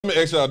Let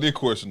me ask y'all this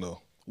question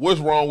though. What's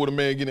wrong with a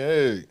man getting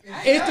egg?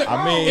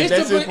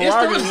 That's his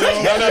prerogative.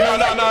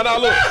 No,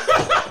 look.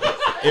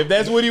 If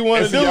that's what he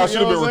wanted to do, y'all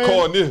should have been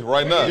recording this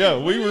right now. Yeah,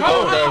 we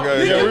recording.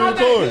 Yeah, we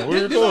recording.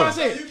 This is what I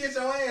said. You get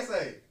your ass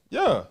ate.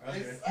 Yeah.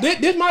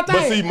 This my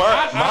thing.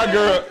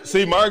 But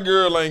see, my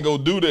girl ain't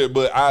gonna do that,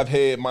 but I've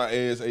had my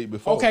ass ate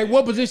before. Okay,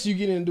 what position you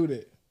get in and do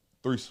that?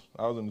 Threes.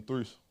 I was in the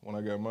threes when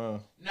I got mine.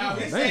 Now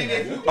he's saying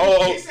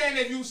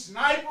if you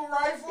sniper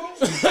rifle.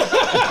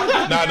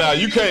 Nah,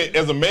 you can't.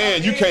 As a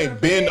man, you can't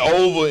bend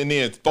over and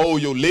then throw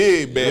your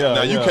leg back.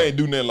 Now you can't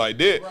do nothing like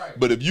that. Right.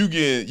 But if you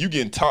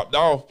getting topped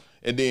off,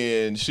 and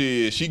then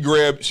she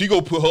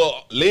go put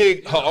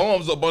her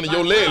arms up under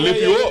your leg,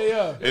 lift you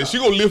up, and she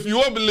gonna lift you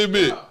up a little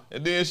bit,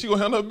 and then she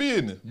gonna handle her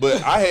business.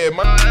 But I had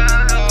my.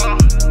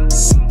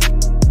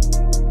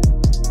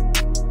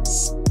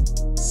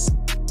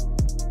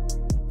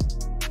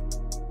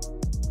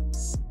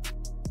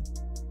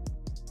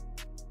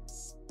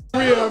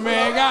 Real,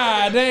 man.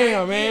 God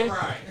damn, man.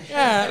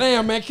 God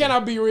damn, man. Can I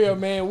be real,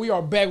 man? We are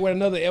back with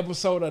another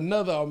episode,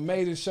 another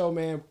amazing show,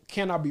 man.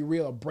 Can I be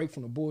real? A break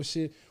from the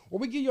bullshit. Where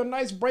we give you a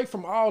nice break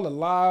from all the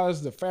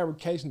lies, the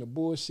fabrication, the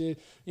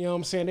bullshit. You know what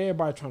I'm saying?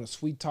 Everybody trying to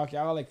sweet talk you,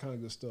 all that kind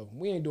of good stuff.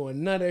 We ain't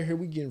doing none of that here.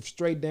 We getting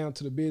straight down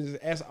to the business.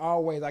 As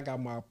always, I got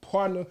my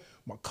partner,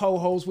 my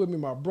co-host with me,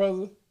 my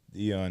brother.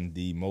 Dion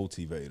the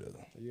Motivator.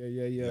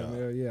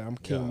 Yeah. I'm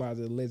King by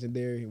the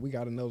legendary. We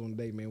got another one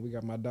today, man. We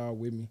got my dog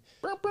with me.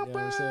 You know what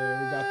I'm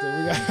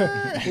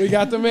saying? We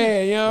got the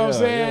man. You know what I'm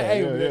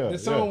saying? The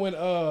song when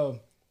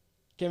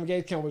Kevin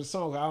Gates came with the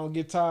song, I don't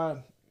get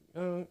tired.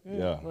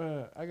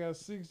 I got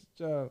 6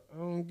 jobs. I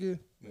don't get.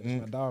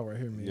 That's my dog right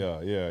here, man.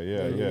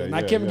 Yeah.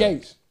 Not Kevin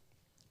Gates,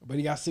 but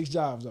he got 6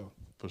 jobs though.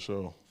 For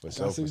sure.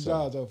 Got 6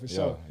 jobs though, for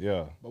sure.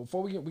 Yeah. But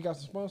before we got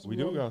some sponsors. We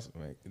do got some,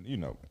 you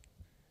know.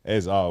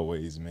 As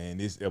always, man,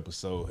 this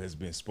episode has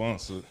been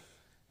sponsored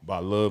by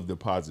Love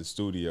Deposit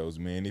Studios,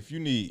 man. If you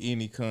need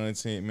any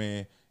content,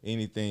 man,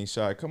 anything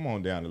shot, come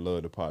on down to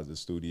Love Deposit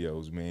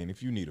Studios, man.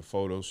 If you need a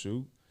photo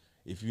shoot,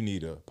 if you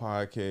need a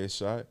podcast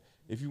shot,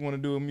 if you want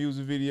to do a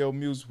music video,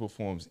 music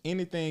performance,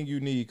 anything you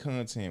need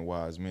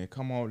content-wise, man,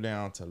 come on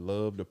down to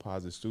Love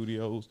Deposit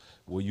Studios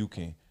where you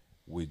can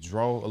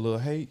withdraw a little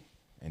hate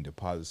and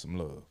deposit some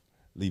love.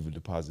 Leave a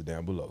deposit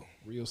down below.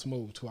 Real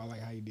smooth, too. I like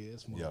how you did it.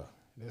 Smooth. Yeah.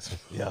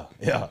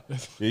 Yeah,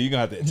 you're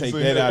gonna have to take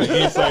that out of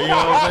inside, you know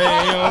what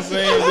I'm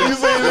saying?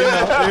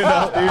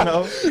 You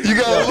know. You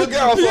gotta look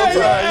out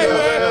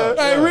sometimes.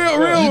 Hey,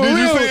 real. Did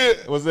you see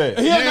it? What's that?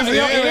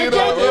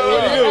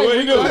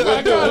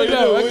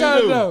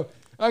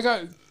 I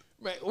got.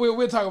 Man,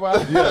 we'll talk about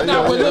it.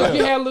 Now, but look,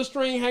 you had a little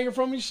string hanging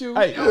from your shoe.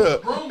 Hey, and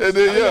then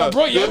there's a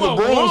broomstick.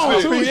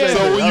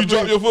 So when you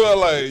drop your foot,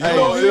 like, see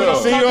what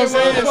I'm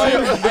saying?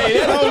 Hey,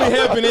 that only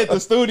happened at the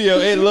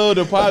studio at Love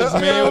Deposits,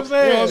 man. You know what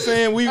I'm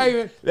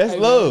saying? That's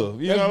love.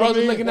 You know what I mean?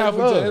 Brothers looking out for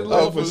each other. That's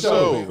love for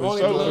sure.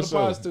 Only Love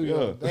Deposit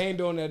Studio. They ain't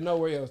doing that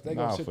nowhere else. They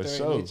gonna sit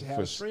there and let you have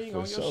a string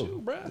on your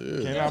shoe, bro.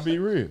 Can I be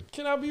real?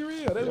 Can I be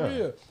real? That's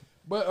real.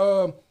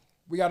 But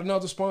we got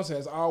another sponsor,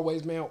 as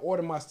always, man.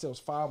 Order My Steps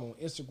 5 on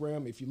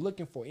Instagram. If you're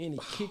looking for any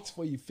kicks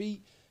for your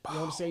feet, you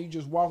know what I'm saying? You're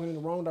just walking in the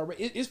wrong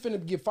direction. It's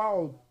finna get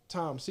fall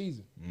time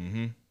season.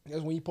 Mm-hmm.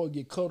 That's when you supposed to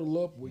get cuddled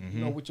up with,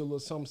 you know, with your little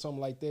something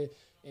like that.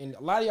 And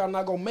a lot of y'all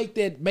not gonna make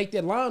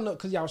that line up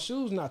because y'all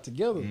shoes not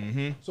together.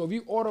 Mm-hmm. So if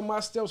you order My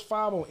Steps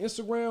 5 on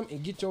Instagram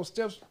and get your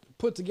steps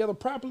put together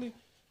properly,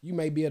 you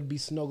may be able to be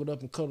snuggled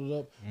up and cuddled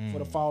up for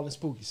the fall and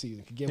spooky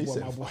season. Cause guess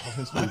what, my boy?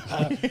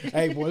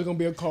 Hey, boy, it's gonna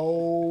be a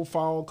cold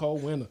fall,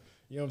 cold winter.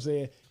 You know what I'm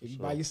saying? If you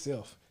by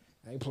yourself,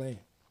 I ain't playing.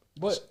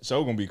 But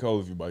show gonna be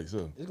cold if you by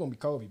yourself. It's gonna be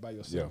cold if you by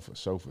yourself. Yeah, for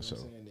sure.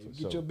 If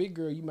you get your big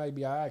girl, you might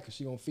be all right because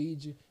she gonna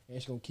feed you and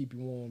she gonna keep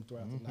you warm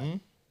throughout the night.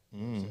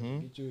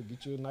 So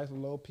get you a nice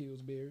little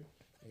Pillsbury,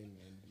 and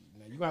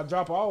now you gotta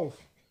drop off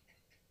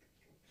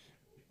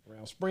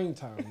around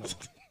springtime now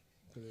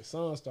because the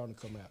sun's starting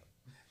to come out.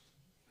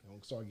 It's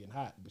gonna start getting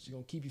hot, but she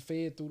gonna keep you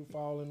fed through the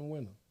fall and the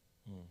winter.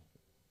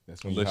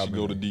 Unless she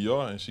go to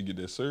DR and she get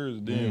that surge,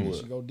 then what?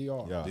 She go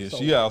DR. Yeah. Then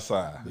she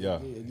outside. Yeah.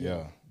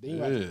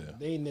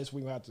 Then this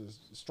we got to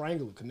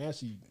strangle her because now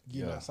she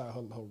getting outside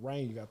her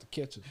range. You got to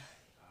catch her.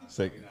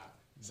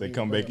 Say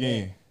come back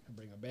in.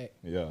 Bring her back.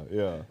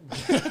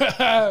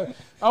 Yeah.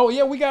 Oh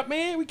yeah, we can't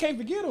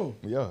forget them.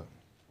 Yeah.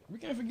 We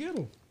can't forget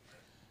them.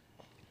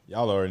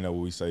 Y'all already know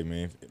what we say,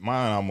 man.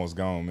 Mine almost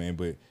gone, man,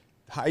 but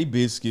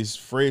hibiscus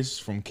fresh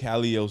from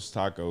Calios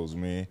Tacos,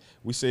 man.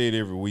 We say it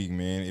every week,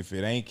 man. If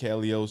it ain't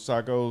Calios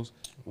Tacos,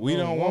 we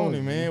don't want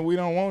it, man. We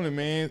don't want it,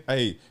 man.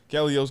 Hey,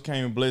 Calios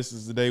came and blessed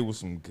us today with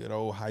some good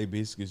old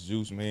hibiscus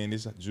juice, man.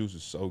 This juice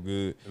is so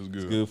good. It's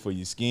good for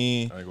your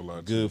skin. I ain't gonna lie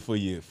to good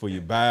for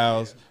your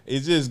bowels.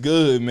 It's just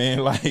good, man.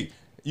 Like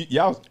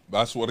y'all,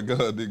 I swear to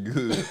God, they're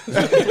good.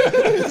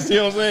 See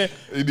what I'm saying?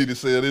 You need to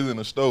sell this in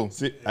the store.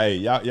 Hey,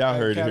 y'all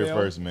heard it here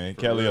first, man.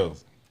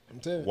 Calios.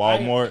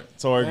 Walmart,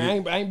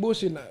 Target. I ain't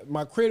bullshitting.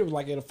 My credit was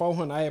like at a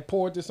 400. I had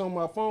poured this on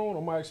my phone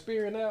on my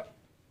Experian app.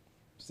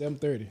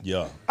 730.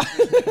 Yeah.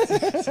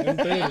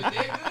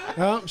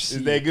 730.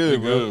 Is that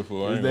good, bro?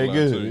 Is that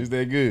good? Is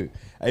that good?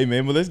 Hey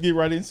man, but let's get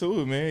right into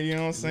it, man. You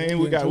know what I'm saying?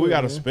 We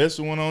got a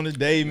special one on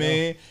today,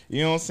 man.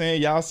 You know what I'm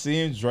saying? Y'all see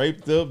him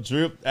draped up,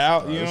 dripped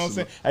out. You know what I'm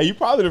saying? Hey, you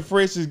probably the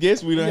freshest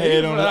guest we done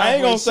had on. I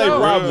ain't gonna say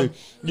probably.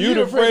 You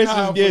the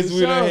freshest guest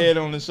we done had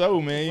on the show,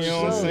 man. You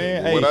know what I'm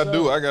saying? Hey, what I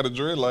do, I got a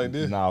dread like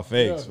this. Nah,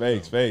 facts,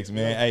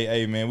 man.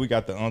 Hey, man, we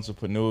got the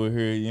entrepreneur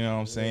here. You know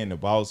what I'm saying? The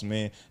boss,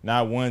 man.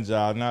 Not one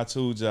job, not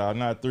two jobs,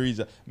 not three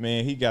jobs.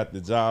 Man, he got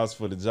the jobs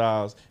for the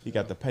jobs. He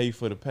got the pay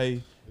for the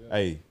pay.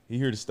 Hey, he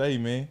here to stay,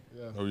 man.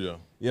 Oh yeah.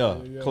 Yeah,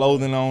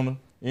 clothing on him.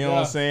 You know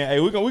what I'm saying? Hey,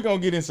 we gonna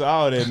get into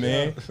all that,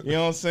 man. You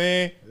know what I'm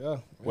saying? Yeah.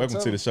 Welcome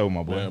to the show,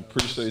 my boy. Man,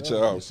 appreciate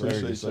y'all. Yes, sir.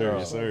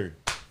 Yes, sir.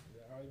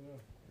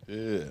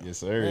 Yeah. Yes,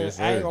 sir. Yes,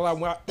 I ain't sir. gonna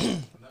lie.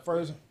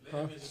 First, Let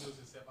him introduce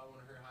himself. I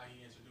want to hear how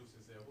he introduced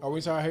himself. are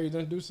we trying to hear you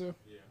introduce himself?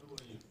 Yeah,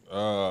 who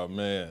are you?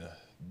 Man,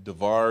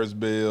 Davarus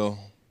Bell,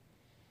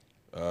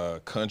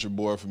 country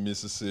boy from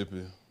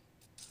Mississippi.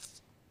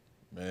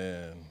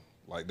 Man,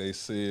 like they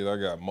said, I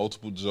got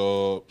multiple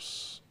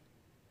jobs.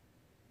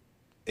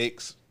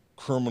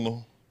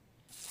 Ex-criminal,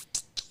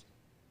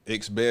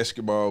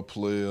 ex-basketball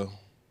player.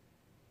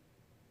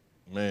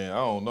 Man, I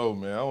don't know,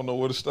 man. I don't know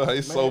where to start.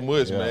 It's so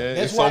much, man.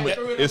 That's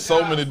It's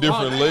so many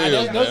different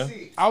layers,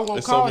 man. I was gonna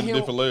It's call so many him.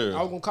 different layers.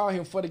 I was gonna call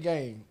him for the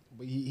game,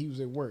 but he was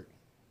at work.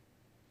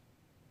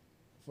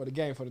 For the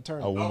game, for the Oh,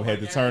 tournament. when we had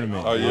the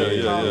tournament. Oh yeah.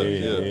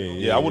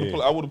 Yeah, I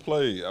would have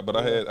played, but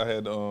I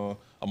had.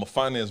 I'm a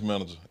finance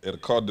manager at a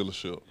car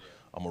dealership.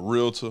 I'm a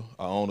realtor.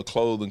 I own a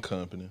clothing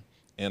company,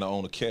 and I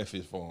own a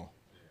catfish farm.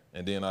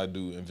 And then I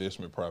do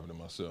investment property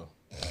myself.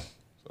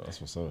 So,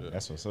 That's what's up. yeah.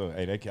 That's what's up.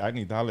 Hey, I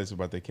need to holler at you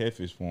about that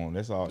catfish farm.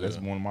 That's all. That's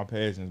one of my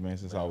passions, man.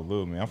 Since I was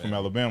little, man. I'm from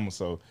Alabama,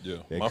 so Yeah,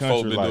 that my country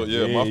folk been life,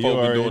 doing. My you folk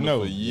been already doing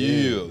know. it for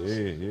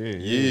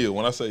years. Yeah.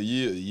 When I say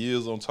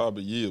years on top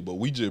of years, but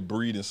we just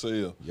breed and sell.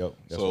 Yep. That's what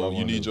I So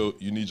wanna do.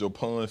 you need your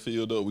pond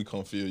filled up. We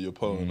come fill your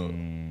pond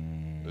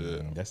up.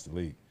 Yeah. That's the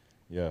league.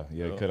 Yeah.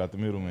 Cut out the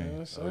middle,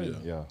 man.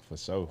 Yeah, for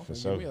sure.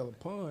 We have a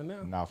pun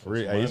now. Nah, for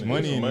real. Hey, it's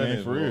money in it,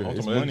 man. For real.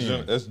 It's money in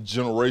it. That's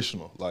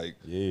generational. Like,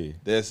 Yeah.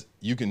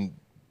 you can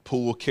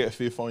pull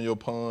catfish on your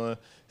pond,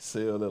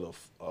 sell at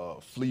a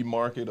flea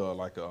market or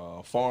like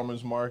a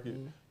farmer's market.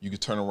 You can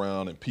turn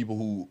around and people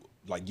who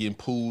like getting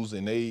pools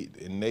in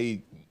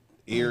they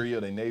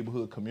area, their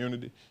neighborhood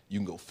community, you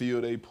can go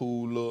fill their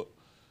pool up.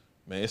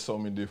 Man, there's so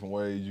many different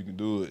ways you can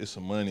do it. It's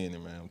some money in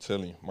it, man. I'm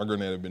telling you. My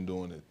granddad have been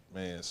doing it,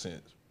 man,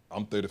 since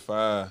I'm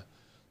 35.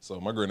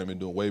 So my granddad been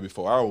doing it way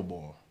before I was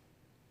born.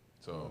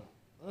 So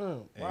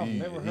Wow, and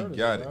never he heard of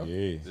got it, it. bro. Yeah.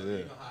 You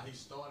know how he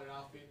started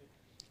off in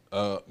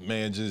it?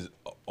 Man, just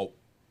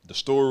the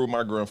story with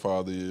my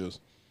grandfather is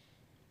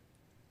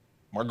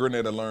my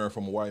granddad had learned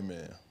from a white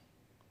man.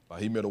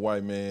 Like he met a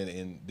white man,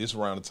 and this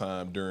around the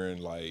time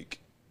during like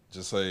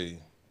the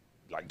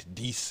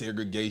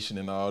desegregation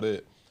and all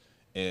that.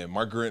 And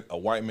a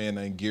white man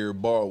named Gary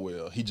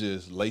Barwell, he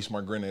just laced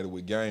my granddaddy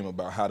with game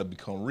about how to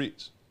become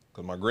rich.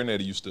 Cause my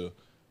granddaddy used to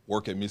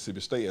work at Mississippi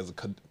State as a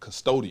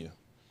custodian.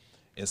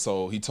 And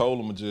so he told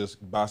him to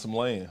just buy some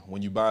land.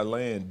 When you buy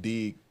land,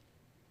 dig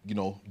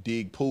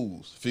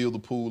pools, fill the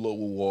pool up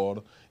with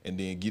water, and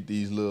then get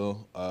these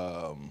little,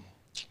 I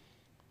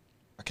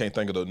can't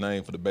think of the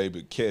name for the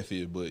baby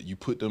catfish, but you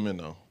put them in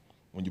there.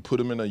 When you put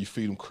them in there, you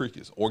feed them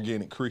crickets,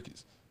 organic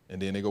crickets,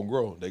 and then they go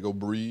grow, they go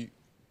breed.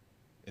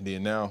 And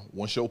then now,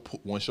 once your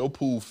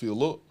pool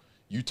fill up,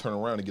 you turn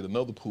around and get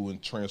another pool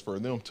and transfer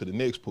them to the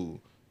next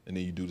pool. And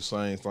then you do the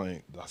same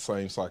thing, the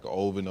same cycle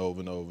over and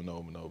over and over and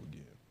over and over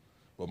again.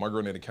 But my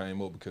granddaddy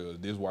came up because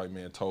this white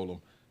man told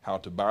him how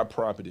to buy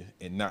property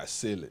and not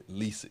sell it,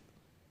 lease it.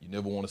 You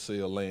never want to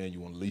sell land, you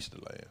want to lease the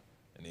land.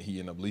 And then he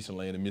ended up leasing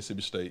land in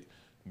Mississippi State.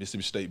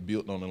 Mississippi State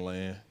built on the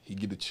land. He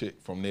get a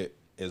check from that.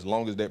 As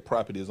long as that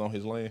property is on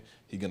his land,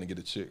 he gonna get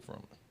a check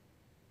from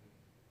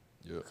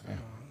it. Yeah.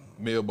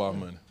 Mailbox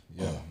money.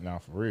 Yeah, nah,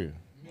 for real.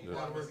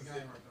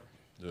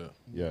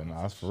 Yeah.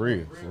 Nah, that's for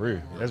real. For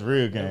real. That's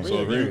real game.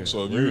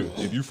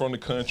 If you from the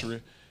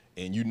country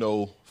and you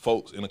know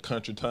folks in a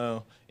country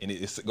town, and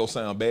it's gonna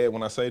sound bad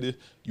when I say this,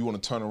 you want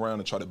to turn around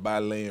and try to buy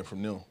land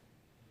from them,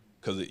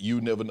 cause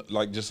you never,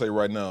 like, just say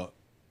right now,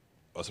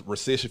 a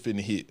recession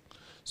finna hit.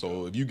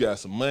 So if you got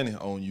some money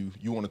on you,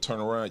 you want to turn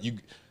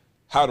around.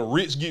 How the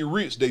rich get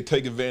rich, they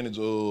take advantage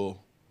of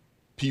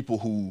people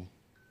who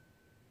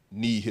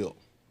need help.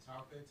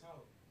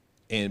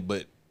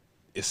 But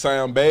it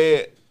sound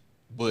bad,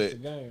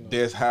 but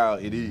that's how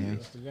it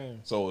is.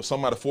 So if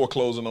somebody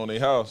foreclosing on their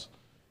house,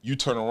 you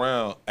turn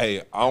around,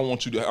 hey, I don't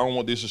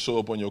want this to show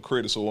up on your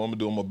credit, so what I'm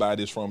gonna buy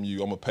this from you,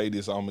 I'm gonna pay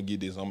this, I'm gonna get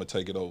this, I'm gonna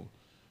take it over.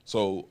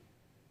 So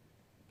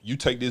you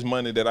take this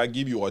money that I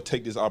give you or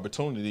take this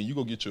opportunity, then you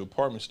go get your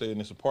apartment, stay in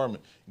this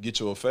apartment, get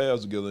your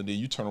affairs together, and then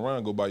you turn around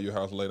and go buy your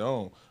house later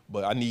on.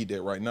 But I need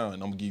that right now,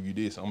 and I'm gonna give you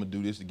this, I'm gonna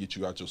do this to get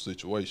you out your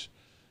situation.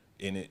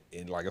 And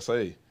like I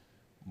say,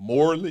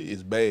 morally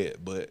it's bad,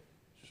 but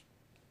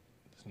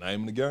it's the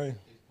name of the game.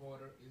 It's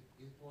part of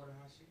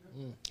how she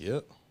goes.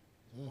 Yep.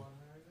 Well,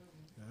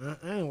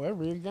 that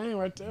real game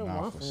right there.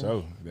 Nah, for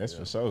sure. That's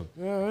for sure.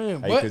 Yeah,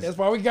 man. Hey, But that's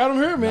why we got him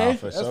here, man.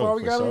 for That's sure, why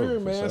we for got him sure, here,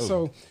 for man. sure.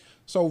 So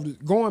So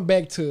going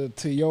back to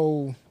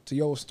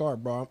your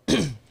start, bro.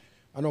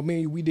 I know me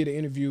and you, we did an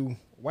interview.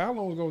 Well, how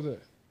long ago was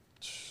that?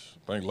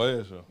 I think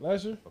last year.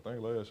 Last year? I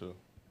think last year.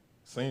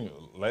 Seen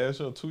last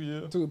year, 2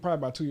 years? Probably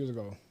about 2 years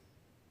ago.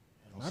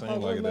 It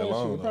seemed like it that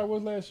long. It probably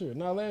was last year.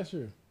 Not last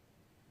year.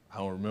 I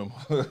don't remember.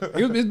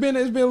 It's been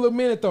a little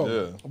minute though.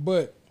 Yeah.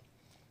 But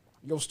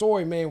your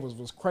story, man,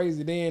 was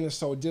crazy then, and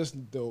so just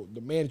the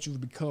man that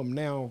you've become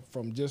now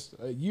from just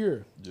a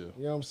year. Yeah.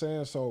 You know what I'm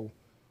saying? So,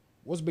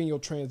 what's been your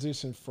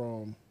transition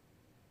from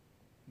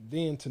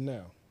then to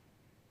now?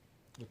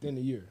 Within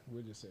a year,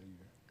 we'll just say a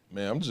year.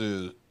 Man,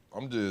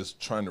 I'm just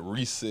trying to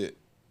reset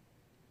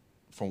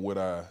from what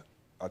I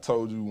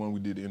told you when we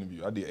did the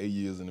interview. I did 8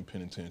 years in the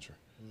penitentiary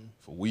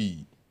for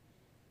weed,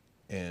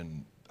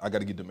 and I got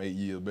to get them 8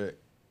 years back.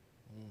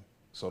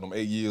 So them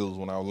 8 years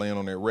when I was laying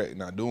on that rack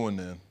not doing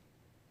nothing,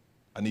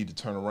 I need to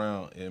turn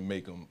around and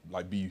make them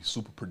like be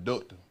super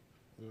productive.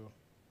 Yeah.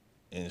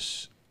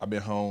 And I've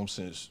been home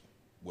since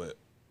what,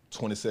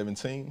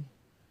 2017.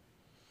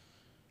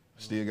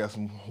 Still got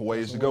some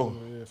ways to go.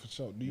 Yeah, for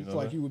sure. Do you feel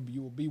like you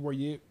would be where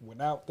you at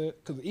without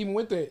that? Because even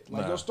with that,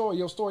 like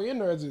your story in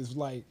there is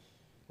like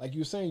you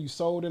were saying, you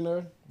sold in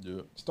there.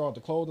 Yeah.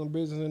 Started the clothing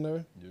business in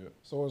there. Yeah.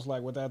 So it's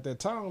like without that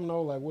time,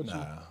 no, like what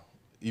you?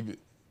 Even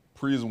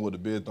prison was the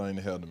best thing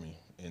to happen to me,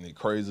 and it's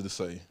crazy to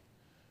say,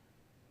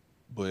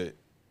 but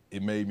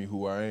it made me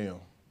who I am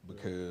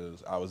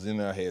because I was in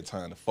there, I had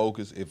time to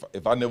focus.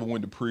 If I never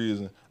went to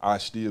prison,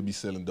 I'd still be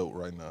selling dope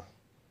right now.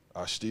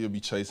 I'd still be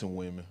chasing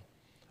women.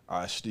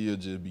 I still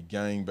just be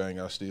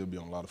gangbang. I still be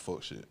on a lot of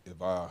fuck shit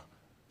if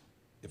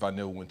I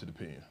never went to the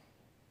pen.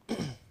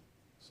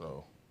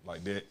 So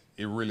like that,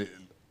 it really.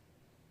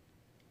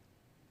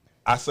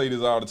 I say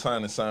this all the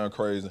time and sound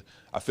crazy.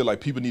 I feel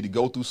like people need to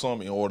go through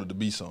something in order to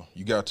be something.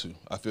 You got to.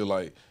 I feel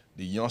like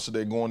the youngster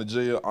that going to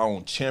jail, I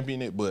don't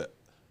champion it, but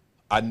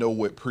I know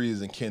what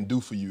prison can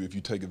do for you if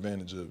you take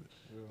advantage of it.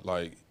 Yeah.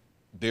 Like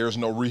there's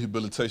no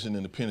rehabilitation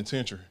in the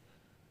penitentiary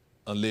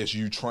unless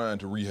you trying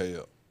to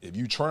rehab. If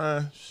you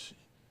trying,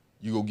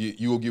 you go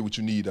get what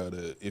you need out of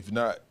it. If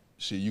not,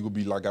 shit, you gonna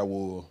be like I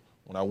was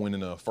when I went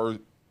in the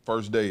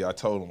first day. I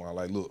told them, I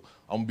like, look,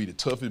 I'm gonna be the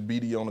toughest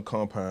BD on the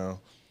compound.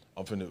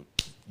 I'm finna,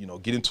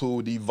 get into it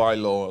with these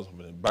violars. I'm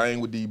finna bang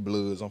with these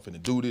bloods. I'm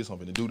finna do this. I'm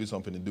finna do this.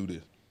 I'm finna do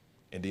this.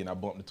 And then I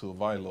bumped into a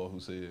violor who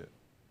said,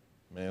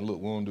 man, look,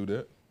 we don't do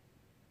that.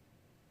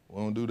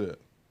 We don't do that.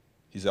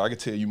 He said, I can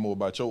tell you more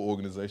about your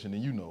organization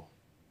than you know.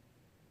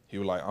 He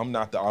was like, I'm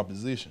not the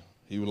opposition.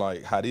 He was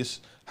like, how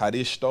this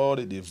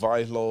started, this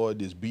Vice Lord,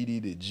 this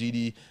BD, this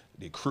GD,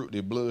 the crew,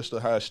 the blood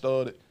stuff, how it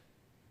started,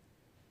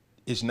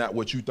 it's not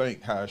what you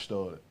think how it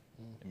started.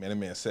 And man, that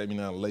man sat me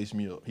down and laced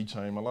me up. He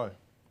changed my life.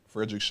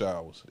 Frederick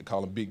Showers, they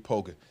call him Big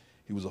Poker.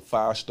 He was a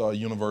 5-star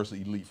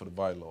university elite for the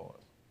Vice Lord.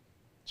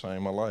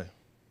 Changed my life.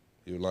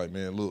 He was like,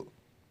 man, look,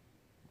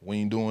 we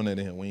ain't doing that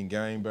in here. We ain't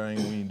gang bang,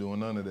 we ain't doing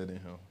none of that in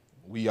here.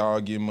 We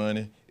all get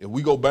money. If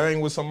we go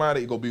bang with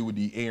somebody, it go be with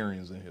the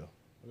Aryans in here.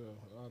 Yeah,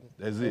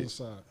 that's it.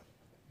 Side.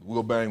 We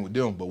go bang with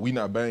them, but we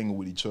not banging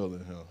with each other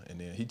in here. And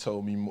then he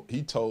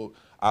told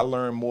I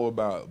learned more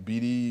about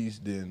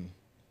BDs than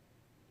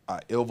I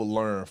ever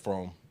learned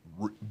from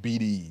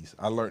BDs.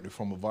 I learned it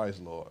from a Vice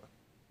Lord.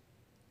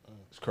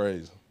 It's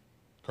crazy.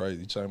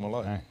 Crazy. He changed my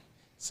life.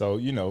 So,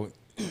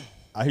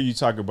 I hear you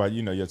talk about,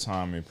 your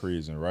time in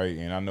prison, right?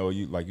 And I know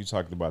you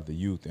talked about the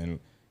youth, and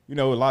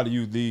a lot of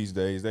youth these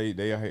days,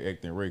 they are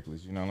acting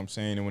reckless, you know what I'm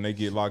saying? And when they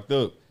get locked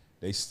up,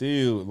 they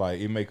still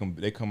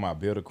they come out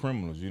better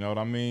criminals, you know what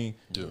I mean?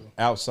 Yeah.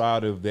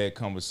 Outside of that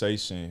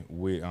conversation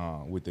with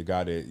the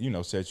guy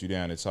that, sat you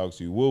down and talked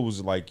to you, what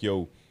was like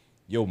your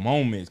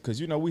moments?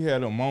 Because we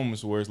had them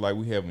moments where it's like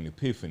we have an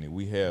epiphany,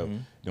 we have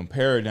them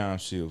paradigm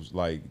shifts,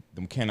 like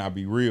them cannot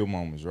be real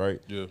moments,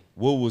 right? Yeah.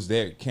 What was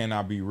that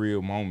cannot be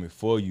real moment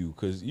for you?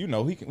 Because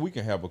we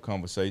can have a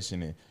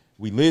conversation and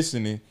we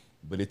listening,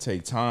 but it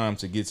take time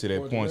to get to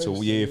that point. So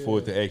for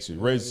it to actually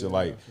register.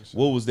 Like, sure.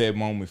 What was that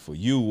moment for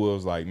you?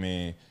 Was like,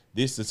 man,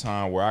 this is the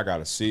time where I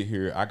gotta sit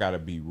here, I gotta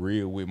be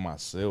real with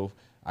myself.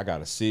 I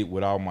gotta sit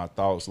with all my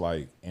thoughts,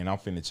 like, and I'm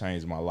finna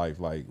change my life.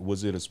 Like,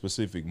 was it a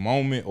specific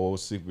moment or a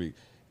specific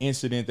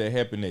incident that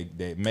happened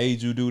that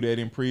made you do that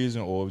in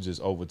prison, or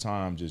just over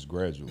time, just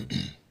gradually?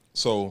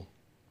 So,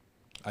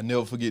 I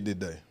never forget that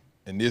day,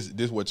 and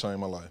this what changed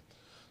my life.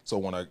 So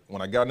when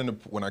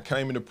I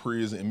came into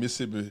prison in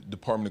Mississippi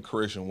Department of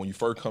Correction, when you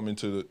first come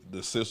into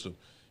the system,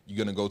 you're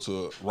gonna go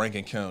to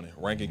Rankin County.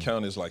 Rankin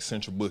County is like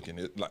central booking.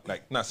 It,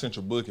 like not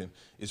central booking,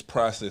 it's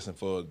processing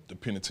for the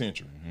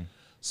penitentiary.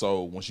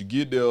 So once you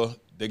get there,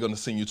 they're gonna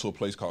send you to a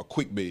place called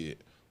Quick Bed.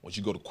 Once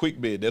you go to Quick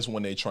Bed, that's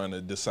when they're trying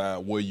to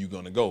decide where you're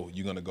gonna go.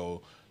 You're gonna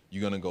go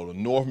to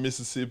North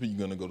Mississippi, you're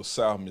gonna go to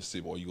South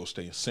Mississippi, or you're gonna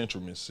stay in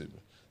Central Mississippi.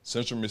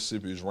 Central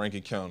Mississippi is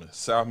Rankin County.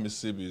 South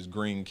Mississippi is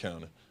Greene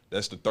County.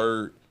 That's the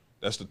third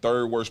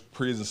worst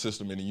prison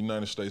system in the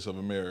United States of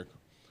America.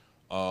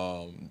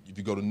 If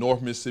you go to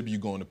North Mississippi, you're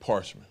going to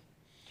Parchment.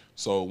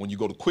 So when you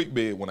go to Quick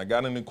Bed, when I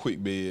got in the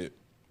Quick Bed,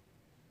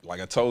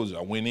 like I told you,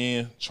 I went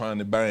in trying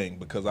to bang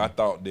because I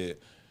thought that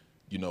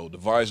you know, the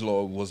vice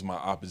lord was my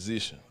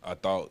opposition. I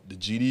thought the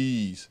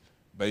GDs,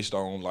 based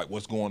on like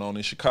what's going on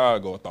in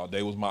Chicago, I thought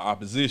they was my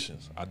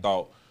oppositions. I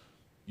thought,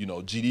 you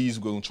know, GDs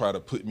were gonna try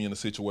to put me in a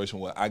situation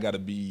where I gotta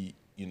be,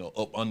 you know,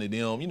 up under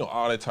them, you know,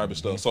 all that type of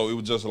stuff. So it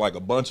was just like a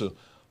bunch of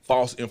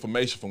false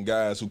information from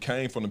guys who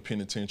came from the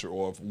penitentiary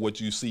or what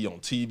you see on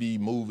TV,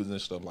 movies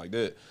and stuff like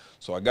that.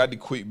 So I got the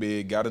quick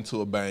bed, got into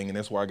a bang, and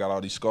that's why I got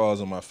all these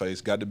scars on my face,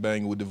 got the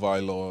bang with the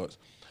vice lords.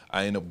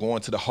 I ended up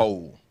going to the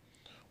hole.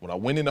 When I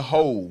went in the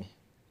hole,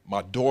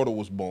 my daughter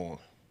was born.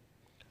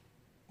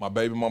 My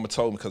baby mama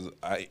told me, because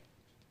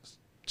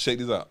check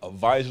this out, a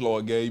vice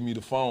lord gave me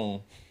the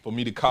phone for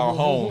me to call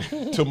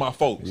home to my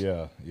folks.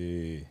 Yeah.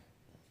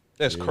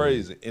 That's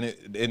crazy.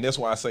 And that's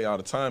why I say all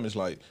the time, it's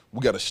like,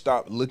 we got to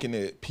stop looking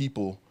at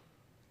people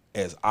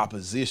as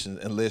opposition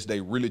unless they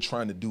really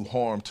trying to do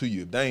harm to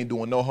you. If they ain't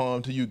doing no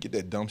harm to you, get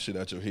that dumb shit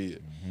out your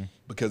head.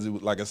 Because it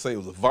was, like I say, it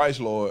was a vice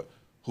lord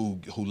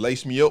who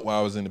laced me up while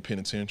I was in the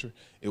penitentiary.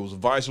 It was a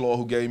vice lord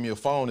who gave me a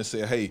phone and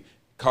said, hey,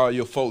 call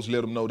your folks,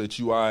 let them know that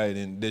you all right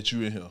and that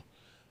you in here.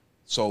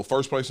 So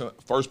first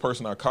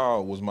person I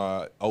called was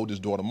my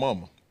oldest daughter,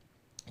 mama.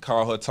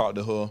 Call her, talk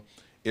to her,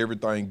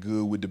 everything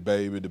good with the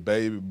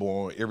baby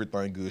born,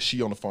 everything good.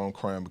 She on the phone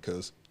crying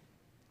because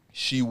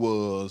she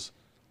was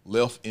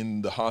left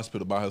in the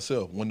hospital by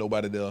herself. Wasn't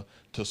nobody there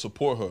to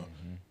support her.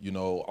 You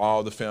know,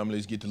 all the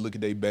families get to look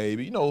at their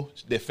baby. You know,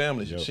 their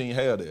families, she ain't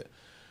had that.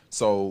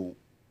 So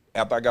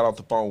after I got off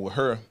the phone with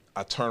her,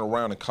 I turned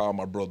around and called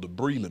my brother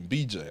Breland,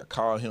 BJ. I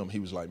called him. He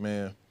was like,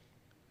 man,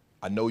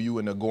 I know you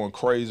in there going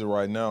crazy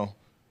right now.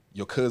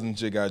 Your cousin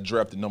just got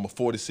drafted number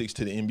 46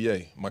 to the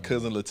NBA. My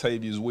cousin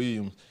Latavius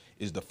Williams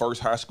is the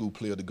first high school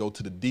player to go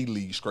to the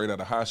D-League straight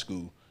out of high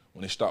school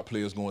when they stop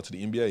players going to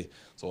the NBA.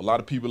 So a lot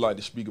of people like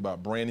to speak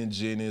about Brandon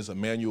Jennings,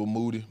 Emmanuel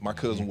Moody. My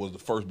cousin was the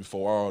first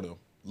before all of them.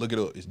 Look it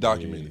up. It's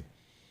documented.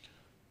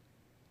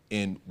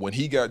 And when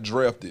he got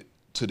drafted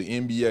to the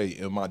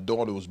NBA and my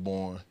daughter was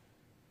born,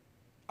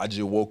 I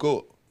just woke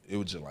up. It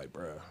was just like,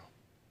 bruh,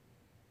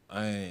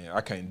 I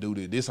can't do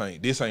this.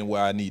 This ain't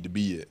where I need to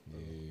be at.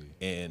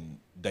 And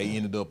they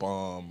ended up,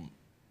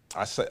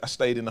 I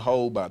stayed in the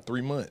hole about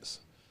 3 months.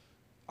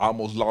 I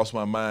almost lost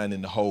my mind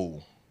in the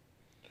hole.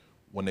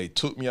 When they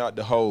took me out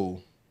the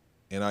hole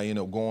and I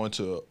ended up going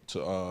to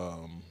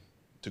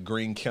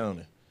Greene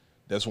County,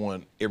 that's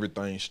when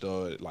everything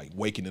started like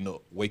waking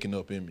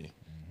up in me.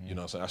 You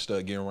know what I'm saying? I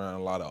started getting around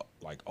a lot of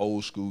like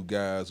old school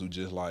guys who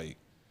just like,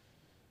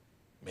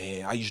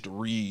 man, I used to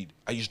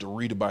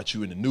read about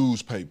you in the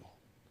newspaper.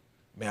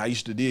 Man, I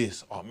used to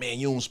this. Oh man,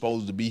 you don't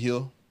supposed to be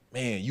here.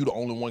 Man, you the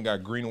only one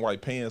got green and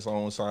white pants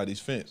on inside this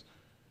fence.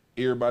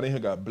 Everybody in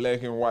here got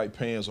black and white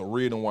pants or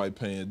red and white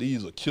pants.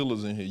 These are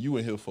killers in here. You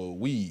in here for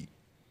weed.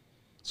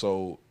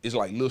 So it's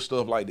like little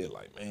stuff like that.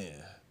 Like, man,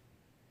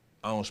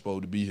 I don't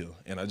supposed to be here.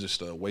 And I just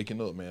started waking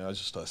up, man. I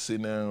just started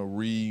sitting down,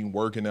 reading,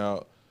 working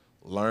out,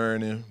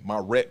 learning. My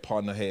rec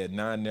partner had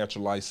 9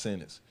 natural life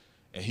sentences.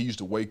 And he used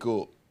to wake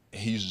up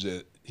and he used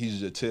to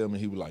just tell me,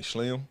 he was like,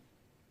 Slim,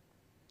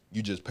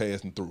 you just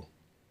passing through.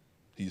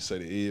 He used to say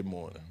that every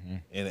morning.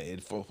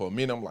 And for a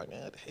minute, I'm like,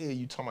 man, what the hell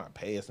you talking about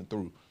passing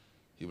through?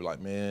 He was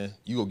like, man,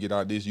 you gonna get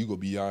out of this, you gonna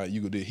be all right,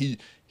 you gonna do it.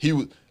 He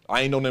was,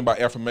 I ain't know nothing about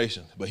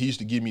affirmations, but he used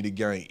to give me the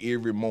game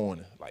every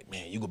morning. Like,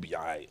 man, you gonna be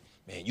all right.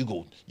 Man, you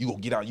go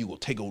get out, you go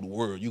take over the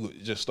world. You go,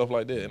 just stuff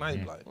like that. And I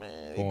be like,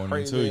 man, that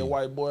crazy ass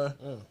white boy.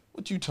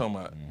 What you talking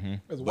about?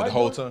 But the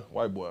whole time,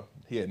 white boy,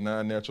 he had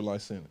 9 natural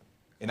life sentences.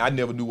 And I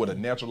never knew what a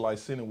natural life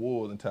sentence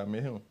was until I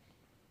met him.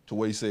 To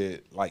where he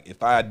said, like,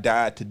 if I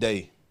died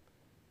today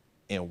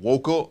and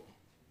woke up,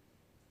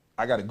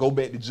 I got to go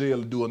back to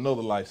jail and do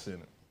another life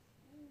sentence.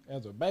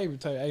 As a baby,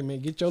 tell you, hey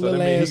man, get your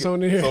little ass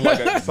on here.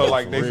 So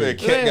like they said,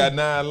 cat got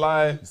 9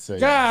 lives. So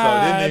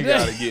then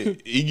nigga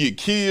he get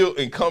killed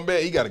and come back.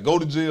 He got to go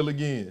to jail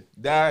again.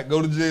 Die,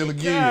 go to jail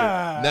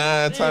again.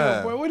 9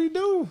 times. Boy, what'd he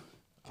do?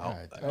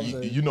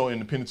 You know, in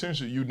the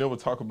penitentiary, you never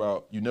talk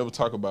about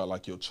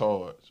like your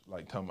charge.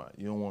 Like talking about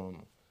you don't want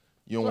to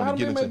get into. How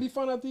do they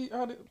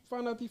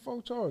find out these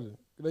folk charges?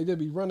 They just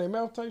be running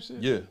their mouth type shit.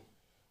 Yeah.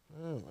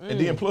 And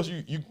then plus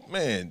you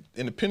man,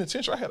 in the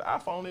penitentiary, I had an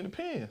iPhone in the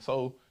pen,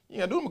 so you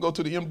gotta do them go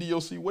to the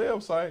MDOC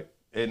website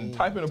and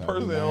type in a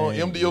person on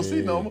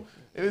MDOC number,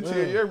 and it tell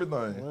you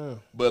everything.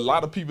 But a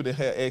lot of people that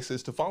had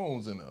access to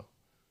phones in there.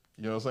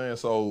 You know what I'm saying?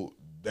 So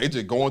they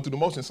just going through the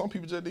motion. Some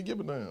people just didn't give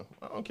a damn.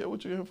 I don't care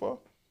what you're here for.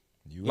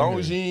 As long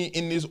as you ain't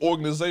in this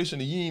organization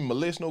and you ain't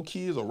molest no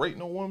kids or rape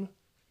no woman,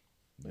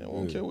 man, I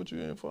don't care what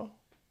you're in for.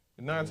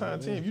 9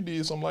 times 10, if you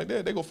did something like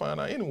that, they gonna find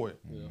out anyway.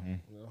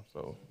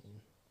 So,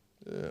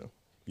 yeah.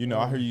 You know,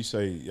 I heard you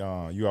say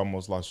you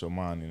almost lost your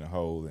mind in the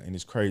hole, and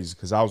it's crazy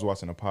because I was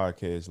watching a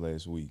podcast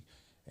last week,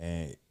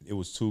 and it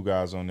was 2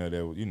 guys on there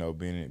that were, you know,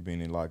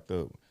 being locked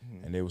up,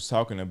 and they was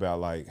talking about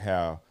like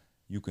how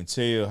you can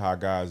tell how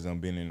guys done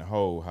been in the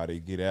hole, how they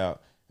get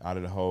out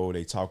of the hole,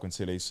 they talking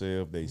to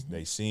themselves,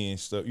 they seeing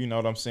stuff, you know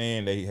what I'm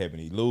saying? They having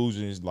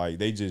illusions, like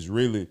they just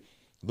really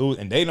lose,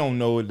 and they don't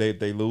know that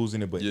they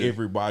losing it, but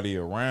everybody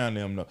around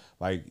them know.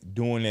 Like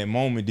during that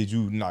moment, did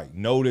you like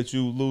know that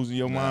you losing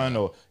your mind,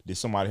 or did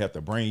somebody have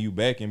to bring you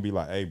back and be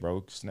like, "Hey,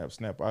 bro,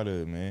 snap out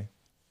of it, man"?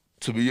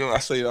 To be honest, I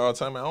say it all the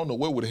time. I don't know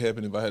what would have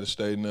happened if I had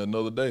stayed in there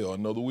another day or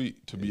another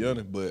week. To be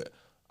honest, but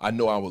I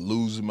know I was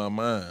losing my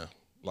mind.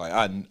 Like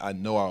I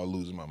know I was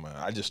losing my mind.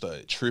 I just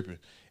started tripping,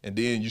 and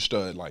then you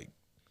start like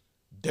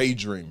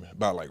daydreaming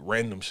about like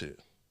random shit.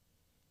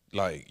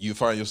 Like you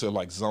find yourself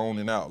like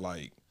zoning out.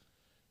 Like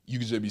you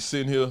could just be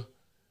sitting here,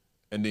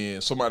 and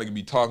then somebody could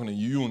be talking to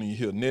you. You don't even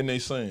hear nothing they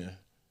saying,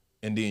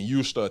 and then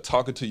you start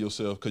talking to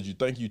yourself because you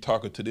think you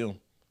talking to them.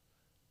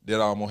 That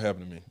almost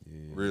happened to me.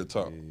 Real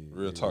talk,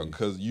 real talk.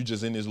 Because you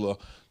just in this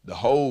the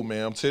hole,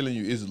 man. I'm telling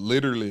you, it's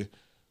literally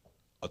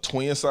a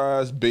twin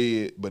size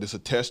bed, but it's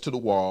attached to the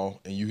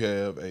wall, and you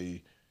have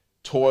a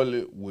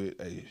toilet with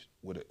the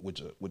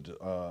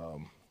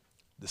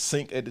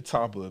sink at the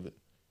top of it,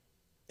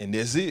 and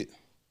that's it.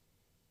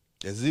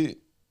 That's it.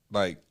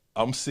 Like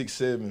I'm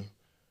 6'7".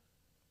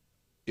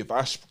 If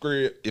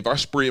I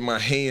spread my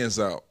hands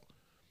out,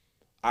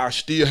 I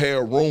still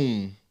have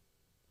room,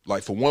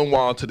 like from one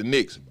wall to the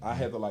next. I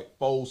had to like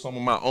fold some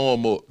of my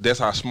arm up. That's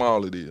how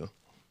small it is.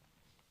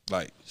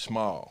 Like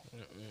small.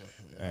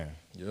 Damn.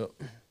 Yep.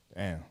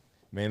 Damn.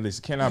 Man,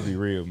 listen, can I be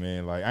real,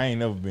 man? Like I ain't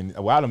never been.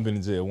 Well, I done been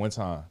in jail one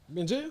time.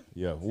 Been in jail?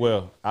 Yeah.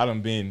 Well, I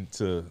done been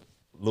to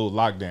little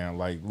lockdown,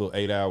 like little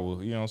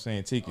 8-hour, you know what I'm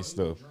saying, ticket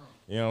stuff.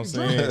 You know what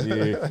I'm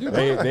saying?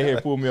 Yeah. They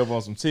had pulled me up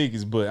on some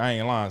tickets, but I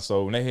ain't lying.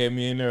 So when they had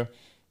me in there,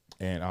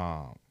 and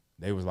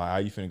they was like, "How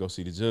you finna go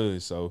see the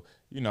judge?" So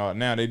you know,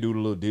 now they do the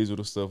little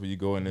digital stuff where you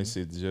go in there and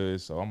see the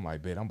judge. So I'm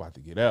like, "Bet I'm about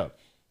to get out."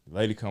 The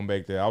lady come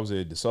back there. I was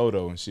at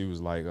DeSoto, and she was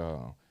like,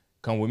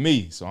 "Come with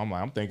me." So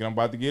I'm thinking I'm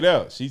about to get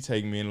out. She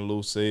take me in a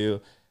little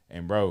cell.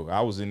 And, bro,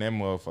 I was in that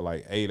mud for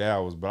like 8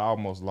 hours, but I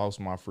almost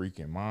lost my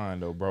freaking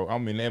mind, though, bro.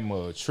 I'm in that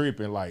mud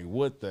tripping, like,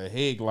 what the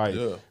heck? Like,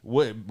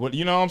 what,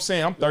 you know what I'm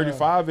saying? I'm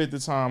 35 at the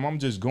time. I'm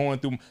just going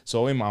through.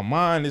 So, in my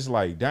mind, it's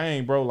like,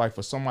 dang, bro, like,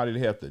 for somebody to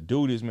have to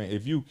do this, man,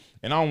 if you,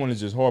 and I don't want to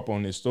just harp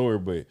on this story,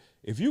 but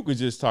if you could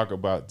just talk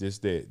about this,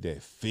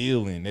 that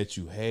feeling that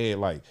you had,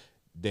 like,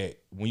 that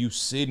when you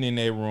sitting in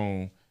that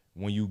room,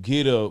 when you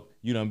get up,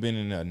 you done been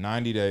in there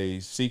 90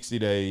 days, 60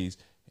 days,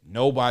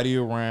 nobody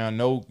around,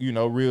 no, you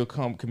know, real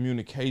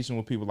communication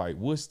with people. Like,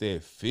 what's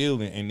that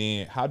feeling? And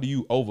then how do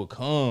you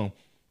overcome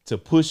to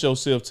push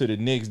yourself to the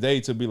next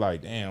day to be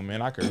like, damn,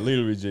 man, I could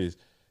literally just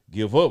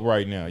give up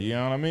right now. You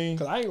know what I mean?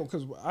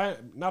 Because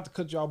not to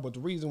cut you off, but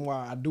the reason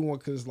why I do it,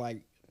 because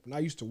like when I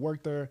used to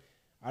work there,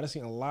 I just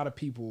seen a lot of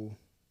people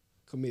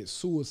commit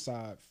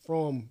suicide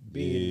from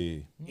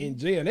being in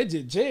jail. They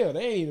just jail.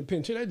 They ain't in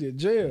penitentiary. They just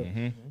jail. Mm-hmm.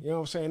 You know what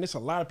I'm saying? There's a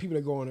lot of people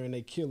that go in there and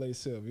they kill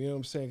themselves. You know what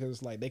I'm saying? Because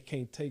it's like they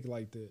can't take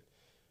like that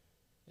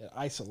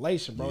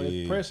isolation, bro.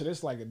 That pressure.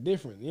 It's like a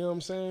different. You know what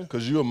I'm saying?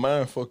 Because you'll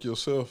mind fuck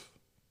yourself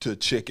to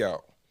check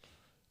out.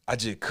 I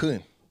just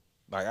couldn't.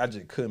 Like, I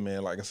just couldn't,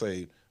 man. Like I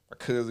say, my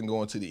cousin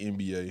going to the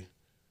NBA,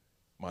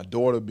 my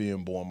daughter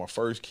being born, my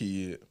first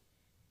kid.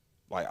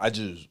 Like, I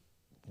just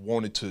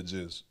wanted to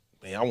just,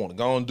 man, I want to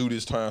go and do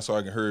this time so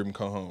I can hurry up and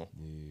come home.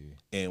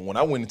 Yeah. And when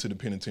I went into the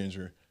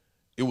penitentiary,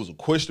 it was a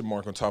question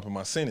mark on top of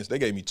my sentence. They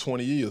gave me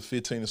 20 years,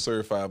 15 to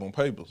serve 5 on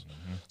papers.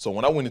 Mm-hmm. So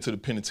when I went into the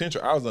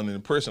penitentiary, I was under the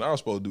impression I was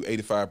supposed to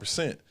do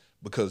 85%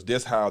 because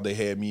that's how they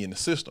had me in the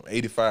system,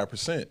 85%.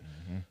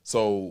 Mm-hmm.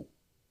 So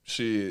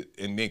shit,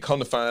 and then come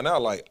to find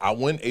out, like, I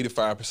wasn't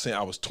 85%,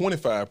 I was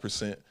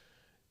 25%.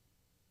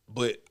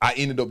 But I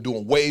ended up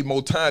doing way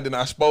more time than I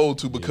was supposed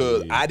to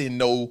because I didn't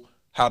know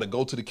how to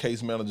go to the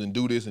case manager and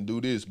do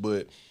this.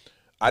 But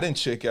I didn't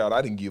check out.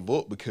 I didn't give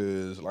up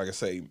because, like I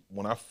say,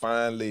 when I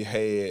finally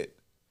had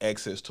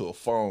access to a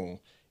phone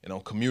and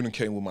I'm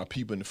communicating with my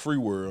people in the free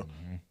world,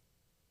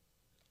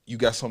 you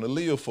got something to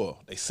live for.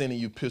 They sending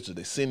you pictures.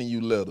 They sending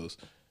you letters.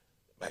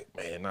 Like,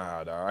 man,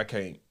 nah, dog, I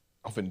can't.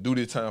 I'm finna do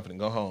this time, I'm finna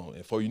go home. And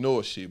before you know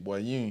it, shit,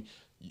 boy,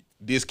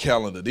 this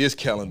calendar.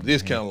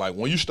 Like,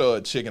 when you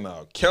start checking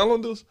out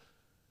calendars,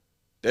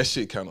 that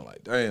shit kind of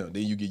like, damn.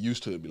 Then you get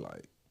used to it. Be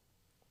like,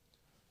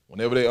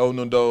 whenever they open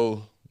the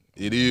door,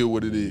 it is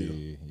what it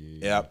is.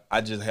 Yeah,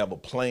 I just have a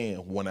plan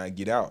when I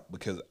get out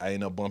because I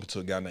end up bumping to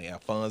a guy named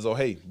Alfonso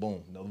Hayden.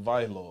 Boom, another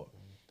vice lord.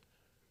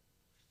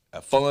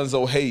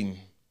 Alfonso Hayden,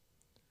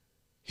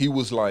 he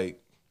was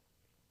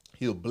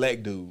a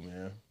black dude,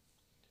 man.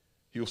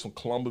 He was from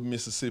Columbus,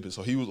 Mississippi,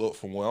 so he was up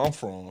from where I'm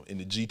from in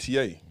the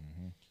GTA.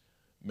 Mm-hmm.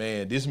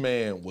 Man, this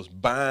man was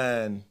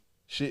buying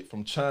shit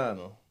from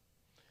China,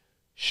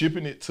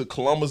 shipping it to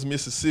Columbus,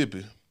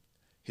 Mississippi.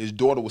 His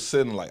daughter was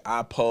selling like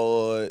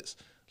iPods,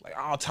 like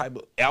all type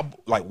of Apple,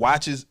 like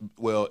watches.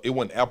 Well, it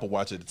wasn't Apple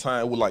Watch at the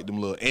time. It was like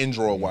them little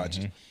Android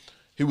watches.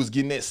 He was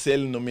getting that,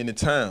 selling them in the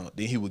town.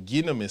 Then he was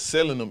getting them and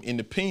selling them in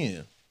the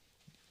pen,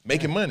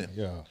 making money.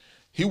 Yeah.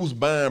 He was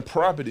buying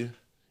property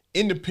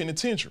in the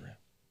penitentiary.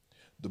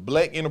 The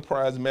Black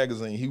Enterprise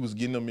magazine, he was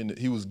getting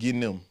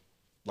them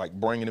like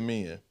bringing them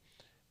in.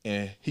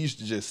 And he used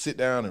to just sit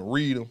down and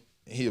read them.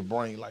 And he'd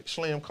bring like,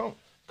 Slim, come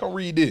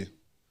read this.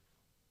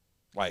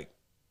 Like,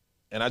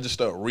 And I just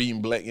started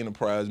reading Black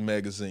Enterprise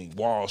Magazine,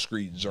 Wall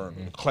Street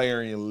Journal,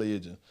 Clarion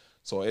Legend.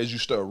 So as you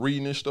start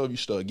reading this stuff, you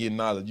start getting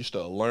knowledge. You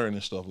start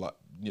learning stuff like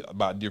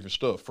about different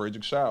stuff.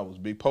 Frederick Shaw was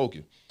Big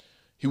Pokey.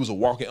 He was a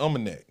walking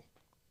almanac.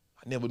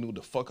 I never knew what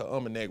the fuck an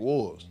almanac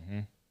was.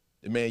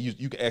 The man,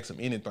 you could ask him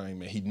anything,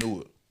 man. He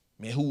knew it.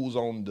 Man, who was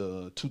on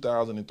the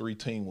 2003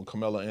 team when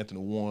Carmelo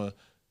Anthony won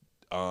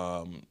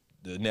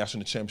the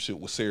national championship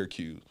with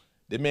Syracuse?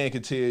 That man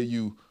can tell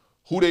you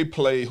who they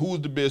played, who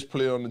was the best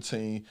player on the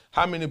team,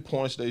 how many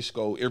points they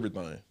scored,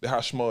 everything. That's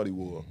how smart he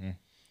was.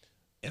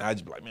 And I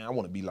just be like, man, I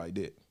want to be like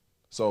that.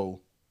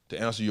 So to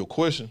answer your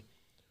question,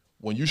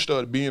 when you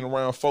start being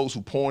around folks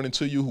who point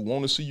into you, who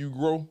want to see you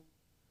grow,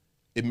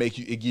 it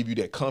give you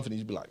that confidence.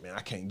 You be like, man,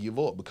 I can't give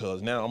up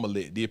because now I'm gonna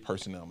let this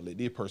person out. I'm gonna let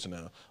this person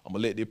out. I'm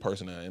gonna let this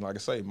person out. And like I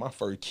say, my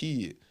first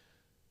kid,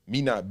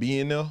 me not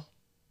being there,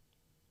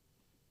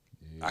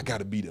 I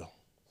gotta be there.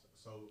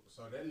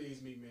 So that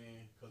leads me,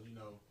 man, because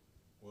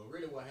well,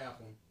 really what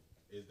happened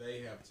is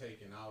they have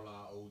taken all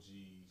our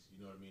OGs, you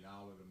know what I mean,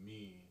 all of the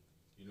men,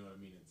 you know what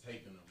I mean, and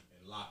taken them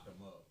and locked them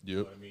up.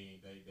 You know what I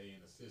mean? They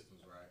in the systems,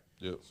 right?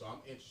 So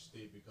I'm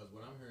interested because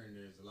what I'm hearing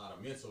there's a lot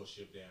of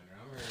mentorship down there.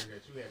 I'm hearing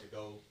that you had to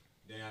go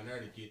down there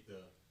to get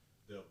the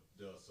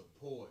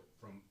support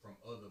from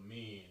other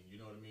men, you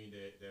know what I mean,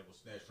 that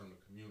was snatched from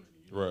the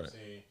community. You know what I'm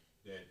saying?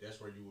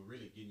 That's where you were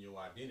really getting your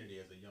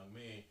identity as a young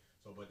man.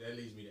 So, but that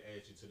leads me to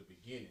ask you to the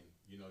beginning.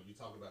 You know, you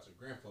talked about your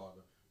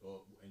grandfather,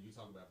 and you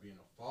talked about being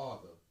a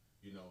father,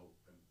 you know,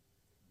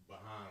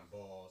 behind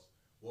bars.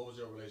 What was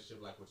your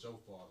relationship like with your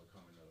father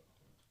coming up?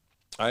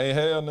 I ain't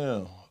had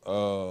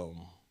now.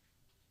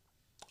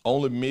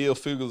 Only male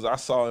figures I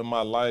saw in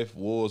my life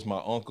was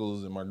my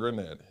uncles and my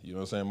granddaddy. You know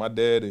what I'm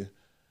saying?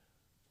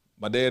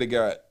 My daddy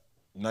got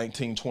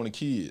 19, 20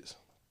 kids.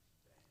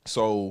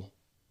 So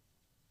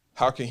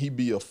how can he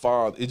be a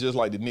father? It's just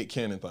like the Nick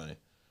Cannon thing.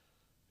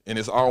 And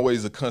it's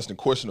always a constant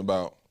question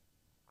about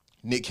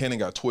Nick Cannon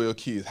got 12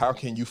 kids. How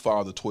can you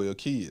father 12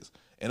 kids?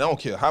 And I don't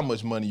care how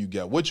much money you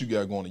got, what you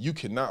got going on. You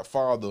cannot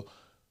father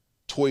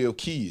 12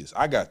 kids.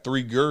 I got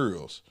 3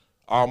 girls.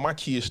 All my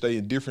kids stay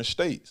in different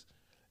states.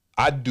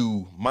 I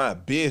do my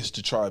best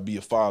to try to be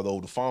a father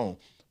over the phone.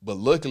 But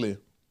luckily,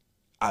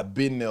 I've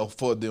been there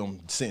for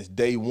them since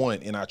day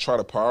one, and I try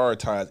to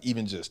prioritize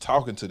even just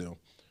talking to them.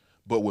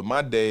 But with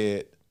my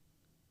dad,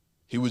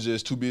 he was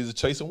just too busy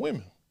chasing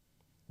women.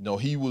 You know,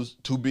 he was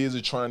too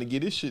busy trying to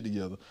get his shit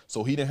together.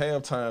 So he didn't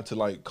have time to,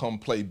 like, come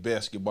play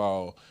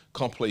basketball,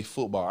 come play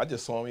football. I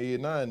just saw him every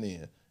now and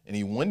then. And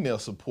he went there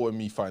supporting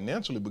me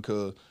financially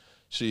because,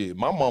 shit,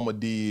 my mama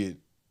did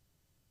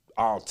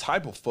all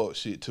type of fuck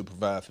shit to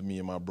provide for me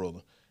and my brother.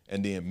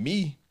 And then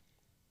me,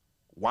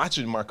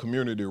 watching my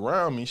community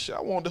around me, shit,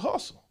 I wanted to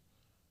hustle.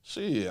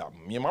 Shit,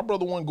 me and my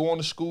brother wasn't going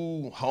to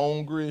school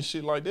hungry and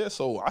shit like that.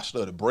 So I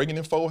started breaking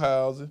in 4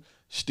 houses,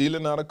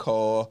 stealing out a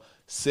car,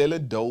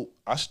 selling dope.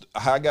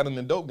 How I got in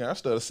the dope game, I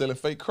started selling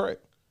fake crack.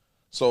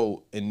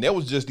 So, and that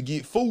was just to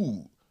get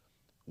food.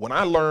 When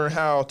I learned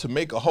how to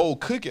make a whole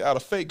cookie out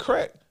of fake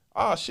crack,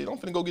 shit, I'm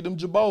finna go get them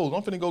Jabos.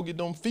 I'm finna go get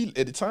them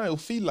at the time, it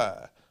was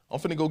Feli. I'm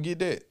finna go get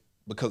that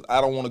because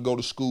I don't want to go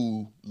to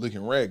school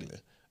looking raggedy.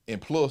 And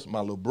plus,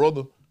 my little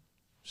brother,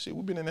 shit,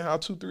 we been in the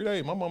house 2-3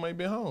 days. My mom ain't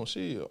been home.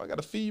 Shit, I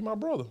gotta feed my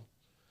brother.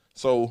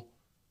 So,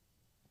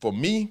 for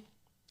me,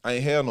 I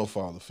ain't had no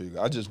father figure.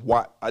 I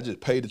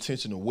just paid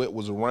attention to what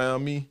was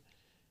around me,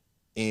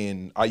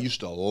 and I used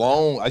to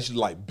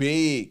like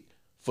beg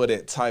for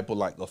that type of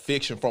like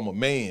affection from a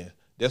man.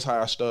 That's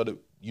how I started,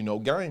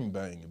 gang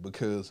banging,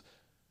 because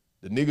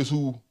the niggas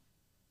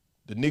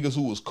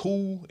who was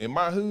cool in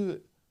my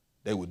hood,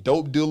 they were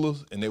dope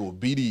dealers and they were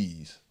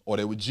BDs or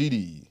they were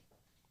GDs.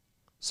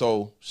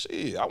 So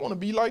shit, I want to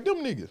be like them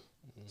niggas.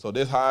 So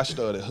that's how I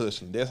started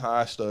hustling. That's how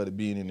I started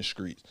being in the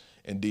streets.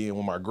 And then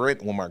when my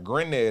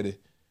granddaddy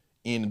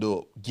ended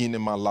up getting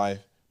in my life,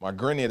 my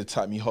granddaddy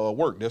taught me hard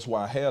work. That's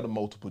why I had the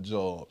multiple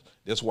jobs.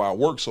 That's why I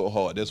work so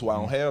hard. That's why I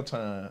don't have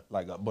time,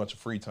 like a bunch of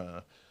free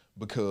time.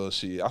 Because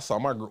shit,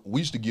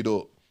 we used to get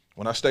up,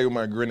 when I stayed with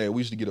my granddad,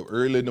 we used to get up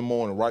early in the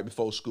morning, right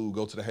before school,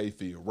 go to the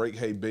hayfield, rake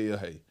hay, bale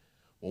hay.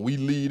 When we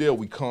leave there,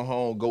 we come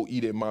home, go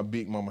eat at my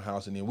big mama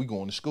house, and then we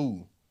going to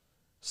school.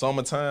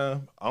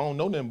 Summertime, I don't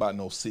know nothing about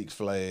no Six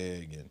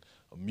Flag and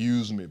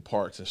amusement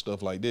parks and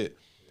stuff like that,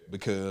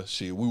 because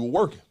shit, we were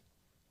working.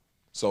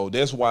 So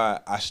that's why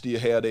I still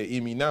have that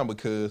in me now,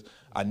 because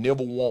I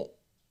never want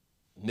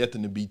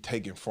nothing to be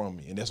taken from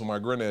me. And that's what my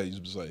granddad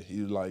used to say.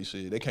 He was like,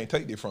 shit, they can't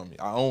take that from me.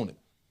 I own it.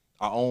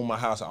 I own my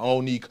house. I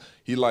don't need,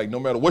 he like, no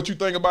matter what you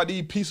think about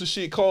these piece of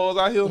shit cars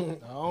out here,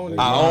 I own it.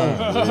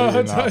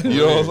 You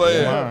know what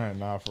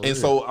I'm saying? And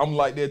so I'm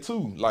like that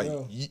too. Like,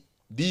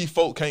 these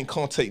folk can't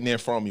come take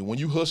that from me. When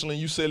you hustling,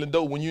 you selling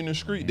dope, when you in the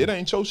street, that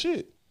ain't your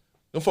shit.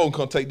 Them folk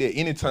can take that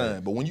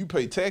anytime. But when you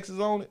pay taxes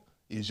on it,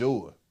 it's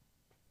yours.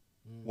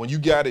 When you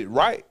got it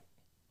right,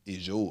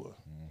 it's yours.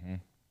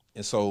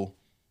 And so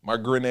my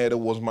granddaddy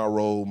was my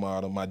role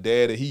model. My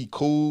daddy, he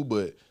cool,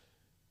 but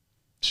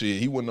shit,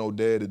 he wasn't no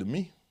daddy to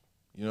me.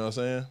 You know what I'm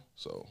saying?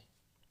 So.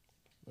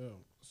 Yeah.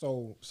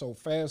 So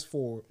fast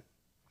forward,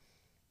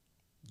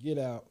 get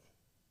out,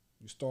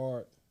 you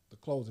start the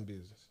clothing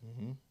business.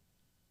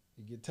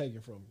 It get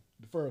taken from you.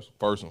 The first one.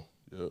 First one.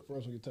 Yep.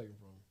 First one get taken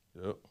from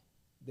you. Yep.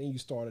 Then you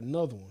start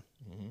another one.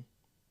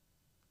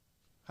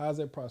 How's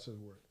that process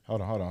work?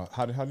 Hold on.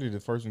 How did the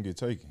first one get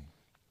taken?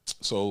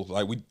 So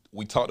like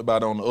we talked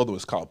about on the other one,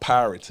 it's called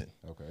pirating.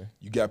 Okay.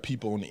 You got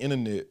people on the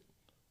internet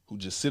who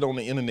just sit on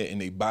the internet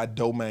and they buy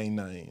domain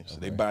names.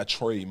 They buy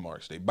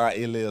trademarks. They buy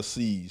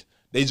LLCs.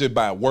 They just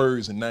buy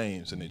words and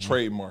names and they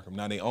trademark them.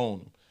 Now they own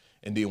them.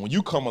 And then when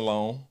you come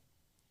along,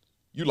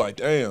 you like,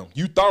 damn,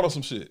 you thought of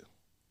some shit.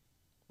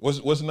 What's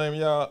the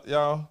name of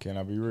y'all? Can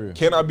I be real?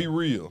 Can I be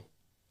real?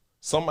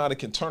 Somebody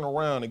can turn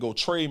around and go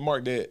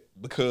trademark that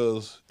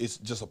because it's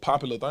just a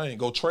popular thing.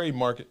 Go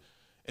trademark it.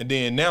 And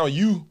then now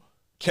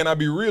Can I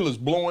Be Real is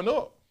blowing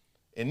up.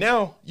 And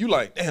now you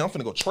like, damn, I'm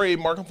finna go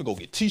trademark. I'm finna go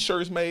get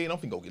t-shirts made. I'm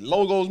finna go get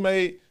logos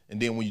made.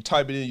 And then when you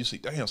type it in, you see,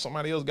 damn,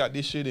 somebody else got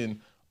this shit in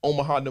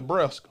Omaha,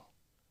 Nebraska.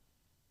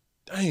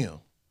 Damn.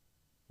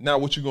 Now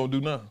what you gonna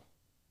do now?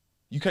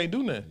 You can't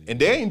do nothing. And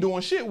they ain't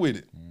doing shit with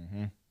it.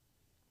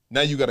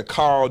 Now you gotta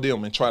call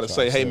them and try to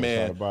say, hey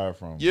man, try to buy it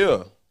from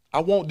yeah,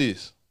 I want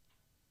this.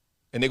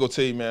 And they go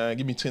tell you, man,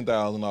 give me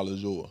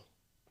 $10,000 yours.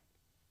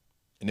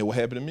 And then what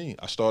happened to me?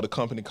 I started a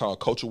company called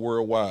Culture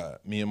Worldwide,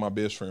 me and my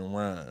best friend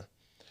Ryan.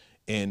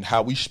 And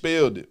how we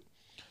spelled it,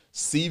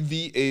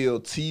 CVLTVRE.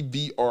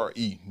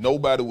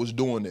 Nobody was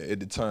doing that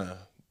at the time.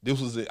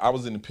 I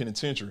was in the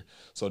penitentiary.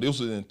 So this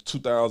was in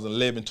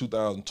 2011,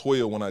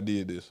 2012 when I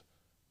did this.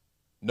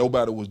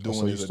 Nobody was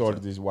doing this. So you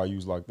started this while you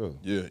was locked up?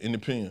 Yeah, in the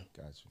pen.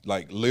 Gotcha.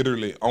 Like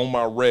literally on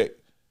my rack,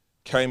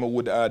 came up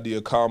with the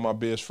idea, called my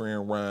best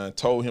friend Ryan,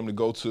 told him to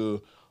go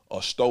to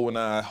a store in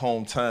our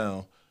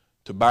hometown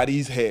to buy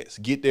these hats,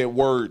 get that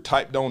word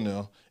typed on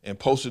there, and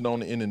post it on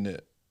the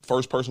internet.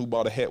 First person who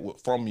bought a hat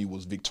from me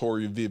was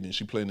Victoria Vivian.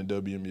 She played in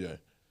the WNBA.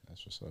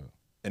 That's what's up.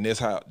 And that's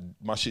how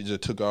my shit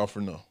just took off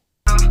from there.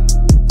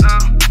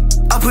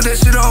 I put that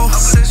shit on.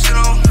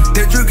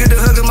 That drip get the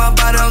hug in my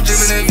body, I'm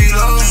dripping that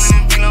V-Lo.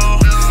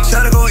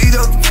 Shot to go eat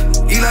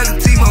like a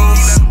T-Bone.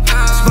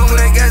 Smoke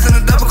with that gas in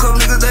a double cup,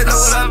 niggas, they know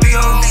what I be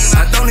on.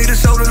 I don't need a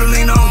shoulder to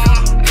lean on.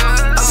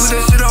 I put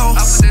that shit on.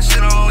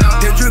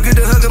 That drip get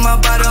the hug in my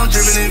body, I'm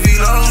dripping that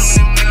V-Lo.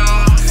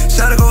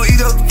 Shot to go eat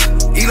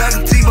like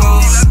a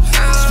T-Bone.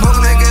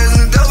 Smoking that gas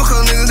in a double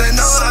cup, niggas, they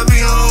know what I be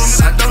on.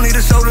 I don't need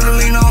a shoulder to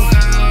lean on.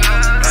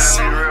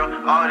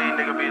 All these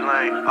niggas be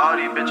lame. All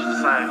these bitches the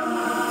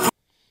same.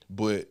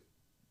 But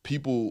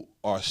people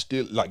are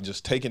still like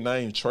just taking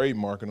names,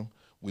 trademarking them.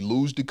 We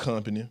lose the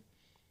company,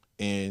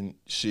 and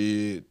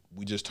shit.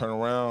 We just turn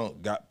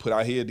around, put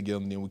our head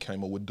together, and then we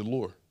came up with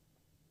Delore.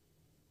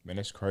 Man,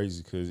 that's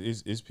crazy because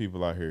it's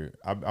people out here.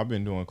 I've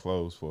been doing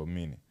clothes for a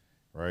minute,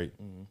 right?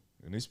 And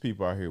there's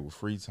people out here with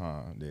free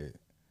time that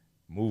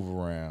move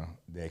around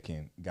that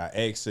got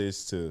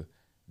access to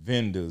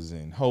vendors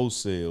and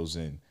wholesales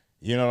and.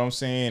 You know what I'm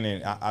saying?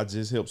 And I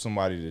just helped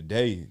somebody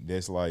today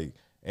that's like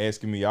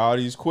asking me all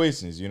these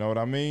questions, you know what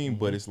I mean?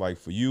 But it's like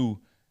for you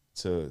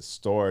to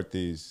start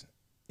this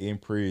in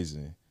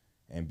prison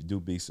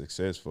and be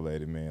successful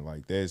at it, man,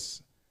 like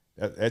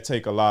that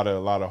take a lot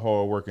of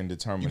hard work and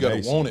determination.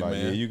 You gotta want it, like,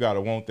 man. Yeah, you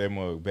gotta want that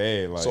mug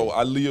bad. Like, so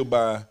I live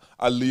by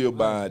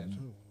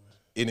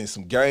it in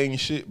some gang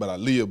shit, but I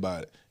live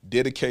by it.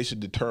 Dedication,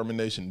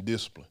 determination,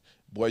 discipline.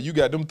 Boy, you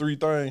got them three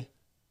things,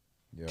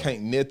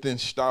 can't nothing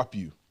stop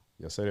you.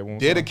 Yeah, say that one more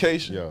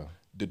Dedication, time.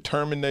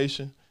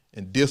 Determination,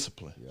 and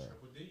discipline. Yeah.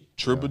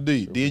 Triple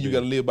D. Then you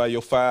got to live by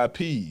your 5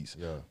 Ps.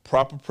 Yeah.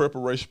 Proper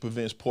preparation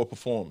prevents poor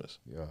performance.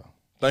 Yeah.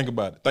 Think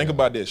about it. Think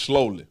about that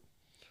slowly.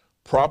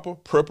 Proper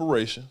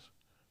preparation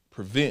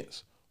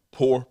prevents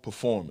poor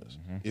performance.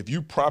 If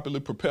you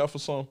properly prepare for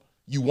something,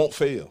 you won't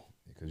fail.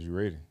 Because you're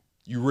ready.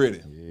 You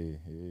ready.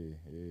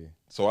 Yeah.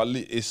 So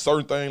it's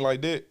certain things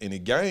like that in the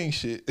gang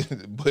shit,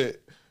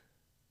 but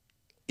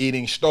it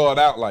didn't start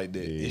out like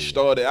that. Yeah.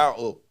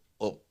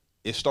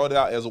 It started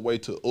out as a way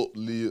to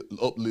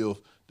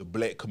uplift the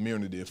black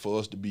community and for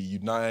us to be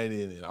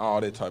united and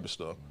all that type of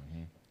stuff.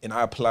 And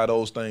I apply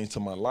those things to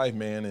my life,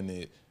 man, and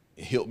it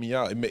helped me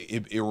out.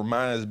 It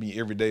reminds me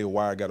every day of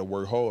why I got to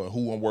work hard,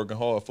 who I'm working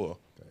hard for.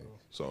 Okay.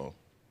 So,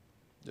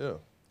 yeah.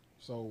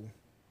 So,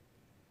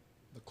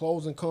 the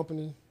clothing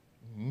company,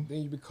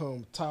 then you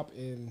become top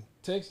in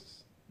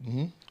Texas.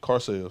 Car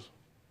sales.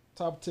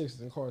 Top of Texas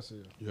in car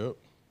sales. Yep.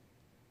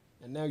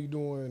 And now you're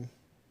doing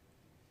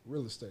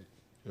real estate.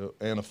 Yep.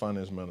 And a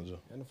finance manager.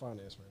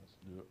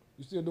 Yep.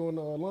 You still doing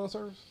lawn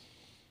service?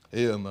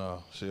 Hell nah.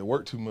 Shit,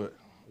 work too much.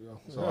 Yeah.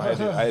 So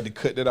I had to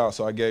cut that out.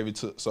 So I gave it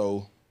to.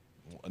 So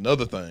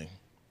another thing,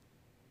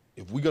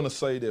 if we're gonna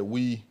say that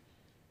we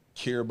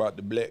care about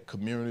the black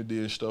community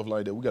and stuff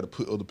like that, we got to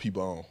put other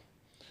people on.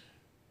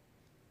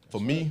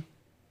 For me,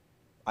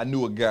 I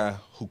knew a guy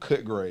who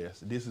cut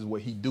grass. This is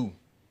what he do,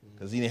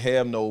 because he didn't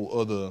have no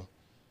other.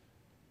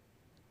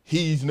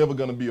 He's never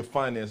gonna be a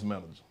finance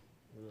manager.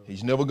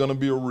 He's never gonna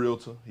be a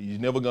realtor. He's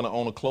never gonna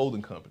own a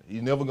clothing company.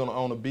 He's never gonna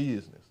own a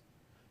business.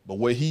 But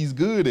what he's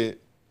good at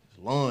is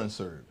lawn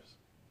service.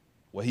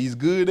 What he's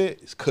good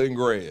at is cutting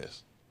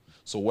grass.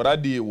 So what I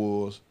did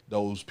was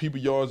those people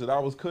yards that I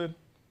was cutting,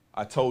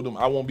 I told them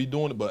I won't be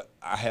doing it, but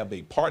I have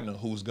a partner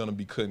who's gonna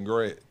be cutting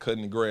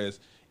the grass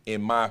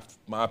in my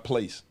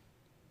place.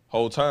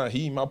 Whole time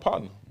he my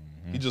partner.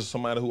 He just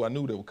somebody who I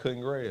knew that was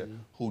cutting grass,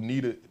 who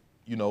needed,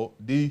 you know,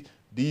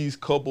 these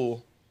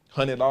couple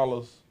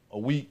 $100 a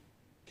week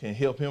can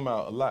help him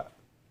out a lot.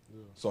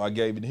 Yeah. So I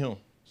gave it to him.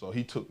 So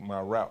he took my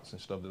routes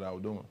and stuff that I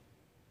was doing.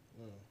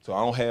 Yeah. So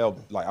I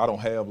don't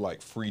have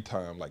like free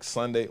time. Like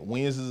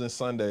Wednesdays and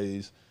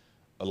Sundays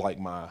are like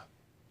my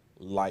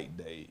light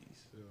days.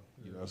 Yeah.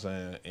 You know what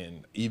I'm saying?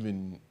 And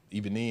even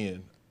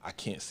then, I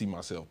can't see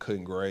myself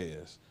cutting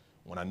grass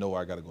when I know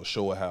I gotta go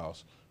show a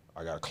house.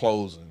 I got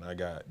closing, I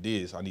got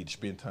this, I need to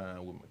spend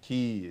time with my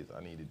kids,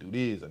 I need to do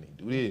this, I need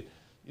to do this.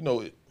 You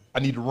know, I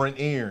need to run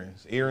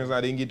errands. Errands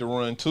I didn't get to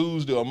run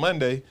Tuesday or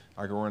Monday,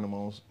 I can run them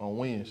on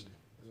Wednesday.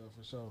 Yeah,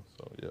 for sure.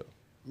 So yeah.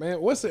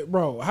 Man, what's it,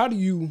 bro? How do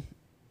you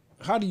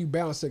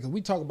balance it? Because we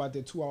talk about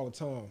that too all the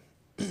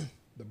time.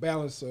 The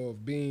balance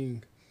of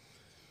being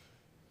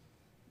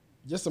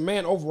just a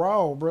man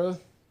overall, bro.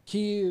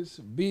 Kids,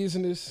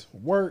 business,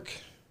 work,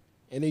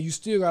 and then you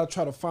still gotta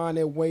try to find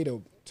that way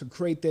to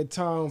create that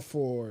time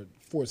for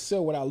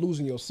itself without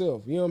losing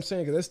yourself. You know what I'm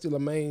saying? Because that's still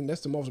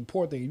that's the most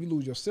important thing. If you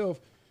lose yourself,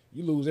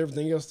 you lose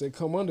everything else that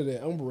come under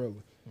that umbrella.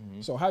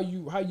 Mm-hmm. So how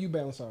you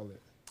balance all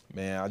that?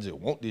 Man, I just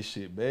want this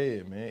shit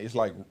bad, man. It's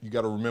like you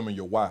got to remember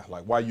your why.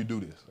 Like, why you do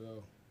this? Yeah.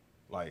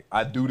 Like,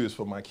 I do this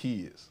for my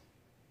kids.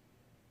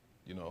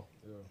 You know?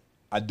 Yeah.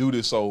 I do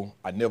this so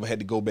I never had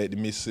to go back to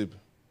Mississippi.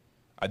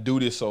 I do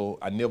this so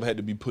I never had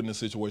to be put in a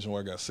situation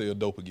where I got to sell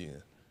dope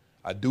again.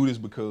 I do this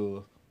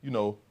because, you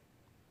know,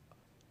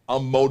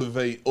 I'm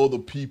motivate other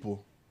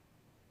people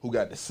who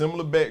got the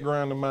similar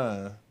background to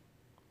mine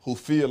who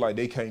feel like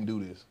they can't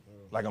do this. Yeah.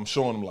 Like I'm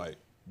showing them like,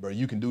 bro,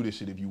 you can do this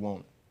shit if you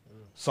want it. Yeah.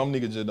 Some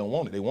niggas just don't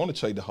want it. They want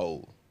to chase the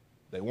hole.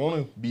 They want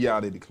to be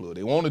out at the club.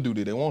 They want to do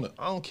this. They want to.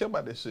 I don't care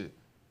about that shit.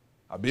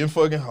 I've been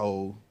fucking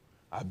hoe.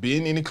 I've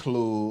been in the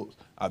clubs.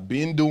 I've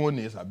been doing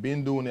this. I've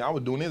been doing it. I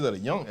was doing this at a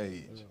young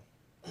age. Yeah.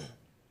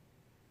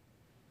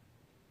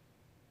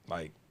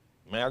 Like,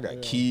 man, I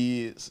got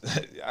kids.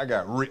 I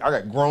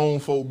got grown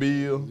folk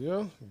bills.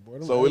 Yeah.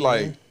 So it's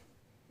like,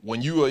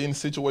 when you are in a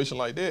situation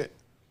like that,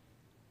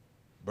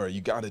 bro,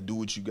 you got to do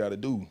what you got to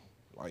do.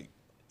 Like,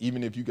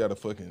 even if you got to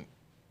fucking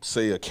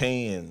sell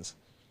cans,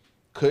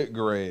 cut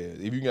grass,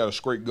 if you got to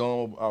scrape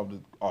gum out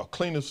or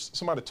clean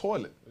somebody's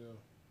toilet. Yeah.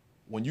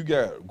 When you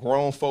got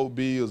grown folk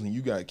bills and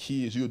you got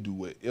kids, you'll do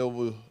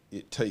whatever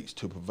it takes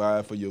to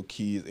provide for your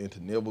kids and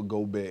to never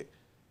go back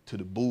to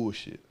the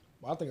bullshit.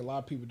 Well, I think a lot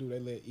of people do. They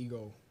let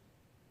ego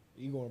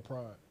and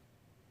pride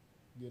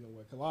get in the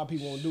way. 'Cause a lot of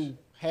people won't do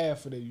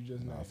half of that you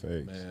just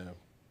named. Man,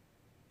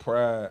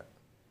 pride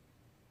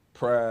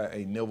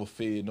ain't never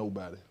fed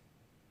nobody.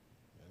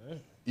 Yeah.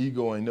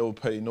 Ego ain't never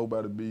paid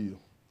nobody bill.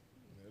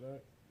 Yeah.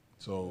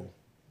 So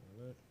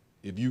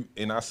if you,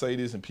 and I say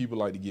this and people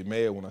like to get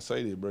mad when I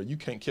say this, bro, you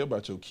can't care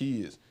about your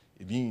kids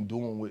if you ain't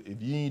doing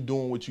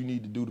what you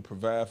need to do to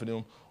provide for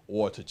them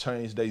or to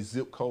change their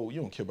zip code.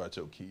 You don't care about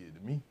your kid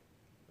to me.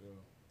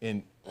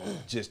 And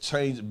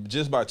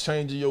just by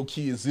changing your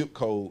kid's zip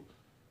code,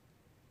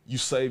 you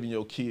saving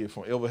your kid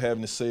from ever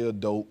having to sell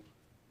dope,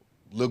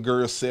 little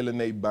girls selling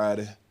their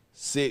body,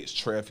 sex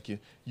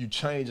trafficking. You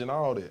changing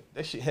all that.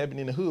 That shit happening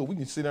in the hood. We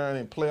can sit down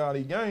and play all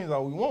these games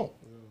all we want.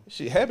 Yeah. That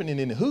shit happening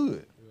in the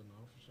hood. Yeah,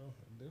 no, for sure.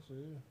 It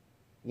definitely is.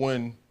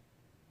 When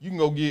you can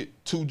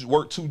go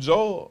work two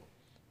jobs.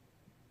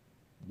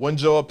 One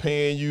job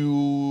paying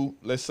you,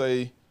 let's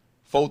say,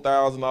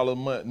 $4,000 a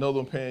month. Another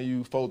one paying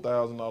you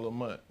 $4,000 a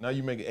month. Now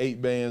you making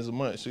 $8 a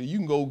month. So you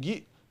can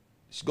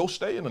go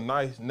stay in a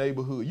nice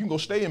neighborhood. You can go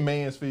stay in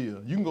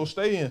Mansfield. You can go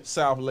stay in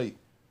South Lake.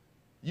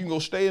 You can go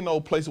stay in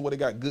those places where they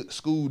got good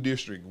school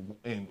district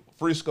and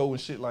Frisco and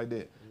shit like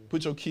that.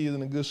 Put your kids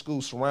in a good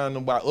school, surround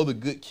them by other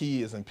good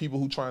kids and people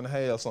who trying to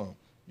have something.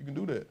 You can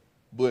do that.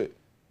 But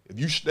if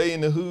you stay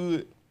in the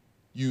hood,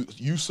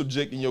 you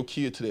subjecting your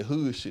kid to that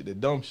hood shit,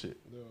 that dumb shit.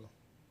 Yeah.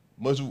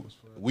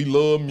 We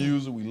love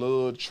music, we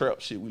love trap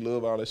shit, we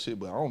love all that shit,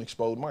 but I don't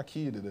expose my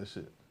kid to that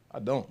shit. I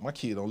don't. My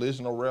kid don't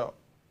listen to rap.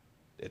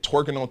 That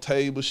twerking on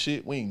table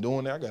shit, we ain't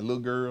doing that. I got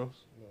little girls.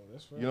 No,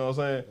 that's right. You know what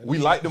I'm saying? We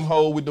like them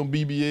hoes with them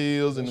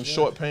BBLs and them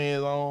short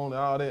pants on and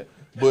all that.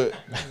 But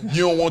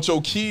you don't want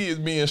your kids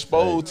being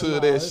exposed to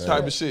that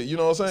type of shit. You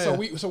know what I'm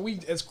saying? So we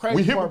it's crazy.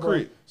 We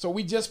hypocrite. Bro. So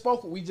we just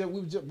spoke. We just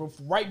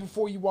right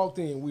before you walked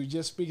in, we were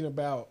just speaking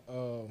about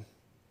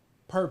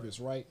purpose,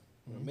 right?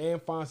 When a man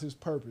finds his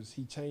purpose,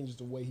 he changes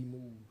the way he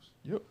moves.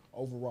 Yep.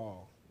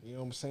 Overall, you know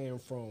what I'm saying?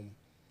 From,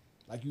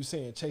 like you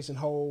saying, chasing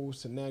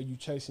hoes to now you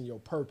chasing your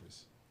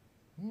purpose.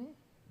 Mm-hmm.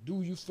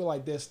 Do you feel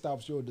like that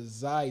stops your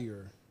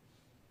desire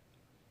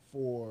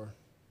for,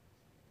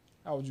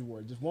 how would you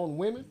word, just wanting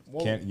women?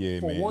 For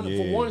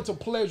wanting to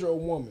pleasure a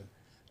woman.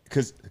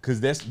 Cause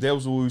that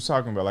was what we was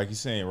talking about, like you're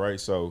saying, right?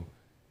 So,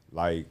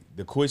 like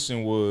the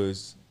question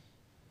was,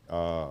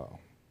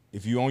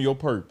 if you own your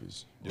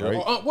purpose,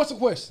 right? What's the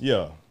question?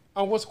 Yeah.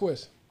 What's the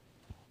question?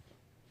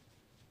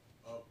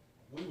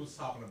 We was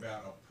talking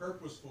about a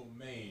purposeful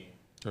man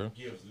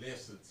gives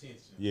less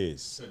attention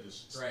Yes. to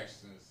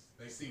distractions.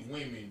 They see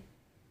women,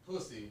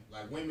 pussy,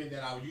 like women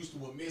that I used to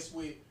would mess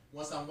with.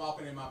 Once I'm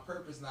walking in my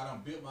purpose and I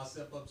done built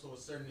myself up to a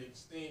certain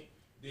extent,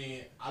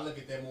 then I look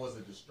at that more as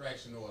a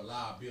distraction or a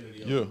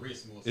liability or a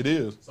risk more. It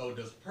is. So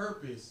does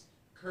purpose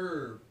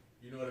curb,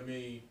 you know what I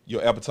mean?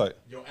 Your appetite.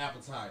 Your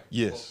appetite.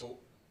 Yes.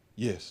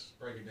 Yes.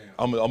 Break it down.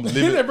 I'm a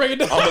living. Break it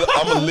down.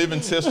 I'm a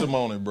living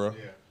testimony, bro.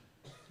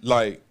 Yeah.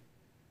 Like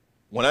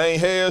when I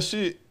ain't had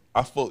shit,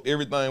 I fuck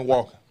everything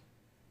walking.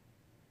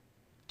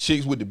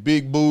 Chicks with the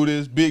big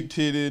booties, big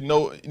titties,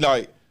 no,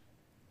 like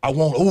I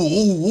want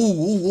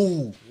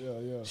ooh.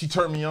 Yeah. She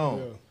turned me on.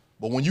 Yeah.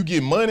 But when you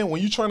get money,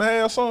 when you trying to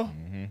have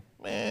something,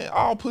 man,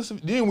 all pussy.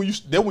 Then when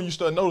you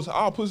start noticing,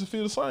 all pussy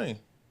feel the same.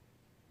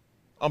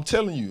 I'm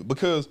telling you,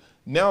 because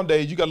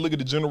nowadays you got to look at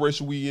the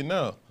generation we in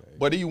now.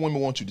 But these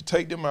women want you to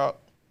take them out.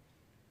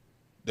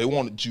 They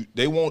want you.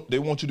 They want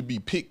you to be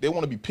picked. They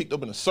want to be picked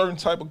up in a certain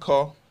type of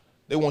car.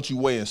 They want you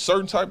wearing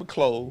certain type of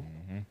clothes.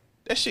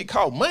 That shit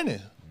cost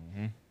money.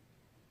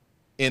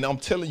 And I'm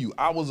telling you,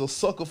 I was a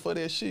sucker for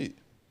that shit.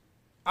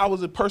 I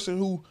was a person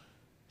who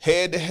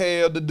had to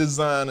have the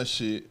designer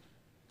shit,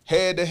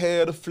 had to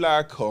have the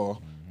fly car.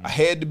 I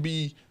had to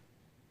be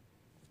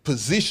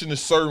positioned a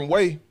certain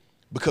way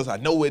because I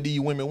know what these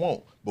women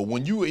want. But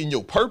when you in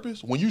your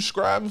purpose, when you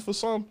striving for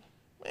something,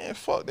 man,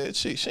 fuck that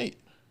shit.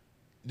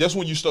 That's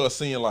when you start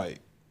seeing like,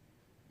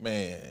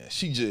 man,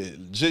 she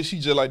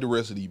just like the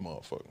rest of these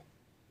motherfuckers.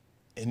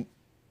 And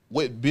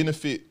what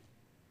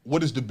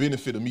is the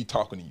benefit of me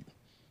talking to you?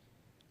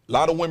 A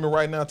lot of women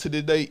right now to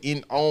this day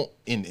in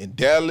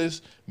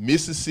Dallas,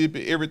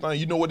 Mississippi, everything,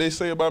 you know what they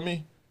say about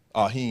me?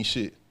 Oh, he ain't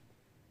shit.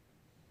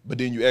 But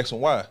then you ask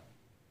them why.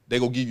 They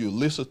gonna give you a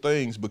list of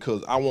things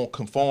because I won't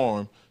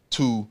conform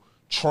to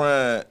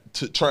trying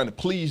to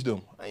please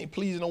them. I ain't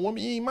pleasing no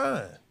woman, you ain't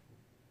mine.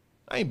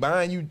 I ain't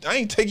buying you, I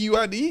ain't taking you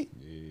out to eat.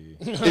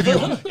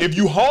 Yeah. If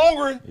you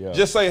hungry,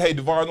 just say, hey,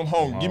 Davarus, I'm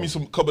hungry. Give me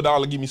some couple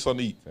dollars, give me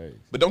something to eat. Thanks.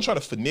 But don't try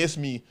to finesse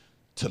me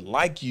to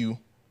like you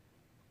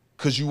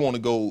because you want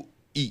to go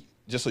eat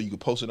just so you can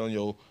post it on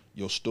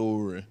your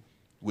story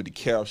with the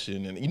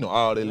caption and, you know,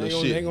 all that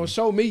little shit. They ain't gonna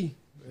show me.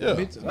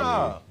 Yeah.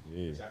 Nah.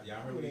 Yeah.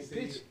 Y'all heard what he said?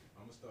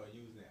 I'm gonna start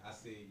using it. I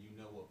said, you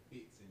know what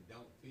fits and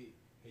don't fit.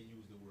 He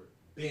used the word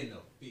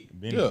benefit.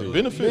 Benefit.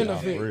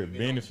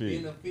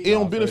 It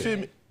don't benefit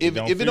me.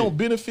 If it don't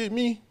benefit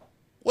me,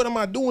 what am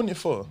I doing it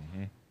for?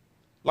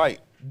 Like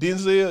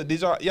Denzel,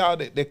 did y'all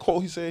that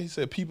quote he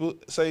said people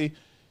say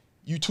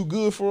you too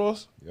good for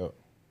us? Yep.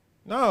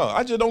 No,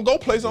 I just don't go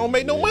places. I don't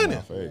make no money.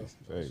 Facts.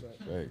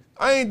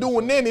 I ain't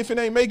doing nothing if it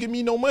ain't making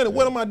me no money.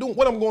 What am I doing?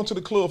 What I'm going to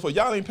the club for?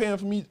 Y'all ain't paying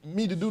for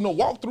me to do no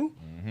walkthrough.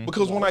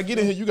 Because when I get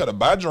in here, you got to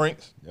buy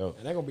drinks. And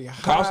they're going to be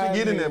high. Cost to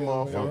get in there,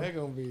 motherfucker. They're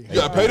going to be you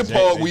got to pay the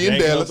park. We in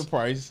Dallas. The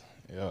price.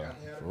 Yeah,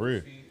 for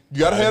real. You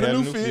got to have a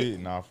new fit.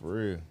 Nah, for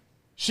real.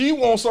 She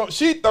wants something.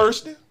 She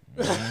thirsty.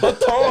 Her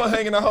tongue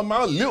hanging out her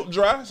mouth, lip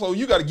dry. So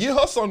you got to get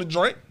her something to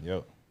drink.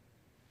 Yep.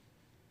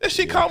 That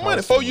shit cost money.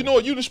 Before you know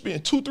it, you done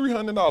spent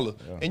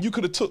 $200-300. And you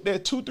could have took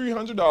that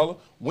 $200-300,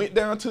 went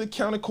down to the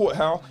county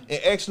courthouse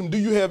and asked them, do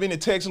you have any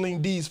tax lien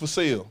deeds for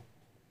sale?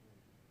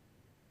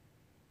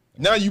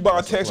 Now you buy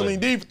a tax lien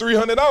deed for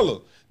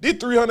 $300. This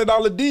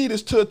 $300 deed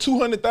is to a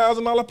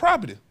 $200,000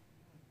 property.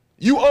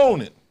 You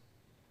own it.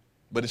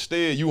 But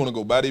instead, you want to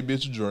go buy that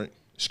bitch a drink.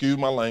 Excuse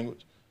my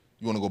language.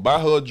 You want to go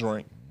buy her a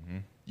drink.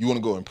 You want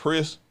to go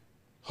impress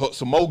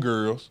some more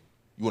girls.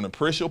 You want to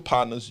impress your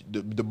partners,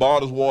 the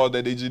Davarus war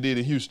that they just did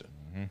in Houston.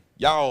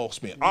 Y'all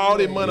spend all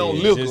that money on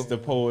liquor. Just to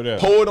pour it up.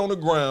 Pour it on the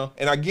ground,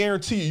 and I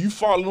guarantee you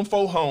follow them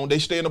folk home, they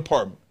stay in an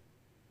apartment.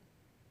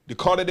 The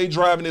car that they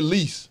driving at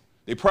lease,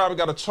 they probably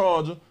got a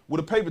Charger with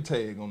a paper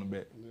tag on the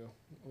back.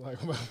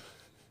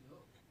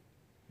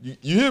 You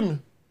hear me?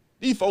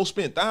 These folks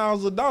spend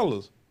thousands of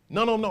dollars.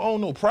 None of them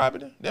own no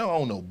property. They don't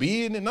own no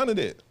business, none of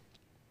that.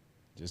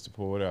 Just to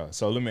pour it out.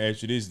 So let me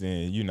ask you this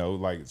then, you know,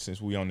 like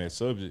since we on that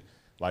subject,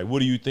 like what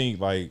do you think,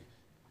 like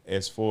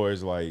as far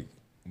as like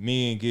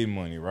men get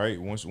money,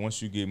 right?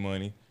 Once you get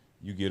money,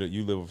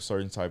 you live a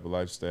certain type of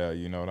lifestyle,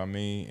 you know what I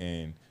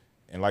mean?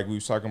 And like we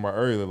was talking about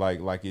earlier,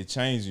 like it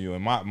changed you.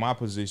 And my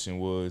position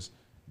was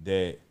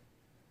that,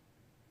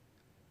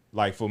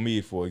 like for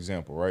me, for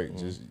example, right?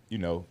 Just, you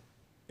know,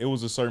 it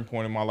was a certain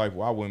point in my life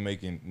where I wasn't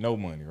making no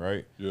money,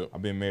 right? Yeah.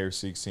 I've been married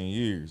 16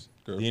 years.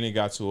 Okay. Then it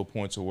got to a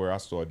point to where I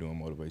started doing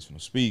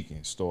motivational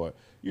speaking, start,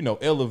 you know,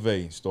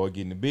 elevating, start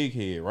getting the big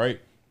head,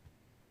 right?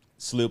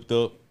 Slipped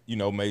up, you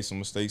know, made some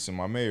mistakes in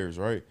my marriage,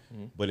 right?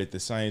 But at the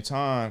same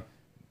time,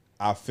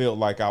 I felt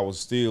like I was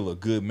still a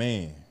good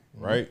man,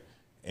 right?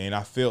 And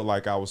I felt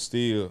like I was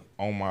still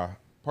on my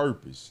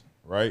purpose,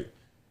 right?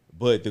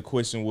 But the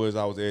question was,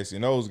 I was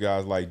asking those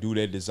guys, like, do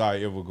that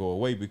desire ever go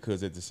away?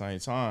 Because at the same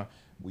time,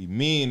 we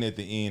men at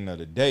the end of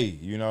the day,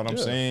 you know what I'm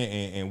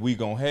saying? And we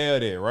gonna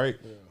have that, right?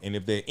 Yeah. And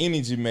if that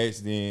energy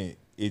match, then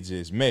it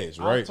just match,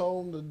 right? I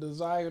told them the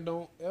desire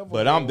don't ever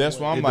But that's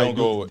why I'm it like, don't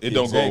go, it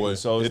don't go away.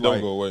 So it's it don't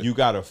like, go away. You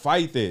gotta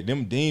fight that.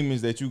 Them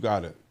demons that you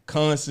gotta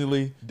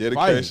constantly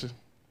dedication, fight.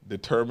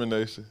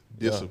 determination,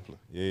 discipline.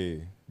 Yeah.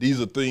 These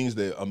are things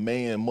that a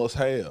man must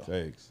have.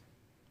 Thanks.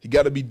 He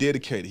got to be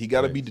dedicated. He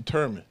got to be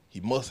determined.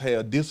 He must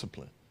have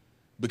discipline.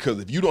 Because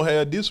if you don't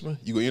have discipline,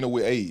 you're going to end up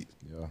with AIDS.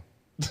 Yeah.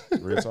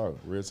 Real talk.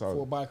 Real talk.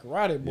 Full bike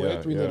karate, boy.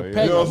 Yeah, Three yeah, little yeah.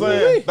 pack. You know what I'm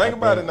saying? Think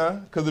about it now.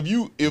 Because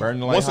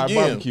Once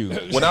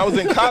again, when I was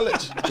in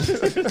college,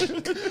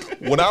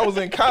 when I was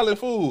in college,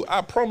 fool,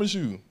 I promise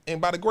you, and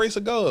by the grace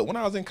of God, when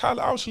I was in college,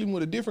 I was sleeping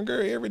with a different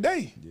girl every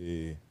day.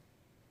 Yeah.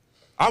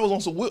 I was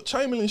on some Wilt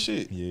Chamberlain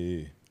shit.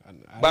 Yeah.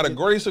 By the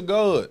grace of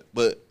God,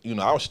 but you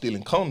know, I was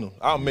stealing condoms.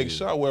 I'll make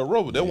sure I wear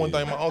rubber. That's one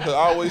thing my uncle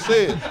always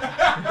said.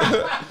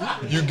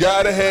 You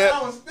gotta have.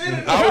 I was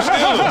stealing.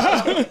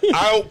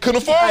 I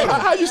couldn't afford them.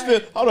 How you still?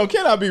 Hold on,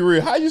 can I be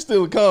real? How you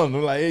still come?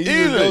 Like,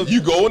 hey,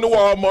 You go into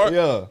Walmart,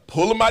 Yeah.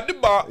 pull them out the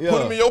box, Yeah.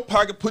 put them in your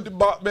pocket, put the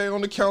box bag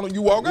on the counter,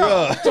 you walk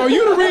out. So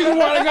you the reason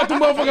why they got the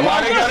motherfucking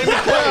Why they got it in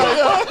the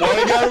can? Why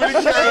they got it in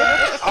the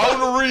can?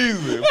 All the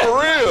reason. For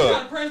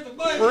real. Press the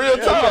button. For real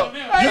talk.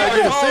 You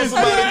gotta call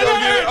somebody to go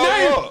get it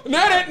all up.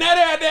 Now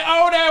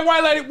that old ass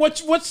white lady,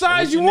 what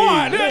size you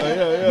want? Now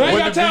you What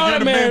gotta the tell big- that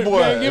the man, big boy?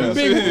 man, give him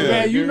big Yeah. one,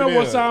 man. You Give know him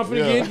what that. size for the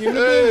Yeah. get. Give him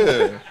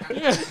the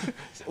Yeah.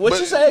 What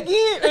you say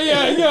again?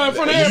 yeah, in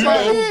front of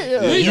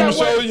everybody. You gotta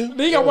show wait- you?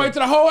 Then you gotta wait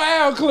till the whole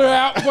aisle clear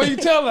out before you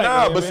tell that.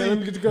 Nah, man, but man, see, let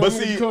me get the gun, but let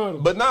me see, get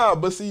the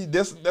condom. but see,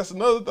 that's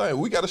another thing.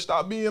 We got to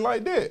stop being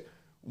like that.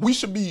 We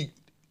should be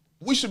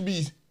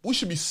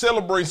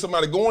celebrating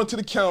somebody going to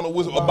the counter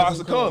with a box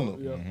of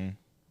condoms. Yeah.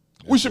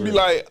 We should be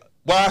like,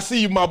 well, I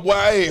see you, my boy.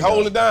 Hey,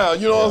 hold it down.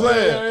 You know what I'm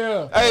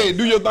saying? Yeah. Hey,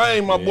 do your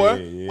thing, my boy.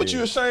 yeah. What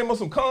you ashamed of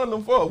some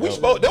condom for? That's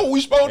what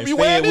we supposed to be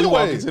wearing Instead, we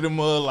walk anyway. into the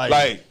mud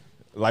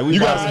Like we you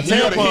bought got some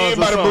a tampons head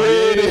or by the something.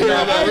 bread.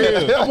 Yeah,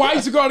 That's why I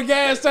used to go to the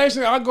gas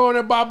station. I go in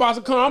there buy a box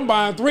of condoms. I'm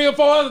buying 3 or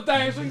 4 other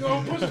things. So you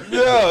gonna push it.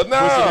 Yeah, front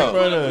nah.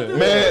 of-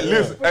 Man,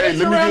 listen. Hey,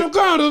 let Around me them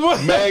condoms. What?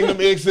 get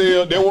Magnum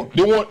XL.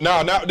 They want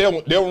now that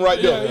one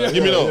right there. Yeah.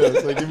 Give me those.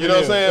 Yeah, so give me You know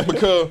what I'm that. saying?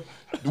 Because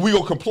we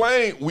gonna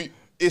complain.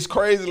 It's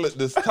crazy like,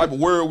 this type of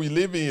world we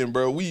live in,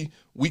 bro. We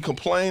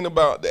complain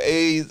about the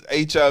AIDS,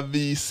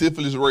 HIV,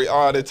 syphilis rate,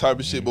 all that type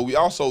of shit, but we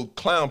also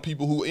clown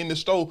people who in the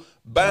store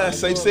buying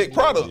safe sex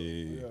products.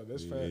 Yeah,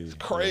 that's fact. It's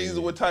crazy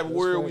what type of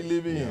world we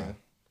live in.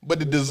 But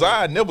the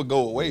desire never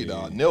go away,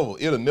 dog. Never.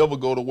 It'll never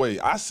go away.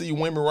 I see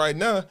women right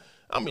now,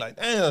 I'm like,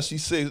 damn,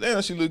 she's sexy,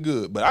 damn, she look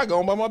good. But I go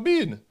on by my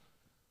business.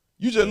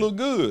 You just look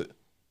good.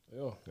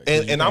 Yeah.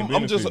 And I'm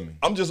benefit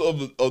me. just of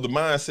the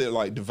mindset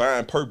like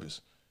divine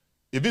purpose.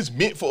 If it's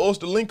meant for us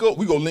to link up,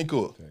 we gonna link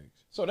up.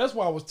 So that's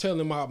why I was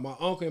telling my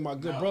uncle and my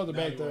good brother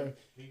back there.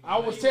 I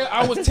was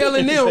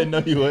telling them. No,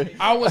 you ain't.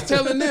 I was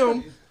telling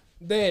them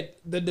that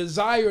the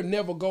desire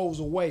never goes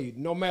away.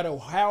 No matter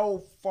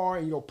how far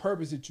in your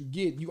purpose that you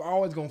get, you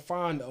always gonna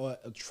find an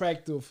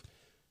attractive,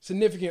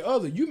 significant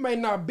other. You may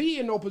not be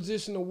in no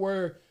position of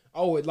where,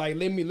 let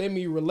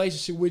me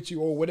relationship with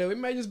you or whatever. It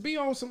may just be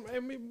on some. I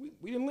mean,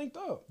 we didn't linked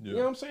up. You know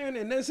what I'm saying?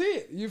 And that's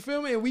it. You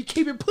feel me? And we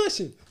keep it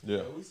pushing.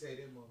 Yeah.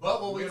 But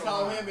what we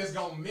told him is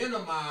gonna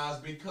minimize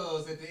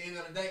because at the end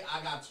of the day,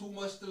 I got too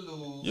much to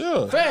lose.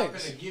 Yeah.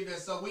 Facts. I'm finna give it.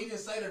 So we didn't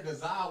say the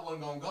desire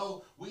wasn't gonna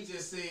go. We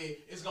just said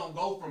it's gonna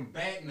go from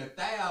batting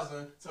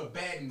 1,000 to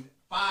batting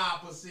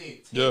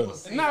 5%,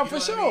 10%. Nah, you for know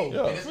sure. what I mean? Yeah.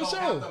 And it's For gonna sure.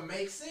 have to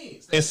make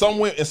sense. And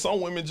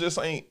some women just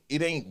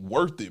ain't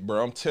worth it,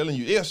 bro. I'm telling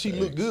you. Yeah, she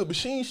look good, but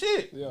she ain't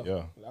shit.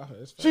 Yeah.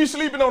 That's fact. She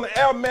sleeping on the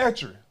air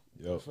mattress.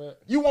 Yep. Fact.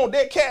 You want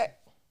that cat?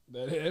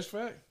 That's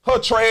fact. Her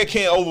trash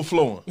can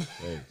overflowing.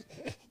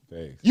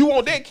 Thanks. You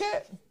want that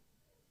cat?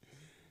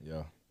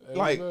 Yeah.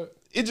 Like fact.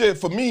 it just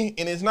for me,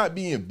 and it's not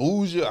being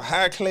bougie or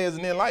high class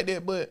and then like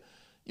that, but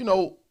you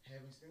know,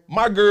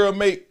 my girl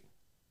make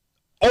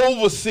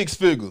over 6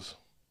 figures,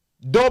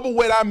 double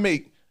what I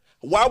make.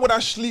 Why would I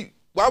cheat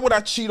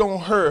on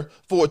her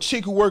for a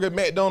chick who work at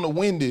McDonald's,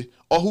 Wendy,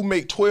 or who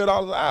make $12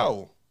 an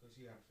hour?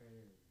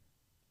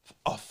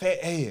 A fat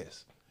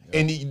ass. Yeah.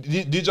 And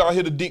did y'all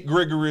hear the Dick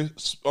Gregory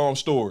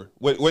story?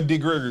 What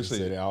Dick Gregory Said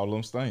said? all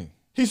them things.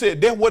 He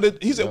said that what it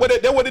do to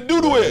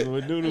it.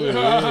 What do to it?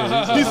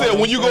 Yeah. He said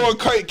when you go in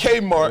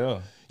Kmart,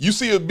 Yeah. you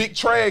see a big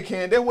trash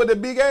can. That's what the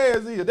big ass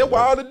is. That's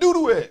why all the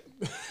doo-doo at.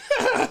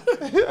 Nah,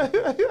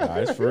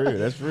 that's for real.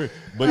 That's for real.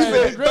 But He you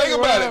said,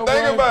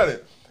 think about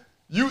it.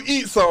 You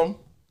eat something,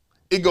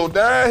 it go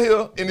down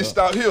here and it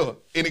stop here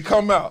and it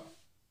come out.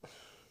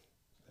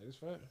 That's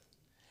fact.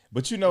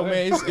 But you know,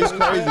 man, it's crazy.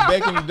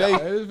 Back in the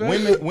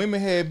day,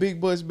 women had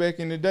big butts back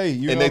in the day.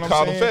 You And know they what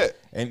called I'm them saying? fat.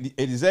 And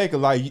exactly,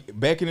 like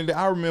back in the day,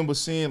 I remember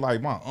seeing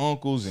like my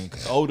uncles and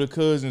older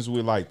cousins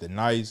with like the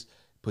nice,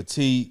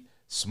 petite,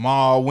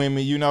 small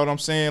women. You know what I'm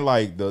saying?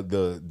 Like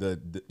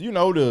the you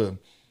know the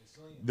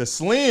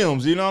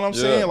slims. You know what I'm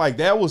saying? Like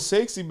that was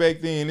sexy back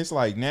then. It's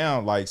like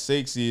now, like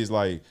sexy is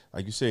like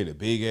you say, the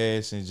big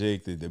ass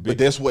injected. The big. But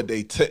that's what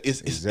they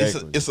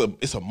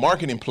it's a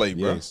marketing play,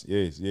 bro. Yes.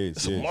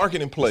 It's a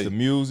marketing play. It's the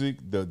music,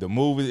 the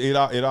movies, it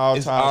all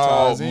It's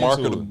ties into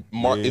marketable.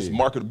 it. It's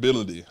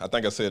marketability. I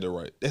think I said that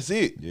right. That's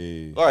it.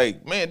 Yeah.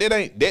 Like, man, that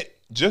ain't that.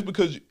 Just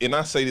because, and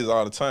I say this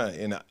all the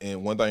time,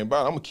 and one thing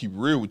about it, I'm gonna keep it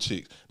real with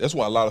chicks. That's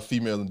why a lot of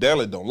females in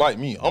Dallas don't like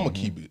me. I'm gonna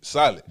keep it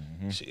solid.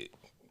 Shit,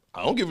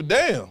 I don't give a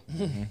damn.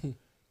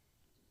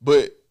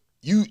 But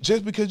you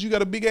just because you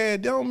got a big ass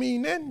don't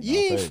mean nothing.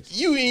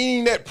 You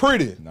ain't that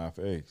pretty. Not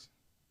facts.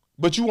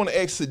 But you want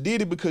to act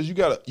sedity because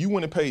you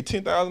want to pay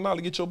 $10,000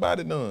 to get your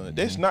body done.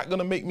 That's not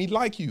gonna make me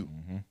like you.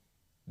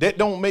 That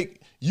don't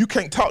make you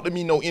can't talk to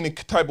me no any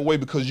type of way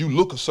because you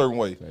look a certain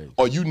way,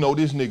 or you know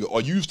this nigga,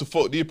 or you used to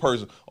fuck this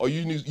person, or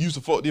you used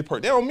to fuck this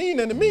person. That don't mean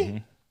nothing to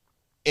me.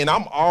 And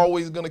I'm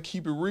always gonna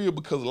keep it real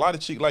because a lot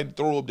of chicks like to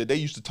throw up that they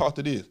used to talk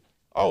to this.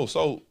 Oh,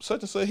 so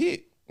such and such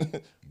hit.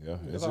 Yeah,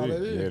 that's all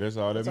that is. Yeah, that's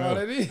all that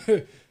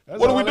matters.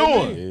 What are we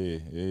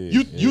doing?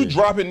 Yeah. You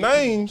dropping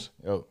names.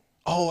 Yo.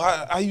 Oh,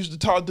 I used to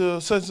talk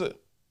to such and such.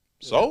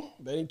 So?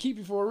 They didn't keep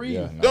you for a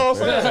reason. Yeah, You know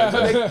what I'm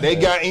saying? they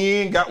got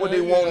in, got what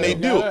they want, and they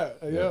do.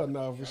 Yeah,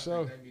 no, for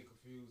sure. That be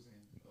confusing.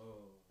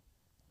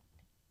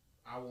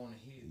 I want to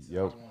hit. Yep.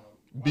 I want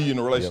to Be in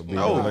a relationship.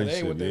 No, that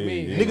ain't what they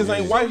mean. niggas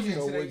ain't wifing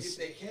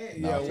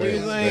you. Yeah,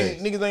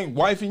 Niggas ain't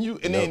wifing you,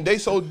 and then they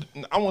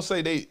I won't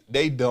say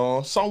they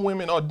dumb. Some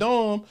women are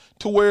dumb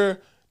to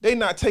where they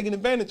not taking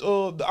advantage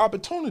of the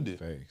opportunity.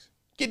 Facts.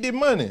 Get their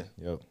money.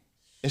 Yep.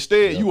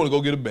 Instead, you want to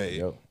go get a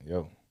bag.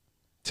 Yep.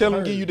 Tell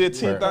them give you that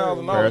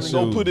 $10,000 and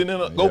go put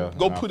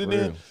it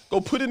in.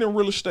 Go put it in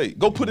real estate.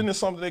 Go put it in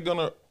something they're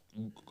gonna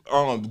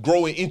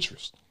grow in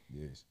interest.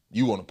 Yes.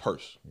 You want a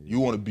purse. You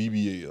want a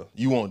BBL.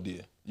 You want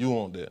this. You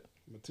want that.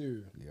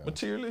 Material. Yeah.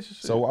 Materialistic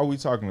shit. So while we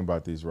talking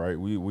about this, right?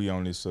 We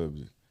on this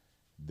subject.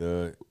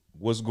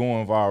 What's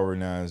going viral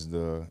now is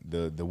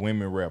the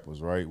women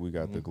rappers, right? We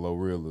got the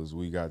Glorillas,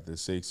 we got the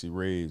Sexy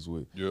Reds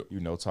with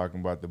talking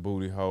about the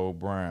booty hole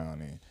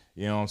brown and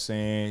you know what I'm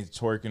saying,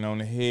 twerking on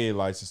the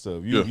headlights and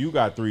stuff. You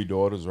got 3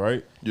 daughters,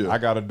 right? Yeah. I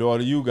got a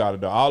daughter, you got a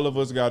daughter. All of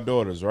us got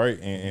daughters, right?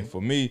 And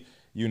for me,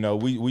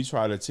 we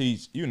try to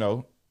teach,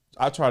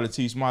 I try to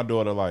teach my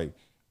daughter like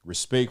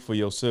respect for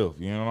yourself.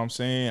 You know what I'm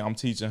saying? I'm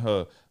teaching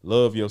her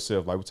love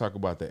yourself. Like we talk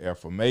about the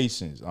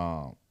affirmations.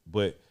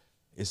 But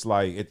it's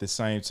like at the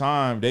same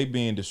time they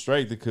being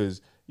distracted because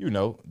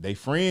they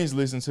friends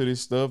listen to this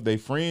stuff. They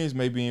friends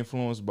may be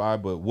influenced by,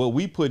 but what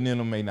we putting in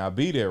them may not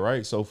be there,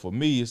 right? So for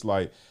me, it's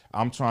like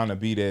I'm trying to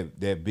be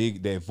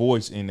that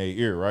voice in their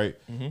ear, right?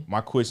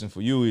 My question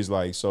for you is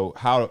like, so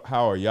how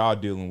are y'all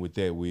dealing with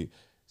that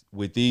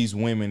with these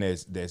women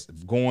that's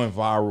going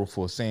viral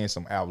for saying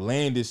some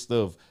outlandish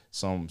stuff,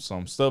 some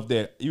stuff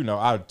that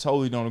I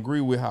totally don't agree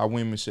with how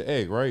women should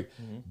act, right?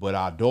 But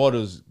our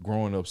daughters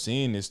growing up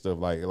seeing this stuff,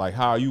 like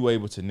how are you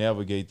able to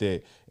navigate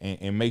that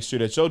and make sure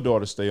that your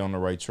daughter stay on the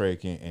right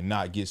track and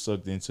not get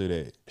sucked into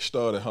that?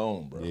 Start at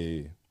home, bro.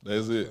 Yeah,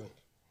 that's it.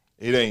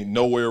 It ain't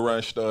nowhere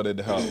around start at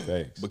the house.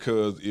 Thanks.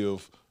 Because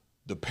if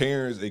the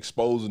parents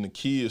exposing the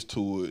kids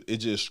to it, it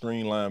just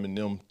streamlining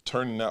them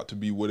turning out to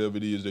be whatever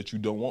it is that you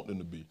don't want them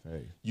to be.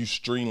 Hey. You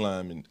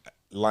streamlining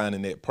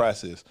that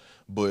process.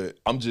 But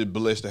I'm just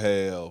blessed to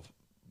have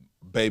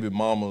baby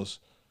mamas,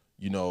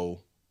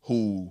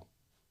 who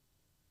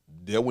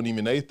that wasn't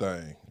even their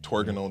thing.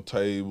 Twerking on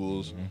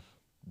tables,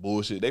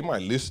 bullshit. They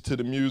might listen to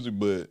the music,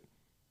 but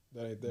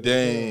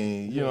they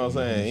ain't, you know what I'm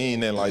saying? It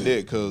ain't that like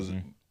that because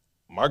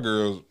my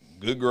girls,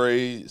 good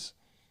grades,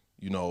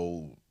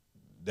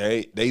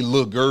 they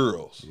little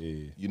girls.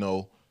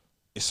 Yeah.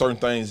 It's certain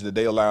things that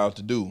they allowed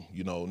to do.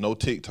 No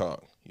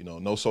TikTok,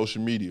 no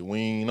social media. We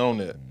ain't on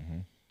that.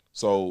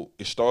 So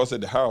it starts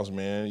at the house,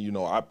 man.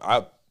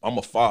 I'm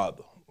a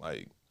father.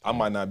 Like I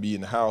might not be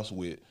in the house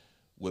with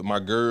my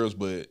girls,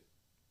 but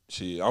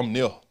shit, I'm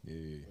there.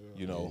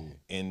 Yeah.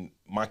 And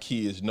my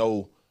kids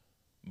know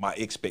my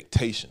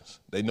expectations.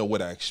 They know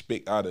what I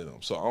expect out of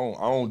them. So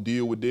I don't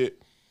deal with that.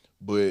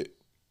 But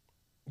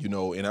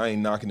and I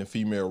ain't knocking the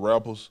female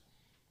rappers,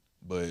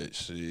 but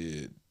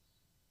shit,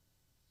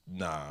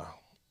 nah,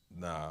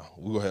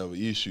 we gonna have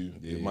an issue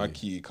if my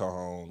kid come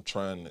home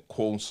trying to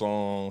quote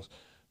songs.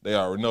 They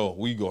already know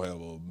we gonna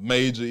have a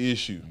major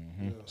issue.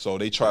 So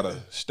they try to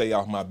stay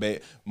off my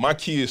bad. My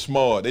kid's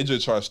smart. They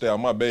just try to stay off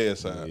my bad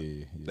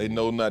side. They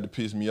know not to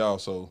piss me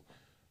off. So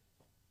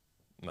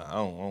nah, I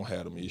don't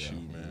have them issues,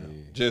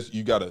 man. Just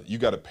you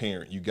gotta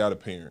parent. You gotta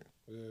parent.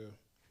 Yeah,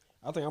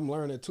 I think I'm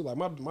learning too. Like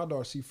my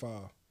daughter, she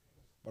 5,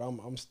 but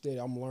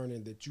I'm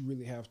learning that you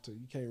really have to.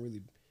 You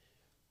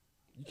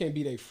can't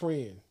be their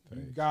friend.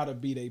 You gotta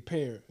be their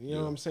parent. You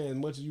know what I'm saying? As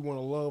much as you want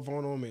to love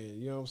on them,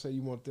 and you know what I'm saying,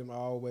 you want them to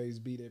always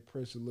be that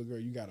precious little girl.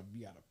 You gotta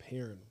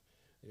parent them.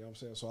 You know what I'm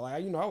saying? So like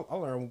I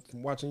learned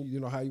from watching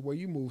where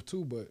you move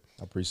too. But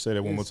I appreciate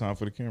that one more time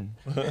for the camera.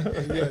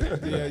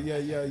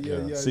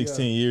 Yeah.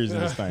 16 years in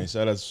this thing.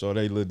 Shout out to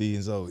Shorty, Lil D,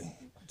 and Zoe.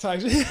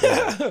 Type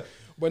shit.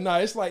 But nah,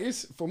 it's like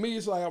for me.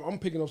 It's like I'm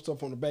picking up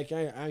stuff on the back.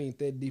 I ain't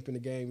that deep in the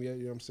game yet.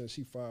 You know what I'm saying?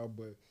 She 5,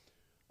 but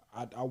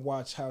I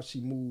watch how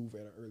she move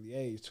at an early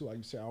age too. Like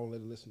you said, I don't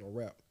let her listen to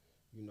rap.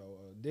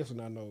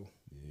 Definitely I know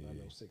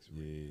Sexy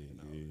Red.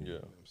 You know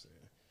what I'm saying?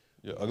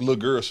 Yeah, a little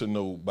girl should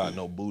know about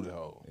no booty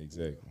hole.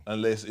 Exactly.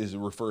 Unless it's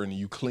referring to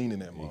you cleaning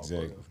that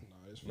motherfucker.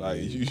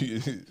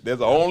 Exactly. That's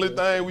the only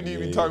thing we need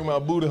to be talking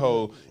about booty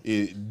hole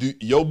is do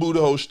your booty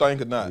hole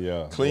stink or not.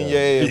 Clean your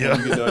ass when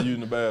you get done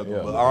using the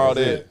bathroom. But all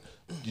that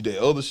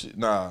other shit,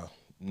 nah.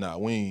 Nah,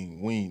 we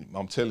ain't.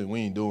 I'm telling you,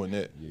 we ain't doing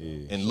that.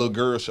 Yeah. And little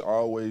girls should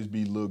always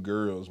be little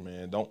girls,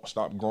 man. Don't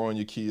stop growing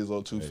your kids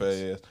up too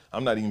fast.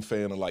 I'm not even a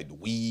fan of like the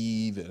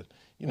weave and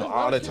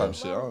all that type of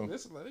shit.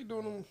 They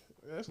doing them.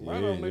 That's a lot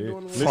of them. They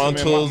doing them.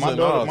 Frontals my and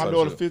all daughter, type my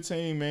daughter shit.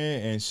 15,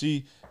 man,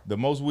 and the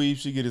most weave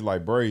she get is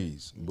like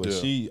braids. But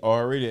she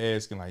already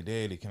asking like,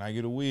 Daddy, can I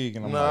get a wig?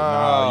 And I'm like,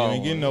 nah, you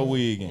ain't getting no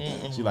wig.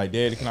 And she like,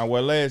 Daddy, can I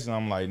wear lashes? And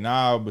I'm like,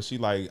 nah. But she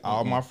like,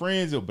 all my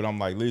friends, but I'm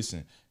like,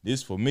 listen,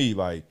 this for me,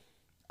 like,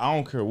 I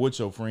don't care what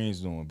your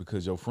friends doing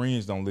because your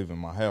friends don't live in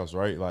my house,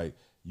 right? Like,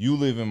 you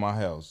live in my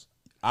house.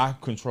 I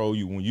control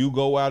you. When you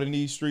go out in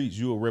these streets,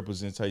 you a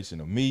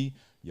representation of me,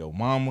 your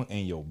mama,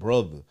 and your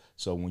brother.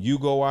 So when you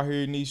go out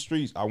here in these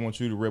streets, I want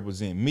you to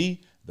represent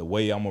me the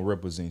way I'm going to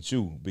represent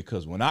you.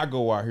 Because when I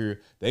go out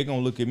here, they going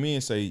to look at me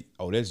and say,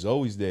 oh, that's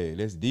Zoe's dad.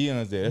 That's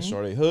Dion's dad. That's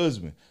Charlotte's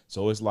husband.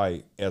 So it's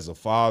like, as a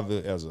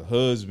father, as a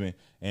husband,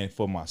 and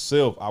for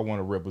myself, I want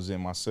to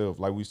represent myself,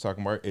 like we was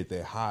talking about, at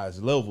that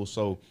highest level.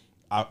 So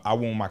I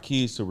want my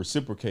kids to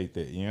reciprocate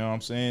that. You know what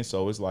I'm saying?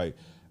 So it's like,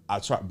 I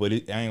try, but I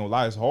ain't gonna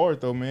lie, it's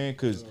hard though, man.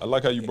 Cause I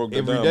like how you broke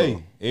that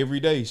down.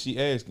 Every day she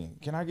asking,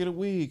 can I get a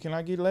wig? Can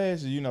I get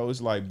lashes?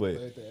 It's like, but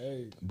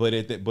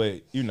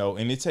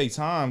and it takes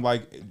time.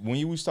 Like when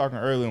you was talking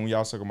earlier, when y'all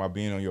was talking about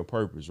being on your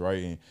purpose,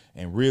 right?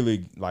 And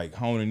really like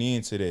honing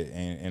into that.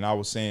 And I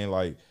was saying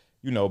like,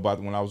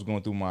 about when I was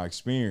going through my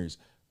experience,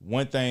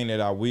 one thing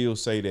that I will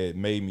say that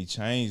made me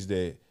change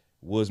that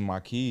was my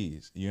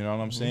kids. You know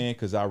what I'm saying?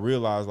 Cause I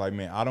realized like,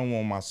 man, I don't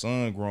want my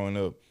son growing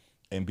up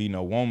and be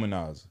no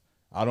womanizer.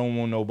 I don't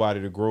want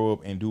nobody to grow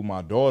up and do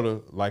my daughter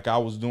like I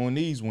was doing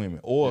these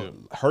women or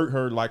hurt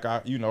her like I,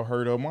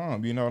 hurt her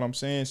mom. You know what I'm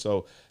saying?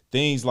 So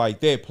things like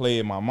that play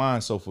in my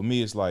mind. So for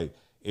me, it's like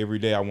every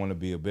day I want to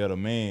be a better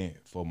man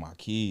for my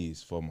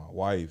kids, for my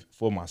wife,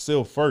 for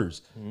myself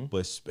first, but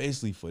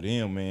especially for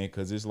them, man,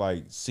 because it's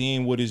like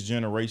seeing where this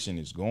generation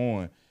is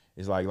going.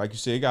 It's like you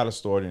said, it got to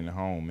start in the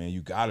home, man.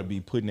 You got to be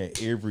putting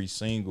that every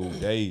single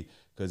day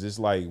because it's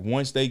like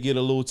once they get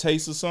a little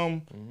taste of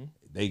something,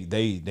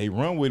 they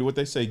run with it. What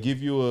they say,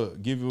 give you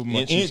an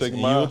inch,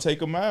 you'll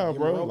take a mile,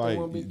 bro. Like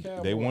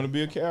they want to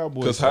be a cowboy.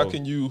 Because how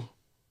can you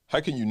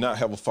not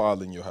have a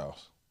father in your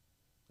house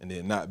and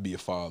then not be a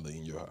father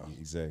in your house?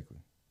 Exactly.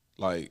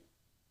 Like,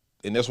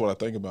 and that's what I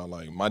think about.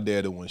 Like my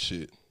daddy went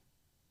shit.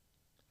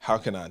 How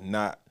can I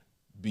not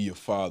be a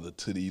father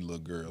to these little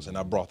girls? And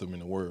I brought them in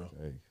the world.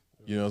 Hey.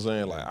 You know what I'm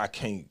saying? Like I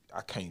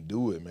can't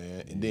do it,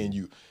 man. And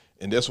then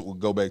and that's what we'll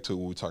go back to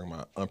when we're talking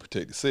about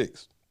unprotected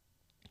sex.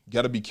 You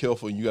got to be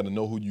careful and you got to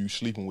know who you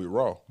sleeping with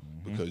raw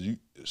because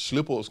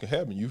slip-ups can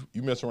happen. You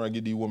mess around and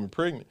get these women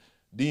pregnant,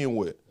 then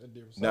what?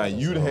 Now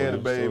you'd had a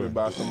baby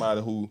by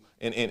somebody who,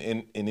 and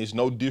it's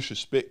no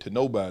disrespect to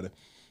nobody,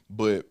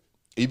 but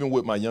even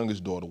with my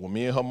youngest daughter, when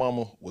me and her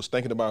mama was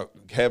thinking about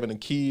having a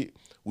kid,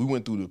 we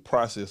went through the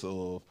process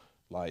of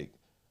like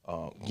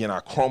getting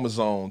our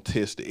chromosome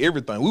tested,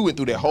 everything. We went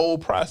through that whole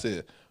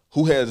process.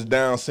 Who has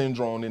Down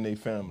syndrome in their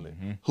family?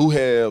 Who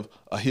have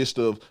a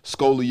history of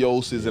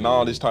scoliosis and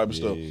all this type of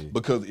stuff?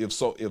 Because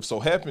if so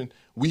happen,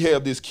 we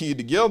have this kid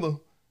together,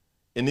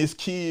 and this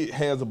kid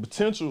has a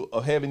potential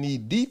of having these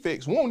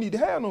defects. We don't need to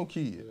have no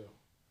kid.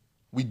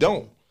 We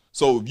don't.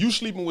 So if you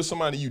sleeping with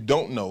somebody you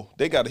don't know,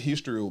 they got a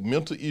history of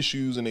mental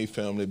issues in their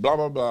family, blah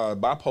blah blah,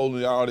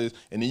 bipolar, all this,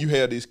 and then you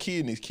have this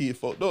kid and this kid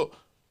fucked up.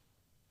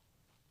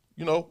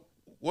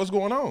 What's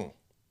going on?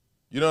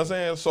 You know what I'm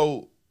saying?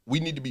 So we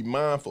need to be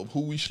mindful of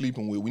who we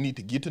sleeping with. We need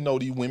to get to know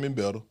these women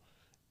better,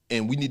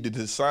 and we need to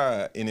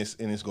decide. And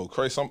it's go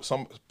crazy.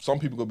 Some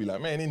people gonna be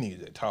like, man, they niggas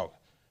that talking.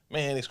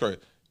 Man, it's crazy.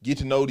 Get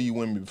to know these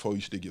women before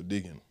you stick your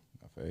dick in them.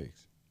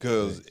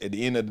 Because at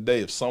the end of the day,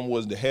 if something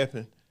was to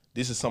happen,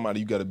 this is somebody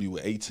you got to be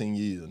with 18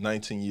 years,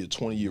 19 years,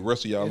 20 years,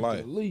 rest of y'all life.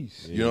 At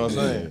least. You know what I'm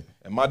saying?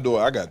 And my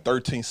daughter, I got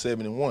 13,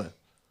 7, and 1.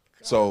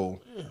 So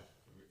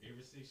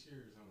every 6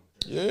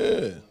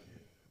 years,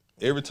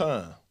 every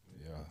time.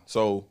 Yeah.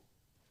 So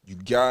you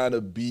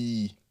gotta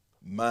be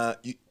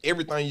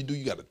everything you do,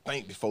 you gotta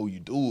think before you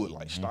do it.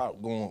 Like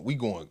stop going. We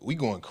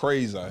going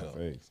crazy out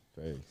here.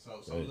 So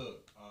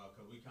look,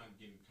 cause we kind of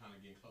getting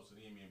closer to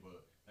them, man.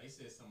 But they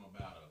said something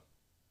about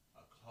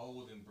a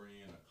clothing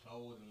brand, a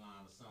clothing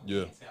line, or something.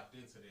 Yeah. We tapped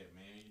into that,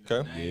 man.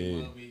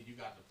 Name of it. You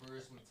got the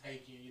first one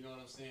taken. You know what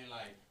I'm saying?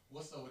 Like,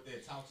 what's up with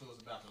that? Talk to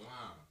us about the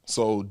line.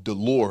 So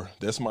Delore,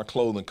 that's my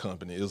clothing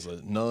company, is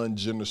a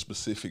non-gender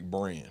specific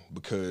brand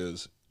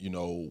because we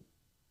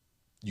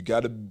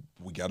gotta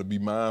be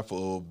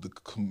mindful of the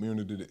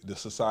community, the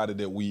society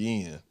that we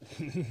in.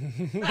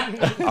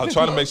 I'm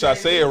trying to make sure I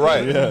say it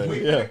right.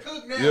 Yeah.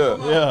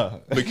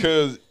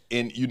 Because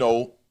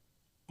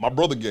my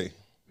brother gay.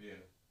 Yeah.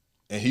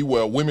 And he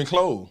wear women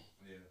clothes.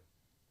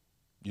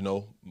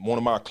 Yeah. One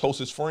of my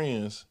closest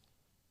friends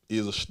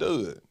is a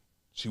stud.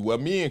 She wear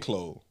men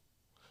clothes.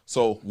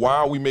 So why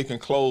are we making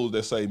clothes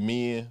that say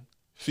men,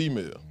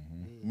 female,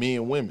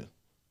 men, women?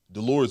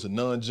 Delore is a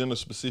non-gender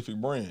specific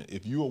brand.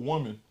 If you're a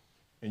woman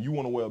and you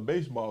want to wear a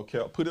baseball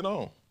cap, put it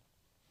on.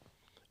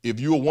 If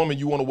you're a woman,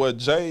 you want to wear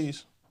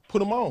J's, put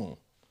them on.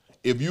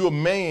 If you're a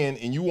man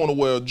and you want to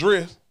wear a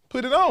dress,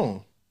 put it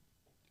on.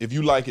 if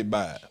you like it,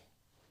 buy it.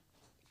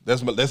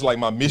 That's like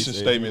my mission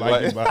statement.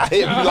 If If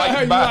you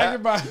like it, buy it.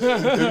 If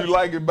If you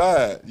like it,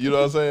 buy it. You know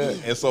what I'm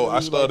saying? And so I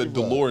started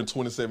Delore in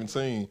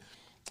 2017,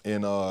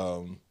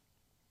 and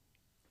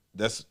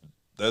that's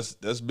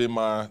been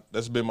my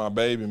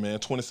baby, man.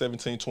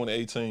 2017,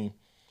 2018.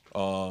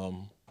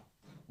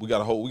 We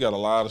got a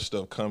lot of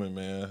stuff coming,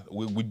 man.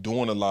 We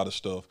doing a lot of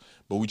stuff,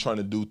 but we trying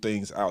to do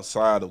things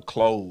outside of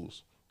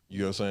clothes. You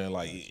know what I'm saying?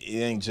 Like,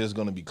 it ain't just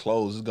gonna be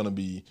clothes. It's gonna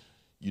be,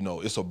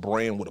 it's a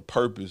brand with a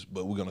purpose,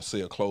 but we're gonna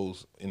sell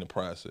clothes in the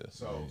process.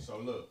 So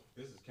look,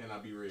 this is Can I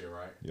Be Real,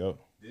 right? Yep.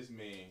 This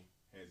man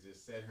has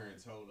just sat here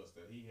and told us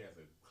that he has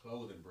a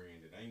clothing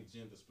brand that ain't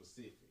gender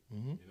specific.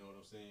 Mm-hmm. You know what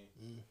I'm saying?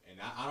 And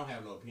I don't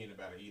have no opinion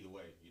about it either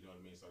way. You know what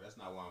I mean? So that's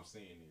not why I'm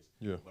saying this.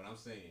 Yeah. But I'm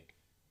saying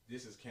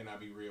this is Can I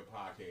Be Real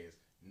podcast.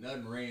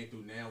 Nothing ran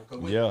through now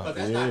because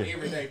that's not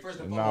every day. First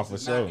of all,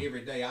 it's not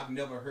every day. I've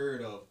never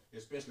heard of,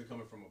 especially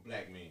coming from a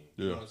black man.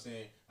 You know what I'm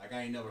saying? Like,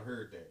 I ain't never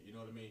heard that. You know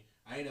what I mean?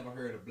 I ain't never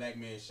heard a black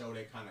man show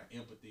that kind of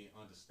empathy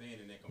and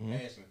understanding and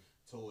compassion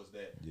towards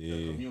the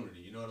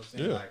community. You know what I'm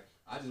saying? Yeah. Like,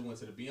 I just went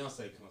to the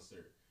Beyonce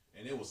concert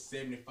and it was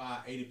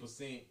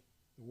 75-80%.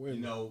 Women.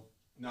 You know,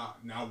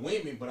 not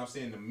women, but I'm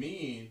saying the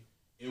men.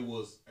 It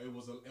was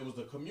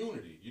the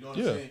community. You know what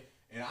I'm saying?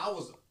 And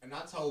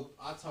I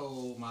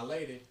told my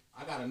lady,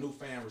 I got a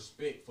newfound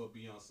respect for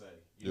Beyonce.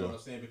 You know what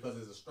I'm saying? Because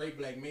as a straight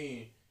black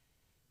man,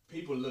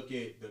 people look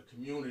at the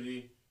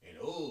community and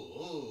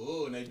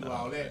and they do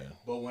all that. Man.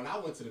 But when I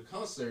went to the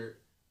concert,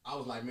 I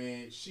was like,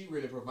 man, she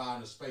really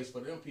providing a space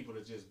for them people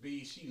to just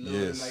be. She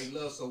loves and they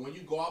love. So when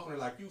you go off on her,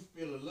 like, you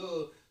feel the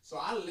love. So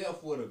I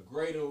left with a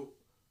greater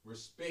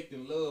respect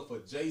and love for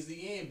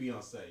Jay-Z and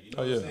Beyonce. You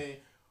know what I'm saying?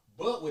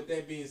 But with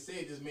that being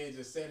said, this man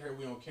just said her,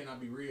 we on Can I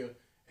Be Real?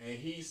 And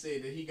he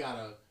said that he got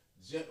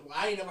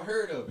I ain't never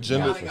heard of it.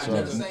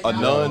 A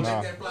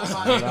non-gender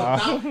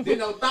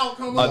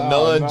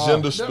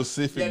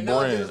specific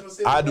brand.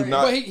 I do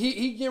not. But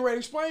he getting ready to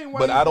explain why.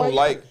 But I don't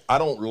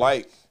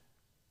like,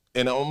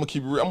 and I'm gonna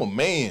keep it real. I'm a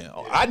man.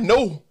 I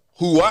know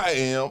who I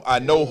am. I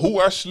know who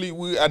I sleep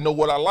with. I know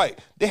what I like.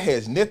 That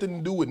has nothing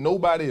to do with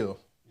nobody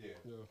else.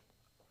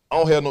 I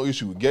don't have no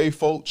issue with gay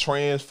folk,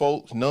 trans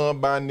folks,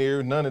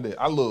 non-binary, none of that.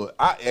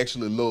 I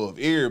actually love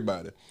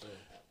everybody.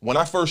 When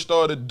I first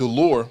started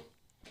Delore,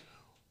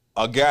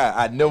 a guy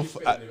I never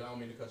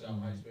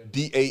Dalore.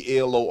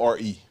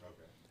 Okay.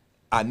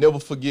 I never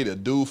forget a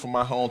dude from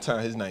my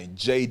hometown. His name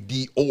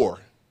J.D. Orr.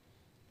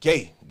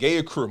 Gay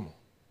or criminal.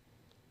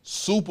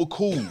 Super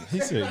cool.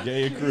 He said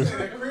gay or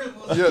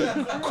criminal.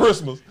 Yeah,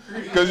 Christmas.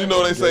 Because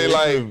they say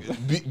like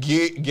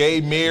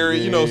gay,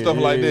 married, stuff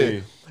like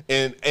that.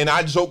 And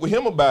I joke with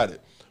him about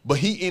it. But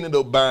he ended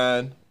up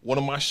buying one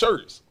of my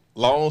shirts,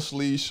 long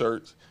sleeve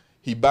shirts.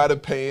 He bought the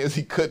pants,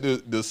 he cut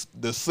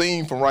the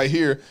seam from right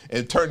here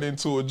and turned it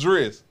into a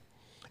dress.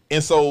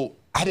 And so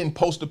I didn't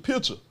post a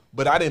picture,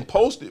 but I didn't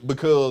post it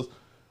because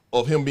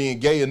of him being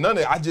gay and none of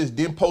that. I just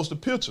didn't post a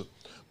picture.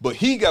 But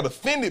he got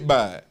offended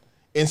by it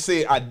and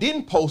said I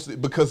didn't post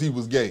it because he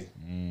was gay.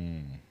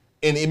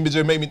 And it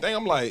just made me think,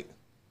 I'm like,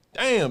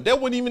 damn, that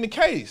wasn't even the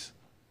case.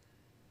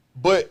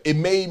 But it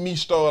made me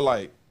start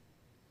like,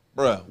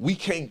 bruh,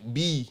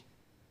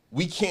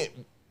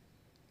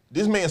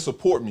 this man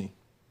support me.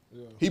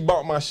 Yeah. He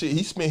bought my shit.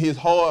 He spent his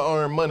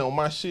hard-earned money on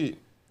my shit.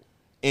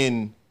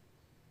 And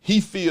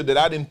he feel that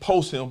I didn't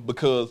post him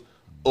because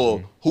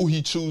of who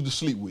he choose to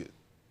sleep with.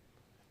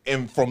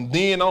 And from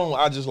then on,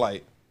 I just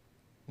like,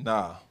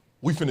 nah,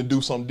 we finna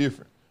do something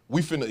different.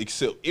 We finna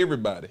accept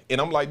everybody. And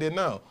I'm like that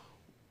now.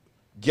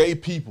 Gay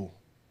people,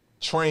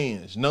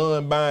 trans,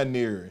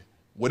 non-binary,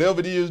 whatever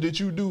it is that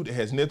you do that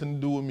has nothing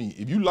to do with me.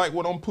 If you like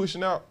what I'm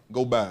pushing out,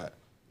 go buy it.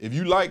 If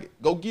you like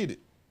it, go get it.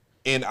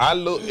 And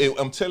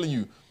I'm telling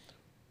you,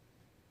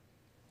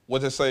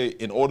 what they say,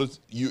 in order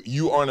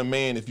you aren't a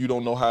man if you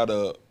don't know how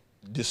to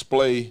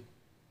display,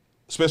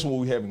 especially when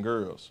we having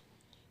girls.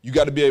 You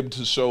got to be able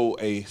to show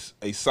a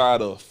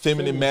side of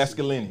feminine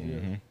masculinity.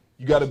 Mm-hmm.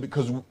 You got to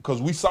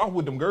because we soft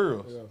with them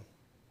girls,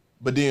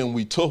 but then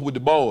we tough with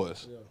the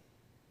boys. Yeah.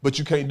 But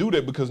you can't do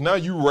that because now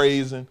you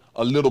raising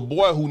a little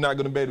boy who not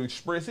gonna be able to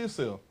express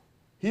himself.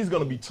 He's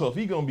gonna be tough.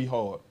 He's gonna be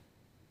hard.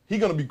 He's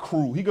gonna be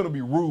cruel. He's gonna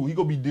be rude. He's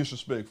gonna be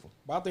disrespectful.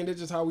 But I think that's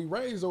just how we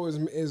raised though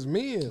as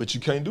men. But you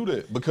can't do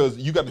that because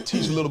you got to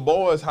teach little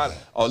boys how.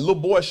 A little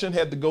boy shouldn't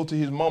have to go to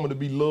his mama to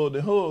be loved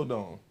and hugged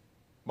on.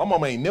 My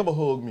mama ain't never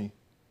hugged me,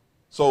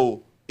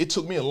 so it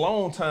took me a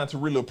long time to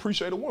really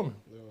appreciate a woman.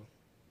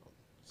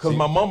 Because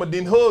my mama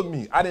didn't hug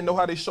me. I didn't know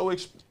how they show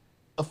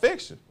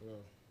affection. Yeah.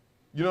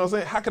 You know what I'm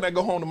saying? How can I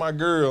go home to my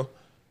girl?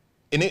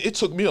 And it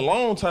took me a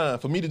long time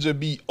for me to just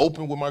be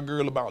open with my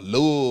girl about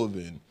love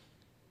and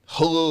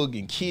hug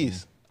and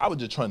kiss. I was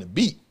just trying to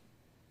beat.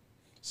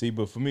 See,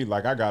 but for me,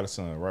 like I got a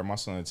son, right? My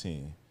son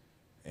 10.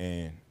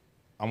 And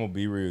I'm going to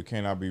be real.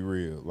 Can I be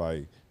real?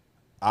 Like,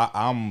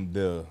 I'm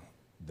the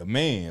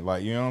man.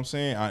 Like, you know what I'm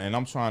saying? And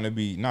I'm trying to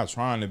be, not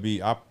trying to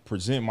be, I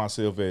present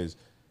myself as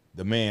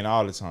the man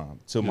all the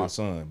time to my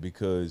son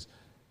because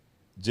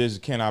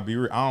just can I be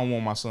real? I don't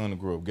want my son to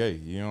grow up gay.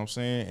 You know what I'm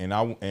saying?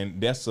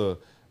 And that's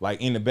like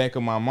in the back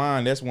of my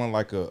mind, that's one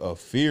like a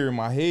fear in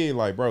my head.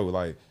 Like, bro,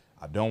 like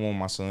I don't want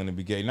my son to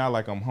be gay. Not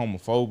like I'm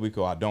homophobic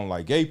or I don't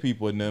like gay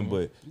people or nothing,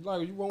 but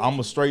I'm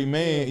a straight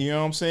man. You know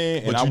what I'm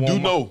saying? But and you do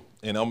know,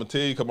 and I'm gonna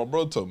tell you because my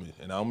brother told me,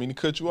 and I don't mean to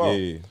cut you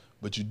off,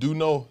 but you do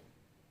know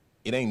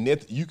it ain't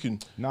nothing. You can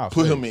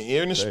put him in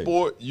any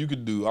sport. You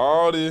can do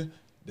all this.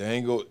 They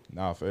ain't go.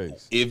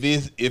 Face. If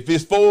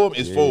it's for him,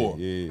 it's for him.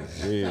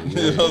 Yeah.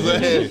 You know what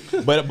I'm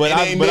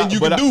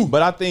saying?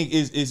 But I think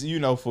it's you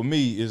know, for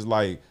me, it's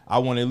like I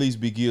want to at least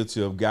be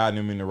guilty of guiding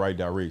him in the right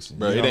direction.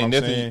 Bro, you know it ain't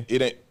nothing. Saying?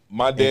 It ain't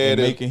my dad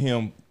and making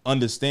him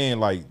understand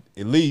like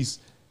at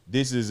least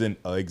this is an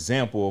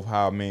example of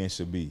how a man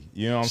should be.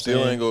 You know what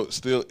I'm saying?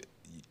 Still,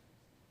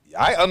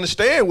 I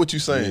understand what you're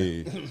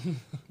saying,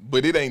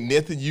 but it ain't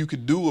nothing you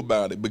could do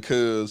about it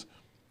because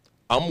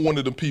I'm one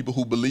of the people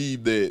who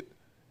believe that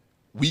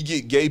we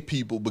get gay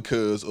people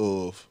because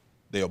of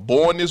they are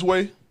born this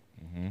way,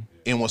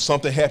 and when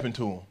something happened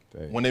to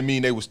them, when they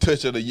mean they was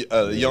touched at a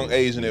young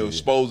age and they were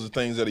exposed to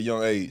things at a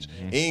young age,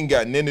 it ain't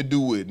got nothing to do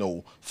with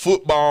no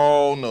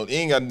football, it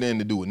ain't got nothing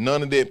to do with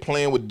none of that,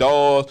 playing with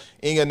dolls,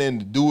 ain't got nothing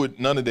to do with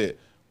none of that.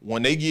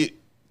 When they get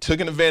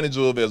taken advantage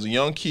of as a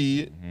young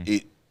kid,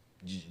 it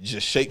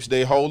just shapes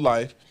their whole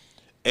life,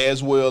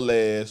 as well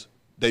as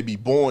they be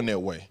born that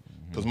way.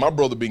 Because my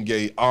brother been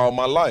gay all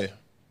my life.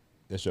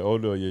 That's your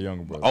older or your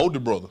younger brother? Older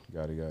brother.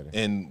 Got it.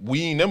 And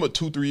we ain't never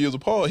 2-3 years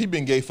apart. He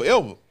been gay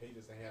forever. He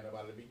just ain't had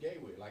nobody to be gay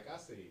with, like I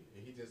said.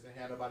 He just ain't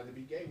had nobody to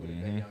be gay with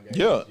at that young age.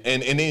 Yeah,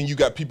 and then you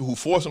got people who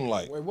force him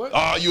like,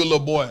 oh, you a little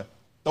boy,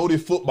 throw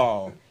this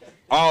football,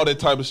 all that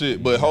type of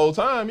shit. But the whole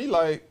time he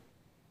like,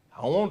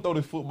 I don't want to throw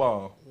this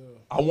football.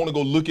 I want to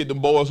go look at the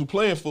boys who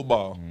playing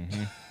football.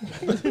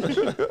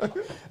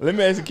 Let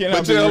me ask you, can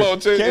I be real?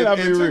 Can I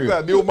be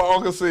real? This what my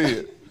uncle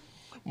said.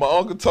 My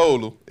uncle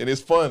told him, and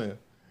it's funny.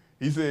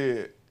 He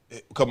said,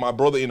 because my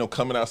brother ended up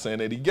coming out saying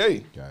that he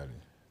gay. Got it.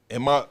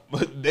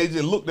 And they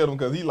just looked at him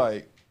because he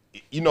like,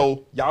 you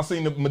know, y'all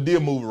seen the Medea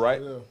movie,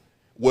 right? Yeah.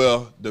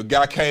 Well, the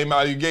guy came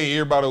out, he gay,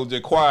 everybody was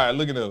just quiet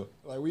looking at him.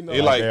 Like we know.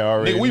 They like,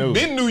 nigga, we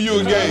been knew you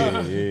was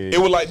gay. It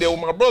was like that with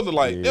my brother.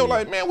 Like, they were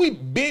like, man,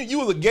 you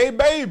was a gay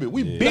baby.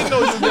 We been know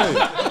you was gay.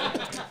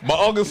 My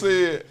uncle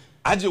said,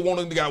 I just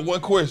wanted to got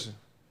one question.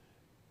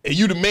 And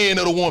you the man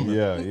of the woman.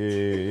 Yeah.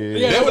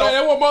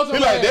 That's what most of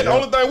them like, that's the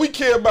only thing we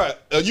care about.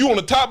 You on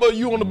the top or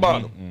you on the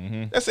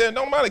bottom. They said,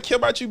 don't matter, care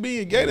about you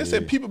being gay. They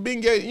said people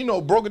being gay, you know,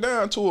 broke it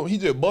down to him. He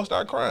just bust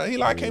out crying. He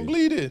like, I can't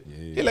believe this.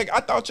 He like, I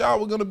thought y'all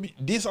were going to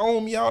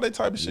disown me, all that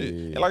type of shit.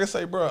 And like I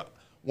say, bro,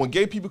 when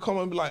gay people come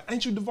and be like,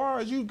 ain't you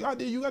Davarus? You got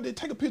to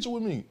take a picture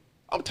with me.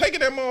 I'm taking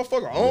that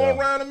motherfucker on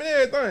around him and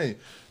everything.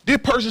 This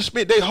person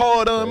spent their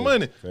hard-earned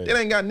money. That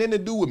ain't got nothing to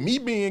do with me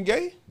being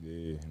gay.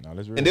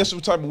 That's real. And that's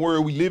the type of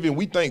world we live in.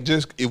 We think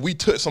just if we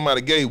touch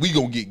somebody gay, we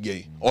gonna get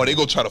gay, or they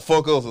gonna try to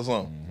fuck us or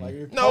something.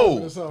 Like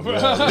no,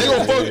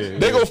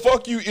 they gonna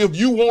fuck you if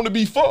you want to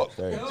be fucked.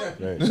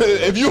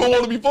 If you don't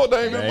want to be fucked,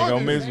 they ain't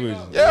gonna mess with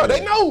you. Yeah,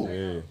 they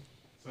know.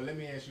 So let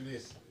me ask you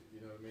this.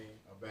 You know what I mean?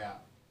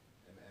 About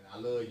and I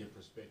love your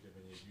perspective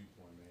and your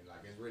viewpoint, man.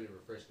 Like it's really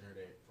refreshing to hear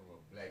that from a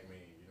black man.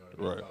 You know what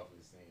I mean?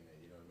 Right. Saying that.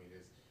 You know what I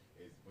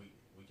mean?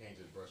 We can't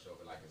just brush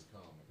over like it's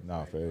common.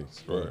 Nah,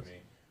 face. You know what I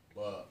mean?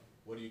 But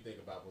what do you think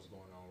about what's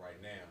going on right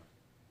now?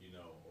 You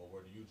know, or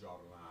where do you draw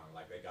the line?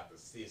 Like they got the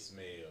cis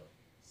male,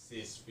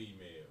 cis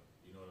female.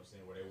 You know what I'm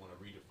saying? Where they want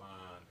to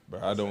redefine.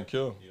 But I don't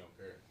care. You don't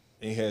care.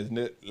 It has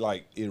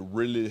it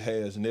really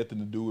has nothing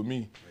to do with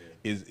me.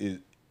 Yeah.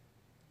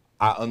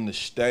 I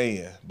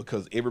understand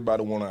because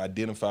everybody want to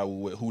identify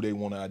with who they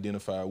want to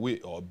identify with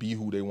or be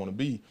who they want to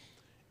be,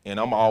 and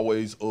I'm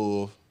always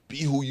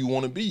be who you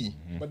want to be.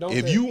 But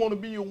if you want to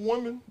be a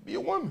woman, be a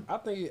woman. I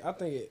think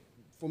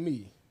for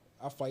me,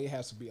 I feel like it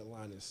has to be a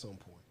line at some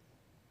point,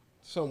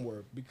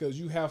 somewhere, because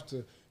you have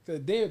to.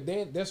 Because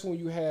then that's when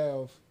you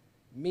have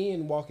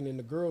men walking in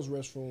the girls'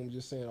 restroom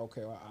just saying,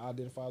 "Okay, I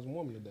identify as a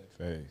woman today."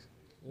 Thanks.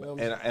 You know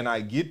and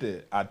I get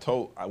that.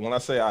 When I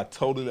say I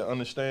totally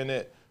understand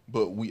that,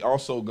 but we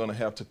also gonna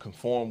have to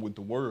conform with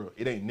the world.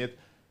 It ain't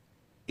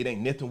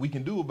nothing we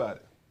can do about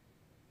it.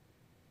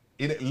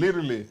 It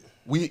literally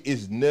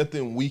it's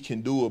nothing we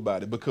can do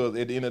about it because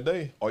at the end of the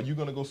day, are you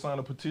gonna go sign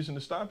a petition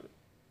to stop it?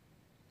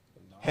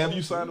 Have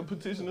you signed a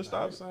petition to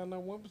stop it? Signed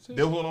not one petition.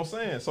 That's what I'm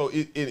saying. So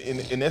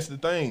and that's the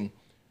thing.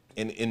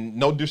 And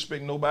no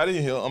disrespect nobody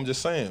in here. I'm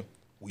just saying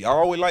we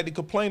always like to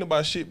complain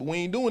about shit, but we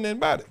ain't doing nothing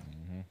about it.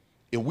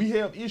 If we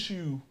have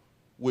issue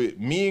with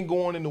men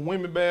going in the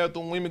women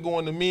bathroom, women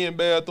going in the men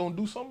bathroom,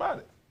 do something about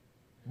it.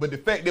 But the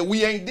fact that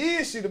we ain't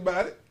did shit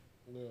about it,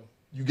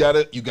 you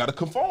gotta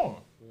conform.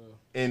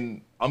 Yeah.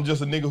 And I'm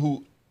just a nigga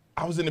who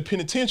I was in the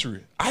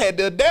penitentiary. I had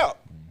to adapt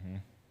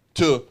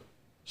to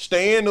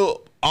staying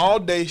up all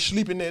day,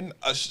 sleeping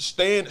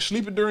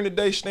during the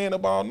day, staying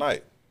up all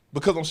night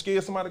because I'm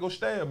scared somebody go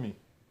stab me.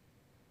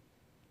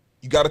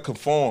 You gotta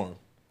conform,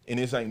 and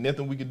this ain't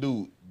nothing we can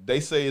do. They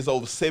say it's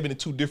over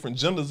 72 different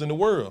genders in the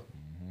world.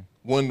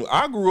 When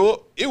I grew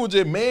up, it was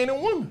just man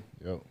and woman.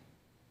 Yep.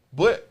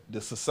 But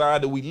the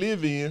society we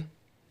live in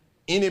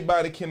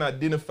Anybody can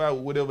identify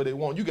with whatever they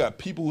want. You got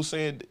people who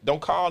saying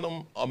don't call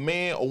them a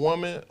man, a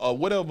woman, or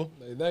whatever.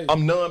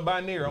 I'm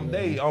non-binary. I'm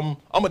they. I'm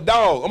a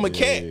dog. I'm a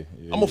cat.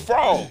 I'm a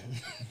frog.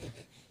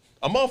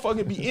 A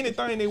motherfucker be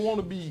anything they want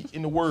to be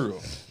in the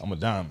world. I'm a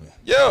diamond.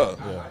 Yeah.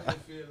 I just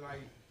feel like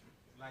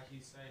he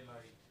say,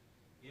 like,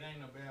 it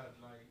ain't about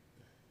like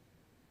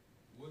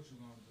what you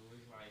gonna do.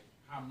 It's like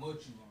how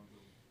much you gonna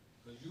do.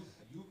 Cause you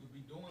could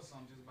be doing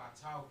something just by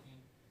talking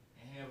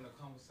and having a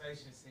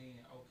conversation, saying,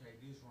 okay,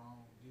 this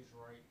wrong, this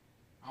right.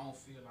 I don't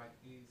feel like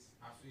this.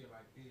 I feel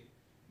like that.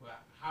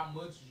 But how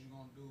much is you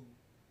gonna do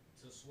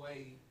to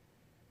sway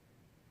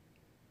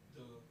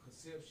the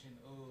conception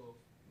of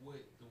what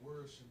the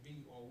world should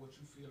be or what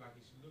you feel like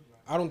it should look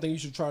like? I don't think you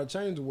should try to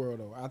change the world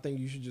though. I think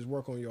you should just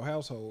work on your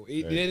household.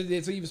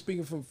 It's even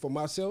speaking for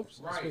myself.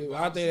 Right.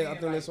 I think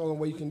that's the only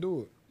way you can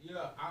do it.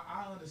 Yeah,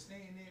 I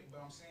understand that, but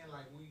I'm saying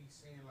like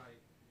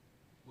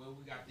well,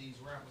 we got these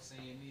rappers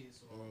saying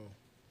this, or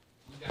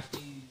we got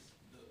them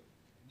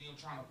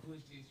trying to push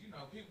this. You know,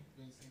 people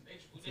been saying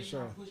they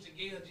trying to push the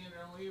gay agenda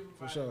on everybody.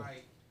 For sure.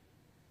 Like,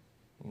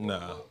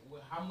 Nah.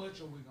 how much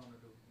are we gonna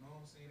do? You know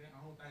what I'm saying?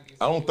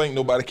 I don't think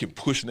nobody can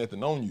push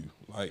nothing on you.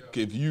 Like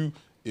if you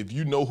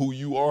know who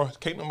you are,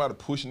 can't nobody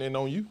push nothing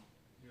on you.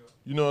 Yeah.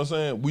 You know what I'm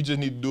saying? We just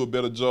need to do a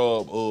better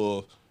job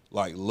of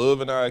like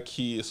loving our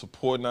kids,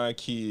 supporting our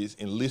kids,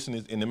 and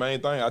listening. And the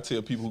main thing I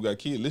tell people who got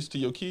kids, listen to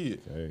your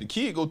kid. Okay. The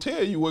kid go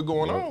tell you what's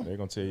going on. They're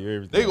gonna tell you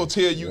everything. They gonna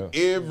tell you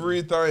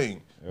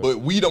everything. Yep. But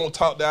we don't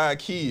talk to our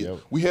kids. Yep.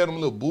 We had them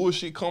little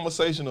bullshit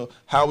conversation of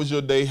how was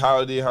your day,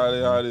 how it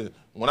is.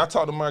 When I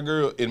talk to my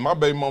girl, and my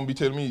baby mama be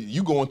telling me,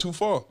 you going too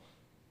far.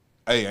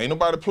 Hey, ain't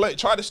nobody play.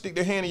 Try to stick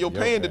their hand in your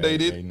pan today,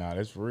 Hey, nah,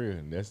 that's for real.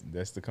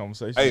 That's the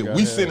conversation. Hey,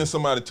 we sending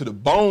somebody to the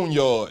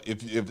boneyard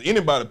if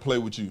anybody play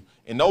with you.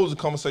 And those are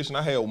conversations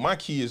I had with my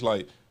kids.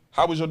 Like,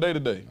 how was your day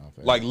today?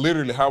 Like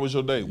literally, how was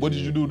your day? What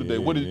did you do today?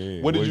 What did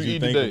you eat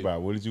think today?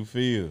 About? What did you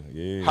feel?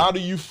 Yeah. How do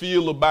you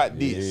feel about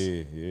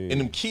this? Yeah. And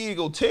them kids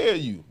go tell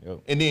you. Yep.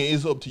 And then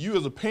it's up to you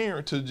as a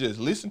parent to just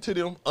listen to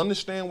them,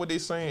 understand what they're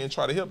saying, and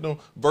try to help them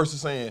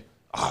versus saying,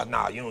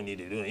 nah, you don't need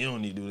to do it. You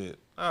don't need to do that.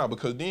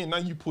 Because then now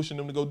you pushing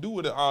them to go do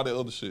with it, all that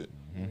other shit.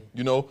 Mm-hmm.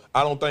 You know,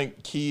 I don't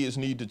think kids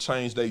need to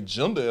change their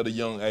gender at a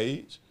young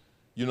age.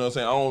 You know what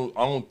I'm saying?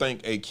 I don't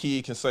think a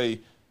kid can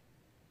say,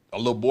 a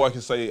little boy can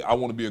say, I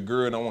want to be a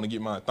girl and I want to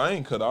get my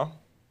thing cut off.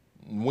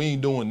 We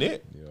ain't doing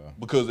that. Yeah.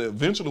 Because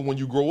eventually when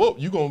you grow up,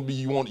 you gonna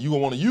want to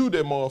use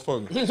that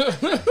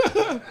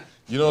motherfucker.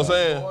 You know what I'm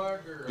saying? Boy,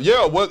 girl.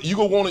 Yeah, what you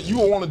gonna want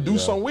to do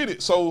something with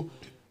it. So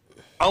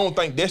I don't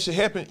think that should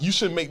happen. You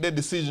shouldn't make that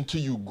decision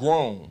till you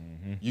grown.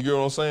 You get what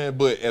I'm saying?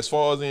 But as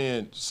far as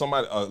in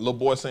somebody, a little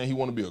boy saying he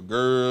want to be a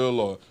girl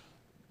or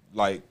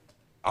like,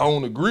 I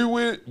don't agree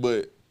with it,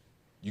 but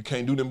you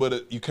can't do them.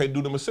 You can't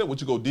do them except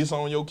what you go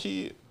disown your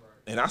kid. Right.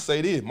 And I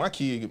say this: my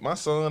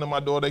son and my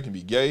daughter, they can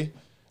be gay,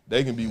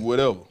 they can be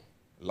whatever.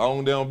 Long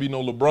as they don't be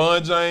no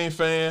LeBron James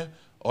fan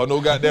or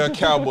no goddamn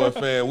Cowboy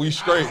fan. We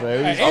straight.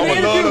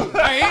 I'ma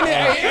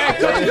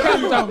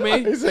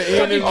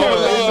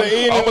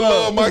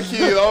love my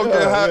kid. I don't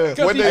care how.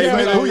 What they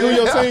who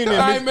your team?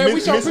 Alright, man,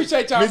 we sure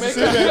appreciate y'all,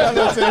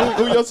 man.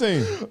 Who your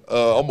team?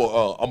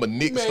 I'm a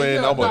Knicks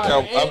fan. I'm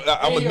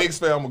a Knicks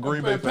fan. I'm a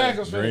Green Bay fan.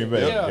 Green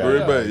Bay.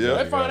 Green Bay.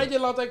 Yeah. They fine. They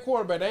just lost their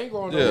quarterback. They ain't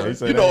going nowhere.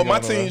 Yeah. You know, my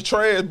team's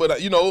trash,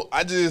 but you know,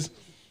 I just,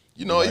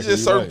 you know, it's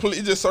just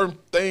certain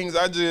things.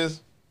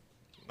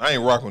 I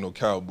ain't rocking with no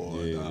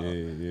Cowboys.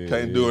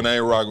 Can't do it. I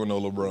ain't rocking with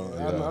no LeBron.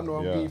 I know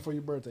I'm getting for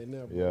your birthday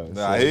now.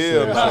 Nah,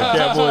 hell nah.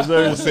 Cowboys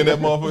We'll send that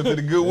motherfucker to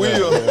the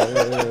Goodwill.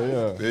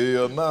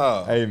 Hell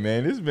nah. Hey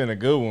man, this has been a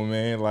good one,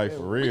 man. Like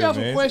for real, got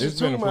some man. questions It's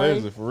been a too,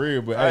 pleasure man. for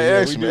real. But Hey,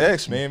 hey, ask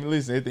me. Man,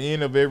 listen, at the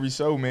end of every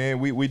show, man,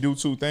 we do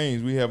two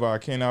things. We have our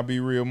Can I Be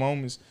Real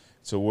moments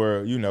to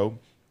where, you know,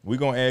 we're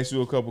gonna ask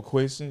you a couple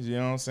questions, you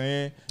know what I'm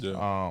saying?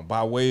 Yeah.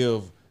 By way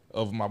of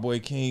my boy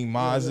King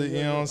Mazza,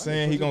 you know what I'm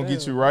saying? He gonna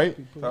get you right.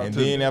 And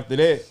then after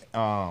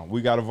that,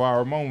 we got a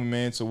viral moment,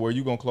 man, to where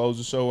you gonna close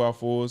the show out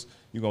for us.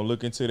 You gonna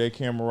look into that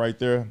camera right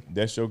there.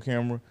 That's your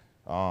camera.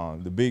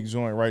 The big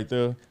joint right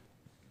there.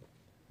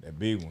 That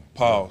big one.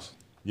 Pause.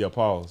 Yeah,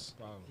 pause.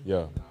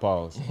 Yeah,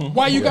 pause.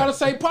 Why you gotta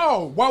say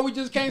pause? Why we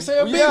just can't say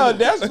a big Yeah, one?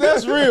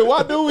 that's real.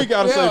 Why do we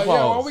gotta say Yeah,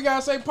 pause? why we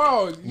gotta say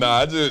pause?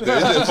 Nah, it's just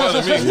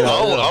funny to me.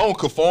 I don't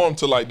conform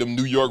to like them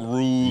New York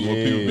rules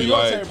where people be You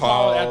gonna like say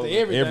pause after pause.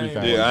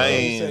 everything. Yeah, I You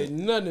ain't- say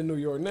nothing in New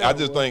York now. I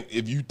just boy. think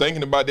if you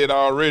thinking about that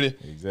already,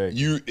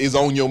 Exactly. it's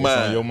on your It's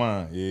mind. on your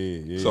mind.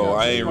 Yeah. So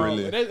I ain't Pause.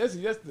 really. That's the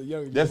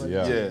young That's-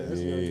 generation. yeah. That's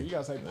the young- You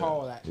gotta say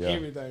pause at Yeah.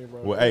 everything,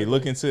 bro. Well, hey,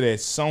 look into that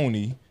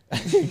Sony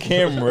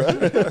camera.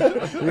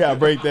 We gotta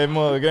break that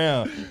mug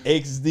down.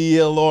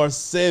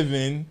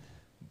 XDLR7.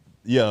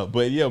 Yeah,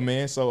 but yeah,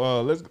 man.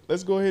 So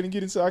let's go ahead and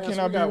get into our Can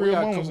I Be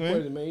Real moments,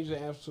 man. You just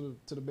answer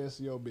to the best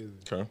of your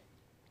business. Okay.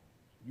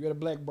 You at a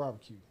black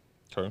barbecue.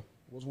 Okay.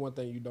 What's one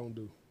thing you don't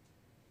do?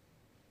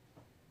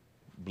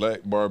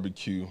 Black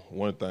barbecue.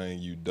 One thing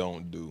you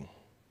don't do.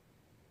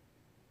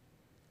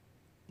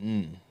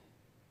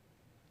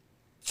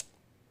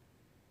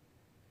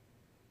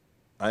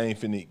 I ain't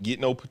finna get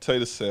no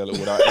potato salad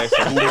without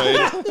asking who made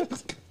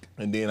it.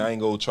 And then I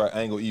ain't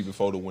gonna eat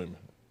before the women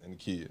and the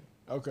kid.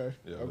 Okay.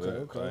 Yeah,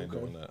 Okay. I ain't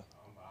doing that.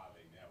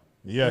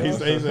 Yeah, he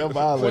says Which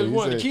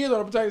one, the kids or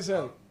the potato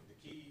salad?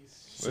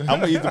 I'm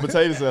gonna eat the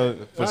potato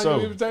salad for You sure.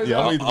 gonna eat the potato Yeah,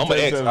 I'm gonna eat the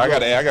potato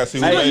salad. I gotta see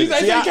who made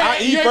it. I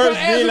eat first,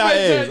 then I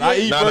ask. I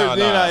eat first,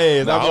 then I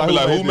ask. I'll be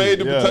like, who made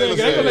the potato They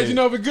gonna salad? let you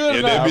know if it's good or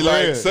And not. they be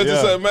like, Yeah. such and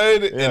such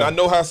made it, and I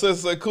know how such and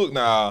such cook.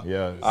 Nah,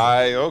 Yeah.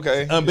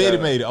 okay. Betty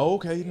Yeah. made it. Oh,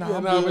 okay, nah,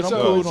 I'm nah, good. for I'm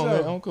sure, cool for on sure.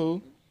 that. I'm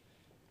cool.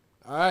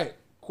 All right.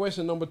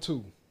 Question number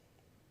 2.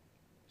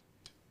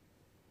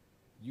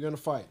 You're gonna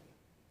fight.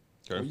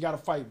 Okay. You gotta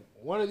fight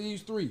one of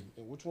these 3,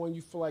 and which one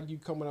you feel like you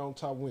coming out on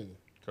top winning?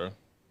 Okay.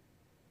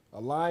 A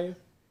lion,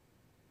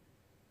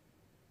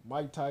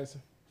 Mike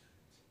Tyson,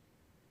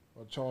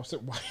 or Charleston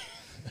White?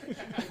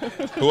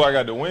 Who I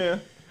got to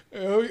win?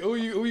 Who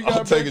you got?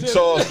 I'm taking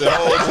Charles the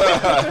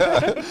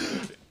whole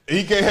time.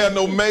 He can't have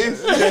no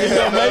mace. He can't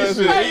have no mace.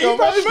 Hey, he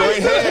brought the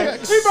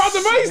mace. He brought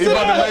the mace He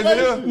brought the mace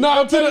here?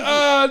 No,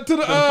 to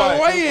the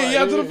fight. weigh-in.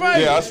 Yeah, to the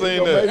fight. Yeah, I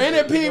seen that. Ain't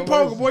that ping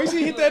poker, boy? You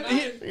see, hit that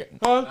hit,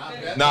 huh?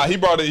 Nah, he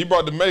brought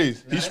the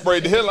mace. He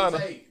sprayed the headliner.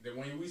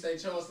 When we say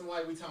Charleston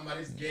White, we talking about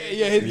his game.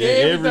 Yeah, his Yeah,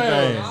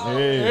 everything.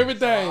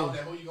 everything.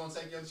 Everything. Who you gonna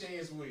take your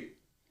chance with?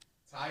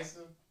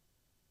 Tyson,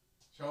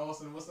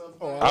 Charleston, what's up?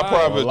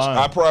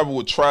 I probably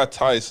would try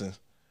Tyson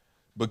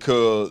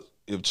because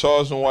if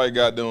Charleston White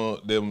got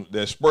them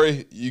that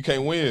spray, you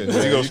can't win. He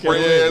gonna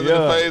spray your ass in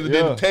the face and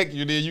then attack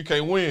you, then you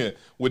can't win.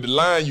 With the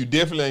Lion, you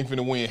definitely ain't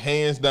finna win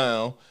hands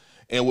down.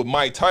 And with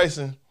Mike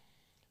Tyson,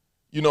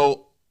 you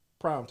know,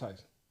 Prime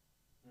Tyson.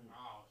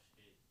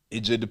 it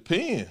just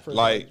depends.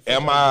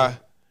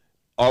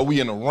 Are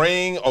we in a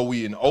ring? Are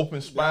we in an open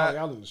spot?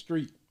 Y'all in the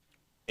street.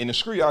 In the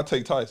street, I'll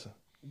take Tyson.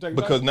 Take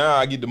Because Tyson? now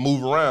I get to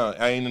move around.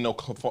 I ain't in no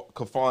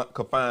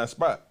confined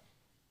spot.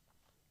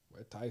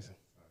 Well, Tyson.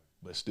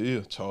 But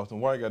still, Charleston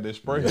White got that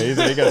spray. Yeah,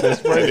 they got that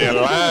spray. That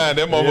line,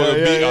 that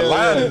motherfucker big. A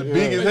line is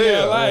big as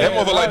hell. line, That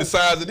motherfucker line. like the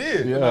size of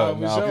this. Yeah, Nah,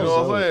 nah, for You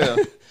know what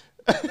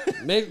I'm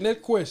saying?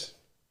 Next question.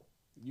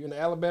 You in the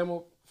Alabama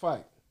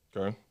fight.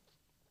 Okay.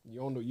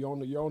 You on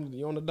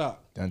the dock.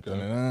 Dun, dun,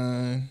 dun,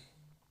 dun.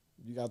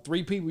 You got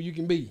 3 people you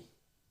can be.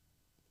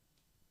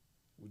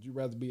 Would you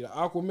rather be the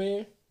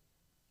Aquaman,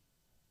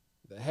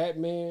 the Hat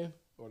Man,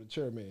 or the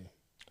Chairman?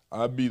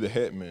 I'd be the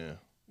hat man.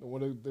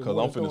 Because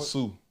I'm finna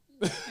sue.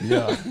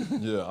 Yeah.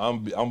 Yeah,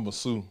 I'm gonna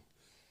sue.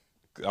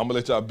 I'm gonna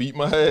let y'all beat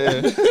my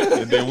ass,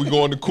 and then we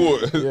go into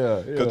court.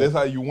 Yeah, Because that's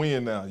how you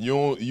win now.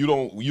 You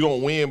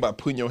don't win by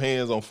putting your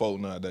hands on folk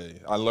nowadays.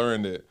 I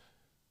learned that.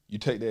 You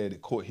take that at the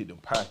court, hit them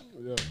pocket.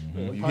 Yeah.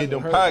 When you hit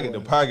them pocket,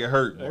 the pocket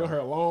hurt. They gonna hurt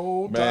a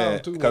long Man,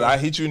 time too. because I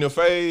hit you in the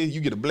face, you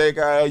get a black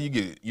eye, you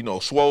get,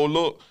 swole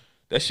look.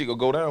 That shit gonna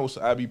go down with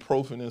some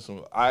ibuprofen and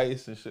some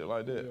ice and shit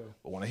like that. Yeah.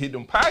 But when I hit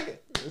them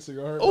pocket, That shit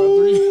gonna hurt by 3.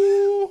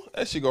 ooh,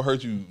 that shit gonna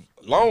hurt you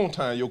a long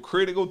time. Your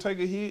credit gonna take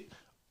a hit.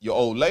 Your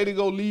old lady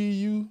gonna leave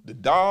you. The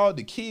dog,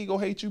 the kid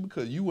gonna hate you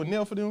because you were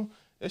there for them.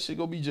 That shit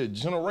gonna be just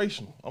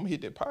generational. I'm gonna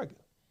hit that pocket.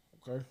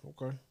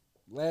 Okay.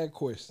 Last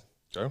question.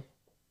 Okay.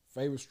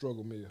 Favorite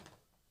struggle meal?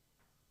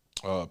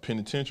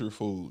 Penitentiary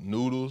food,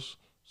 noodles,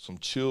 some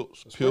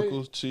chips, spread?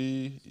 pickles,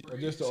 cheese. Or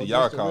just the- See, or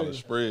y'all just the call it regular?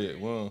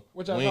 spread. Well,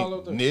 What y'all we call ain't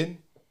it there? knitting,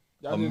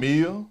 Y'all a just-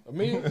 meal, A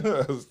meal?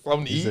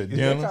 something to He said eat.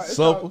 dinner, It's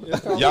supper.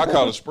 called- Y'all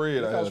call it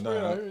spread It's out called here.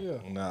 spread Nah, out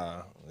here, yeah.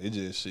 nah, it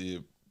just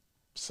shit,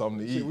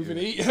 something to Shit, we finna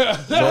eat.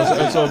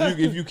 eat. So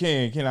if you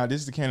can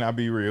this is the Can I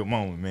Be Real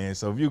moment, man.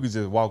 So if you could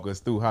just walk us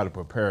through how to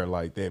prepare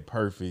like that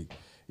perfect,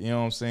 you know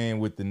what I'm saying,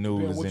 with the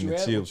noodles what and you the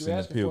ask- chips what you and the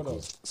asking for,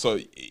 pickles. So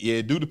yeah,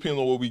 it do depend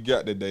on what we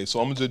got that day. So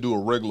I'm gonna just do a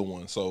regular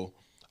one. So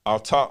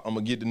off top, I'm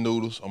gonna get the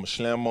noodles. I'm gonna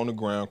slam them on the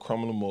ground,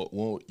 crumble them up.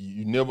 Well,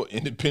 you never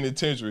in the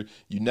penitentiary,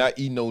 you not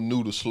eating no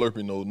noodle,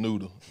 slurping no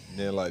noodle.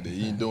 Then like that,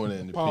 you ain't doing that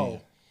in the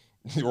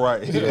pen.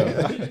 Right.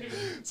 Yeah.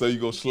 So you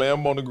go slam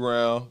them on the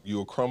ground. You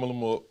go crumble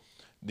them up.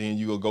 Then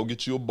you go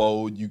get you a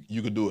bowl.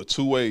 You could do it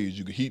 2 ways.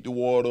 You could heat the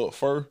water up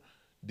first,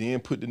 then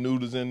put the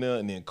noodles in there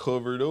and then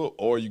cover it up.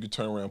 Or you could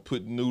turn around,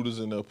 put the noodles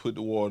in there, put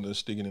the water and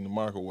stick it in the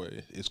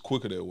microwave. It's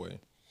quicker that way.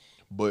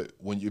 But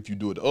if you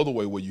do it the other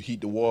way, where you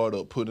heat the water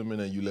up, put them in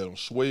there, you let them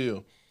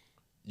swell,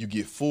 you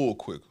get full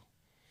quicker.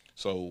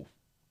 So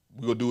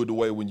we're going to do it the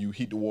way when you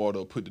heat the water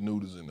up, put the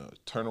noodles in there.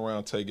 Turn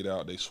around, take it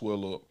out, they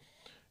swell up.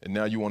 And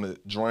now you want to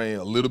drain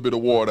a little bit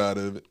of water out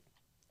of it.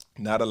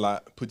 Not a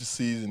lot. Put your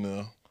seasoning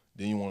there.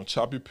 Then you want to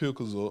chop your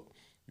pickles up.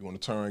 You want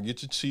to turn and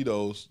get your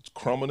Cheetos,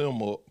 crumble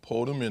them up,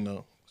 pour them in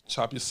there.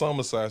 Chop your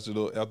summer sausage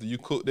up. After you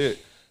cook that,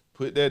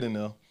 put that in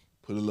there.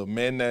 Put a little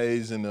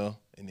mayonnaise in there.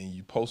 And then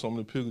you pour some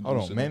of the pickle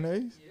Hold juice on, in there.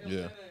 mayonnaise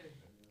Yeah.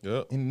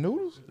 Yep. in the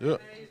noodles?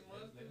 Yep.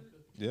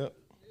 Yep.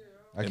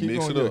 I And keep mix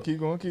going, it yeah, up.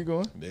 keep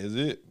going. That's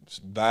it.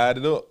 Just divide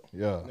it up.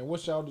 Yeah. And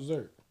what's y'all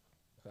dessert?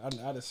 I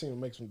just seen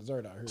them make some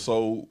dessert out here.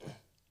 So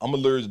I'm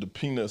allergic to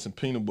peanuts and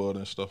peanut butter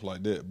and stuff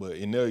like that. But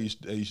in there, they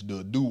used to do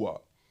a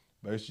doo-wop.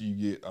 Basically,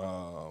 you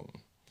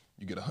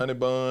get a honey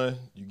bun,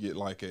 you get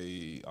like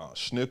a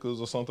Snickers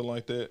or something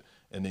like that,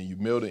 and then you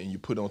melt it and you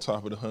put it on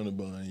top of the honey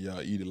bun and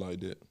y'all eat it like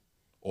that.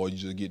 or you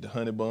just get the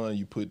honey bun,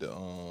 you put the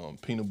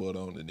peanut butter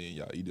on it, and then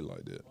y'all eat it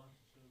like that.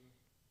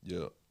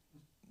 Yep.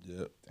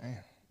 Damn.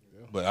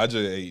 But I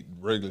just ate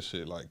regular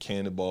shit like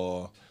candy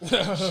bar, shit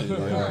like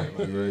that. Like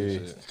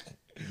regular shit.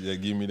 Yeah,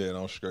 give me that.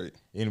 I'm straight.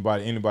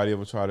 Anybody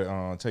ever try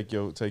to take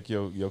your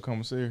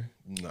commissary?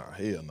 Nah,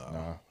 hell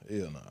nah.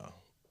 Hell nah.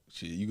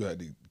 Shit, you got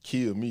to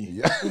kill me.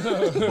 Yeah.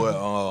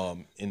 But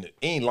and it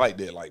ain't like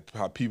that. Like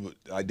how people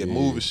like that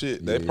movie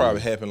shit. That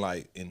probably happened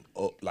like in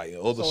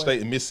other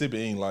states. In Mississippi,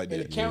 ain't like that.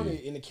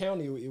 In the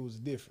county, it was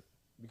different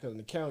because in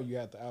the county you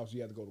have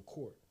to go to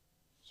court.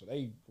 So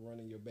they run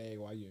in your bag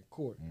while you're in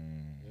court.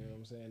 You know what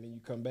I'm saying? Then you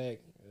come back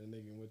and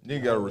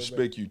nigga gotta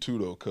respect you too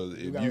though, cause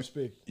if you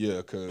respect you.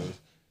 Yeah, cause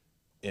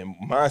in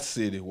my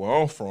city where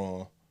I'm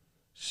from,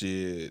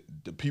 shit,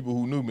 the people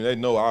who knew me, they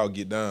know I'll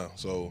get down.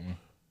 So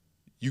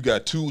you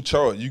got two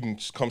charges. You can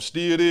come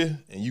steal there,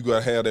 and you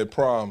gotta have that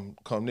problem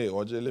come there,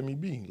 or just let me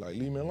be, like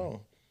leave me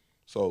alone.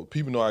 So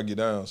people know I get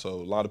down. So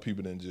a lot of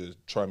people didn't just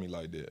try me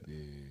like that.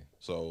 Yeah.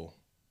 So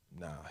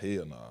nah,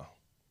 hell nah.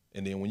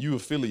 And then when you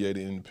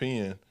affiliated in the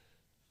pen,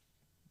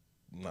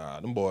 nah,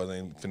 them boys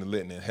ain't finna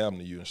letting that happen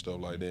to you and stuff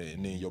like that.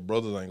 And then your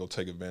brothers ain't gonna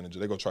take advantage of it.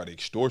 They gonna try to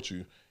extort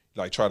you,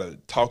 like try to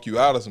talk you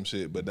out of some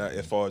shit. But not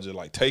as far as just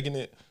like taking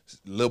it,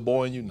 little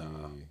boy in you, nah.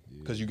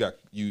 Cause you got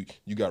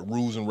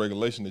rules and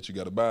regulations that you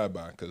gotta abide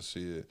by. Cause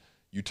shit,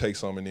 you take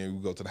something and then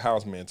we go to the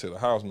house man, tell the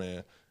house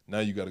man, now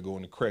you gotta go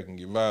in the crack and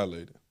get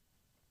violated.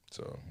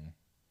 So,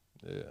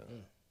 yeah.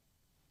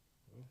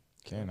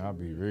 Can I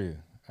be real?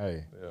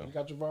 Hey, you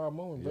got your vibe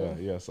on, bro.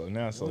 Yeah. So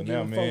now,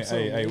 man.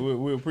 Hey,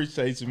 we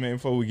appreciate you, man.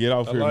 Before we get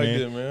off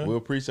here, man, we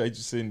appreciate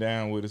you sitting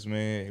down with us,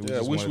 man.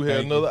 I wish we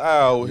had another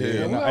hour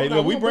here. Hey,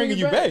 look, we bringing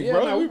you back,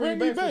 bro. We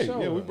bringing you back.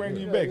 Yeah, we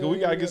bringing you back. Cause we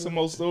gotta get some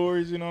more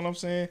stories. You know what I'm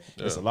saying?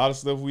 There's a lot of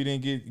stuff we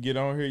didn't get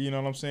on here. You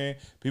know what I'm saying?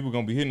 People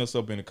gonna be hitting us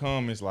up in the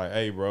comments like,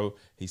 "Hey, bro,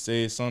 he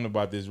said something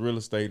about this real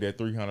estate that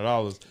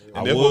 $300."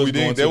 And that's what we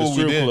did. That's what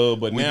we did.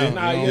 Club, but now,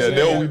 that's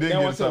what we did.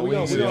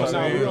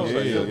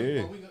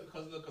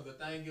 Because the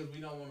thing is, we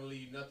don't want to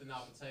leave nothing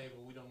off the table.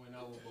 We don't win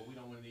over, but we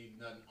don't want to leave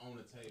nothing on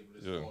the table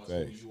as far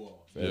as who you are.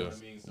 You know what I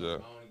mean? So I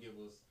want to give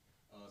us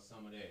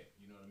some of that,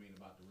 you know what I mean,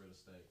 about the real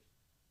estate.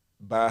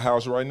 Buy a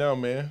house right now,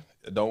 man.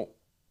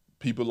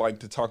 People like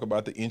to talk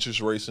about the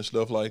interest rates and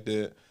stuff like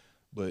that,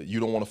 but you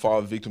don't want to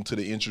fall victim to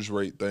the interest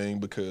rate thing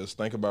because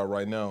think about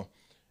right now,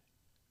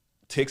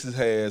 Texas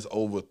has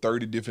over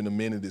 30 different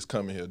amenities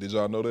coming here. Did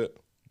y'all know that?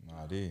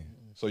 I did.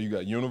 So you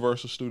got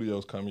Universal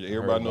Studios coming here.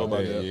 Everybody know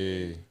about that.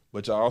 Yeah.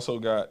 But y'all also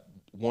got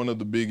one of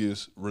the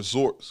biggest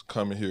resorts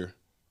coming here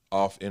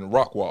off in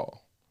Rockwall.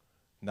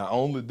 Not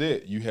only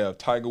that, you have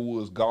Tiger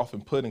Woods golf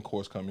and putting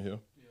course coming here.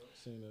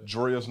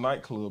 Drea's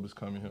nightclub is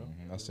coming here.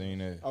 I seen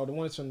that. Oh, the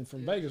ones from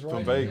Vegas, right?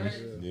 From Vegas.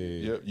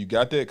 Yeah. Yep, you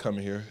got that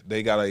coming here.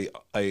 They got a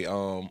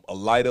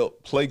light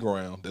up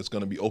playground that's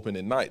gonna be open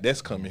at night.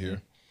 That's coming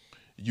here.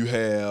 You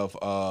have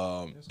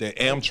the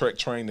Amtrak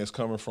train that's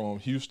coming from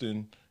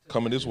Houston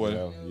coming this way.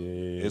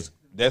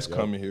 That's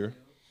coming here.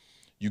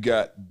 You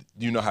got,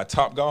 how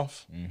Top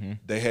Golf?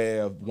 They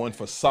have one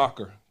for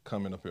soccer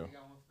coming up here.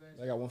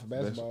 They got one for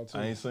basketball too.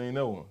 I ain't seen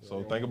that one.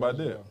 So think about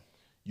that.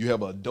 You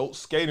have an adult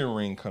skating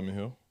ring coming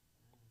here.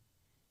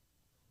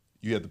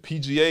 You have the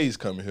PGAs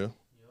coming here.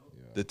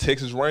 The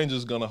Texas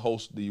Rangers gonna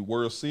host the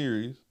World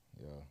Series.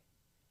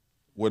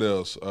 What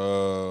else?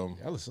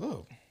 What's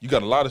up? You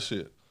got a lot of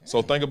shit.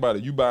 So think about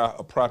it. You buy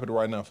a property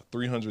right now for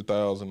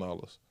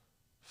 $300,000.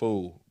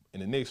 Fool.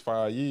 In the next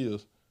 5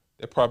 years,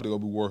 that property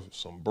gonna be worth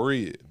some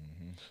bread.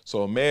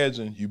 So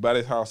imagine you buy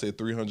this house at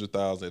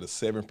 $300,000 at a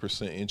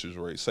 7% interest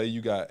rate. Say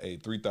you got a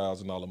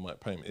 $3,000 a month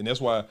payment, and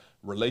that's why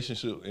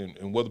relationship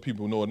and whether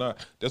people know or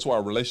not, that's why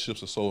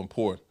relationships are so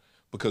important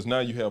because now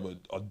you have a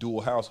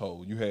dual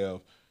household. You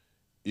have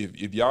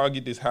if y'all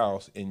get this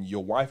house and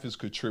your wife is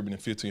contributing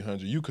 $1,500,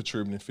 you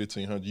contributing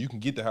 $1,500, you can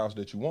get the house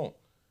that you want.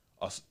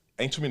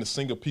 Ain't too many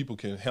single people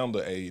can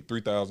handle a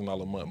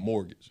 $3,000 a month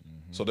mortgage.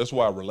 So that's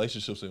why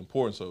relationships are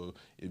important. So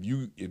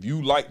if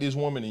you like this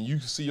woman and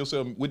you see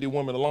yourself with this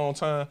woman a long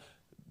time,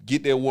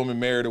 get that woman,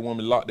 marry that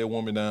woman, lock that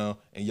woman down,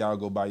 and y'all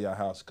go buy your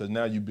house because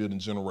now you building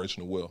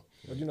generational wealth.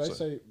 But they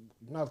say,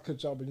 not to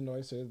cut y'all, but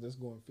they say that's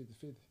going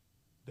 50-50.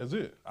 That's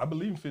it. I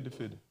believe in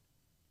 50-50.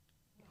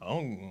 I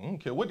don't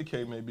care what the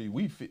case may be.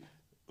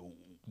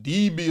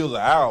 These bills are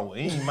ours.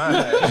 Ain't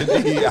mine.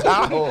 These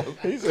ours.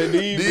 He said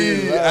these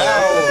bills are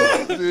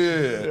ours.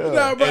 Yeah.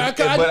 No,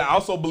 but I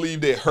also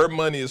believe that her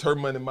money is her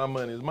money, my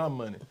money is my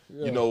money.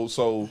 Yeah.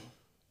 So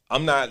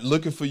I'm not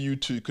looking for you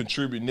to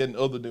contribute nothing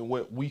other than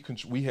what we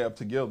have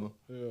together.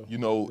 Yeah.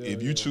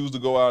 If you choose to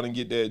go out and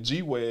get that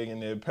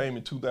G-Wagon and pay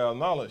me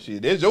 $2,000,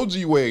 shit, that's your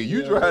G-Wagon.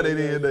 You drive that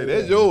in there.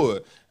 That's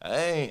yours.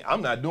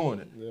 I'm not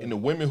doing it. Yeah. And the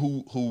women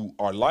who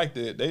are like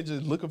that, they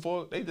just looking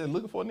for a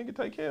nigga to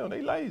take care of them.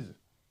 They lazy.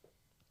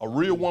 A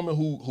real woman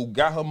who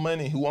got her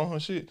money, who on her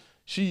shit,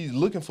 she's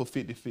looking for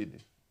 50-50.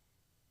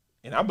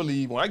 And I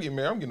believe when I get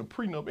married, I'm getting a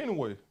prenup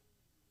anyway.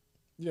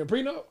 You get a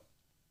prenup?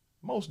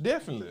 Most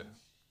definitely.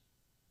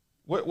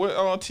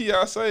 What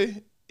T.I.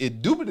 say?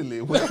 Indubitably.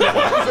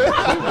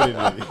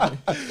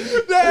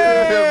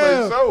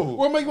 Damn. So,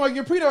 What make you want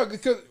to get prenup?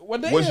 Because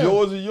what what's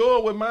yours is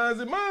yours, what mine's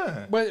is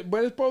mine. But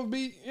it's supposed to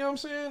be, you know what I'm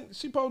saying?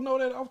 She supposed to know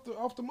that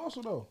off the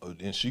muscle though.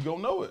 And she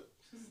gonna know it.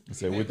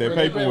 Said with that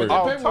paperwork.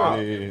 Off top.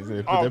 Yeah,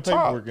 put Off that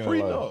top, paperwork in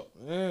prenup.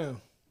 Yeah.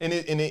 And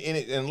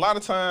a lot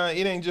of time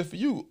it ain't just for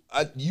you.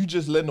 You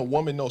just letting a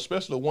woman know,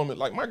 especially a woman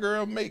like my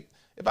girl make.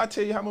 If I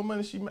tell you how much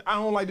money she make, I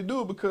don't like to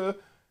do it because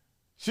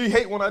she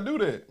hate when I do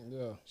that.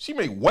 Yeah. She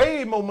make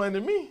way more money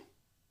than me.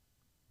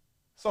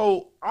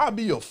 So I'll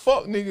be a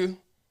fuck nigga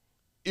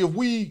if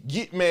we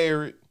get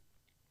married,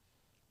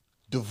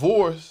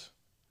 divorce,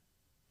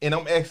 and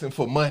I'm asking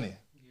for money.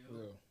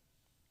 Yeah.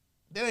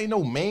 That ain't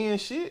no man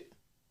shit.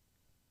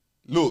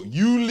 Look,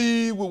 you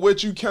leave with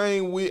what you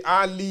came with.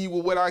 I leave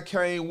with what I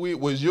came with.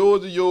 What's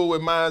yours is yours,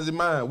 what mine's is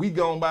mine. We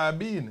gone by a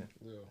business.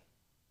 Yeah.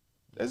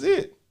 That's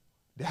it.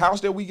 The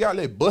house that we got,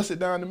 let's bust it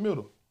down the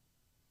middle.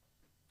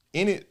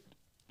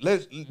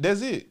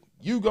 That's it.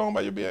 You gone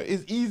by your business.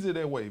 It's easier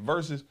that way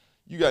versus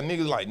you got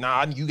niggas like,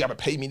 nah, you gotta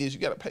pay me this, you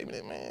gotta pay me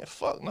that. Man,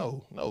 fuck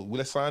no. No,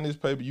 let's sign this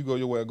paper. You go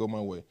your way, I go my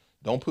way.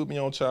 Don't put me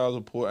on child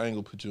support. I ain't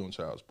gonna put you on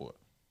child support.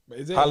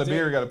 Halle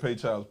Berry gotta pay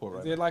child support, right?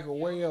 Is there like a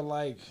way of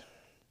like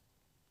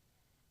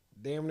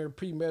damn near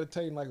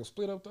premeditating like a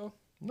split up though?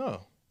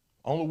 No.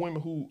 Only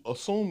women who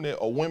assume that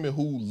are women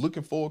who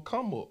looking for a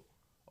come up.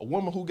 A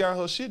woman who got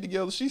her shit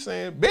together, she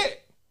saying,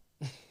 bet.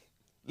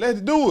 Let's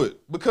do it.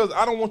 Because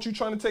I don't want you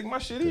trying to take my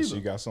shit either.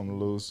 She got something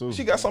to lose too.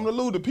 She got something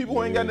to lose. The people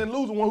who ain't got nothing to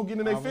lose, the one who get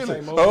in their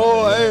feelings.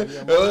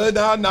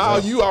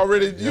 You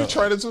already, you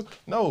trying to,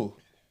 no.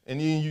 And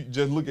then you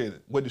just look at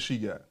it. What does she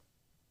got?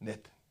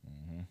 Nothing.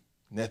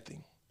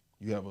 Nothing.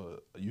 You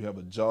have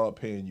a job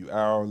paying you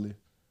hourly.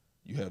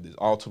 You have this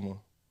Altima.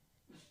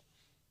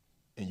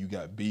 And you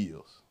got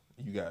bills.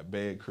 You got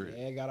bad credit.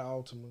 And got an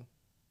Altima.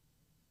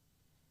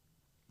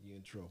 You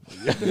in trouble.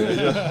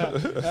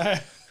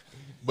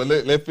 But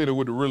let's fit it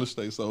with the real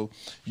estate. So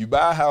you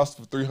buy a house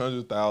for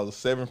 $300,000,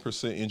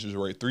 7% interest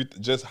rate,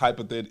 just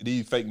hypothetically,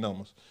 these fake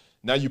numbers.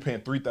 Now you're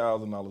paying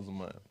 $3,000 a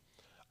month.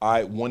 All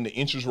right, when the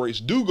interest rates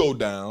do go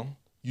down,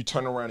 you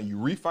turn around and you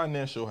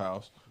refinance your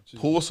house,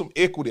 pull some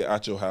equity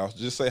out your house.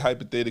 Just say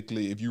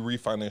hypothetically, if you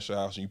refinance your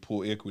house and you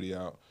pull equity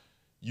out,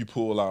 you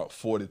pull out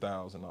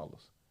 $40,000.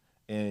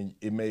 And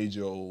it made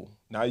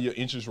now your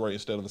interest rate,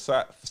 instead of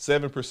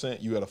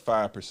 7%, you at a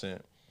 5%.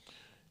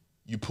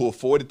 You pull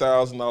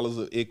 $40,000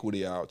 of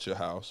equity out your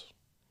house,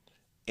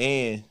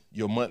 and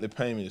your monthly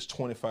payment is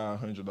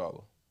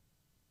 $2,500.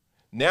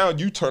 Now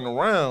you turn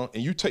around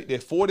and you take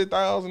that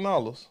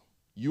 $40,000,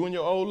 you and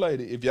your old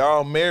lady, if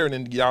y'all married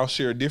and y'all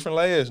share different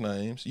last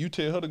names, you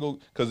tell her to go,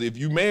 because if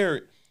you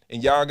married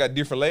and y'all got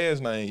different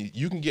last names,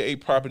 you can get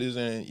 8 properties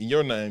in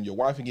your name, your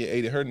wife can get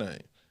 8 in her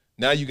name.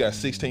 Now you got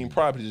 16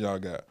 properties y'all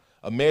got.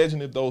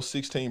 Imagine if those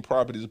 16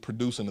 properties are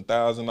producing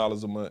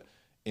 $1,000 a month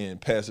in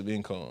passive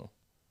income.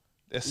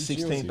 That's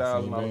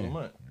 $16,000 a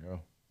month. Yeah.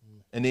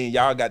 And then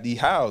y'all got these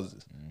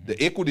houses.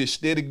 The equity is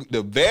steady,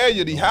 the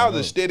value of these houses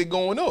is steady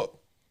going up.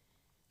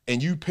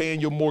 And you paying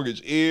your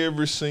mortgage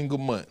every single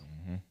month.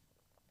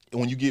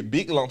 And when you get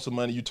big lumps of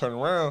money, you turn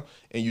around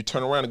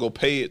and go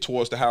pay it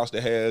towards the house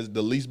that has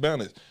the least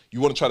balance. You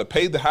want to try to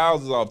pay the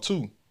houses off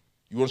too.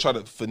 You want to try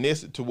to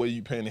finesse it to where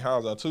you paying the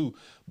house out too.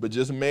 But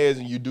just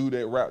imagine you do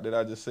that route that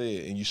I just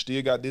said, and you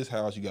still got this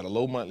house, you got a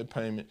low monthly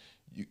payment,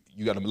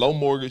 you got a low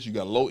mortgage, you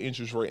got a low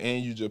interest rate,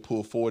 and you just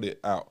pull 40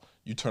 out.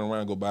 You turn around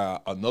and go buy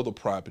another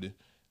property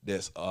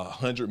that's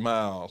 100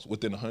 miles,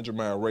 within a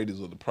 100-mile radius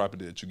of the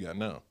property that you got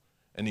now.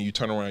 And then you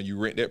turn around, you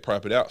rent that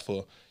property out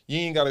for, you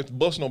ain't got to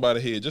bust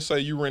nobody head. Just say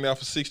you rent out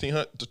for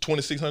 $1,600 to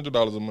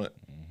 $2,600 a month.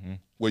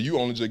 Well, you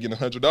only just getting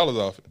 $100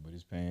 off it. But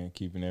it's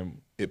keeping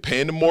them. It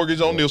paying the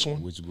mortgage on this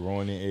one. Which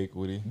growing in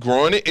equity.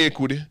 Growing in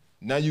equity.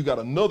 Now you got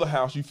another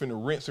house you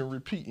finna rinse and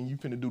repeat, and you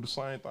finna do the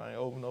same thing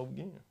over and over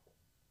again.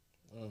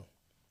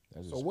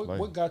 So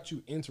what got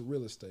you into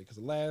real estate? Because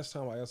the last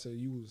time, like I said,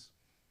 you was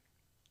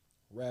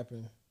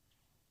rapping,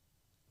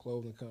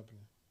 clothing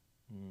company.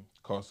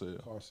 Car sale.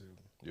 Car sale.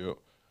 Yep.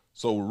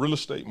 So with real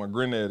estate, my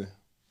granddaddy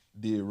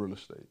did real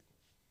estate.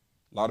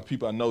 A lot of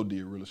people I know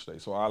did real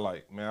estate. So I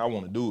I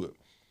want to do it.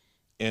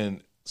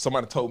 And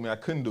somebody told me I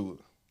couldn't do it.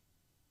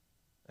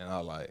 And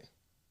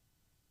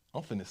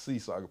I'm finna see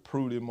so I can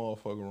prove this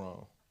motherfucker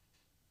wrong.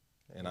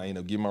 And I ended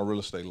up getting my real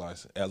estate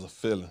license as a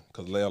felon.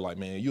 Because they're like,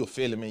 man, you a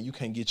felon, man. You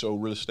can't get your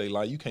real estate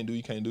license. You can't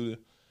do this.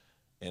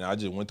 And I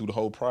just went through the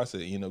whole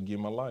process, ended up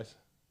getting my license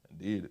and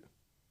did it.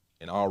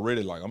 And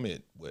already, I'm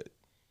at,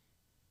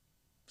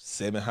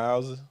 7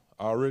 houses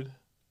already?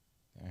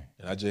 Dang.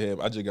 And I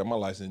just got my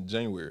license in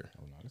January.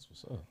 Oh, no, that's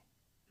what's up.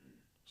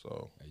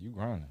 So. Hey, you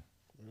grinding.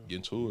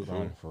 Get to it,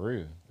 for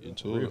real. Get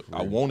to it.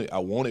 I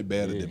want it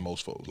better than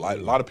most folks. A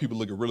lot of people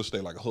look at real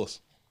estate like a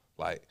hustle.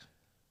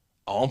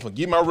 I'm finna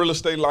get my real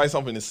estate license,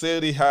 I'm finna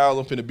sell these houses,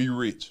 I'm finna be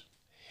rich.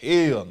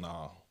 Hell no.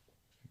 Nah.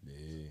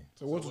 Yeah.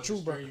 So what's the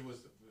truth, bro? For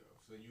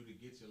you to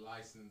get your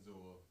license,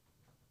 or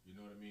you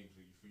know what I mean,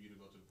 for you to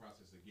go through the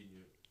process of getting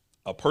your.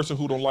 A person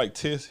who don't like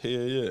tests, hell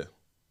yeah.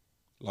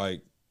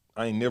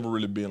 I ain't never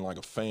really been like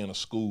a fan of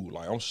school.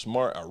 Like I'm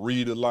smart, I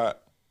read a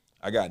lot,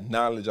 I got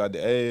knowledge out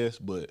the ass,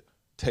 but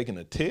taking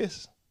a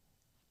test,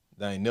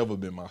 that ain't never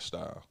been my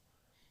style.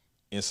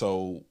 And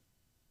so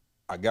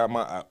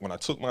when I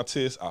took my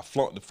test, I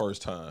flunked the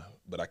first time,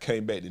 but I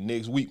came back the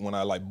next week when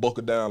I like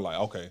buckled down, like,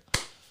 okay,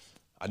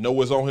 I know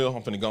what's on here,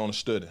 I'm finna go on and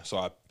study. So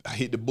I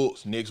hit the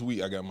books. Next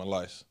week, I got my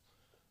license.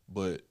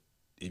 But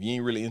if you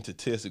ain't really into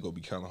tests, it gonna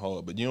be kind of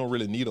hard. But you don't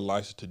really need a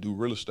license to do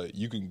real estate.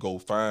 You can go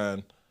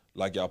find,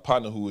 like your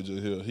partner who was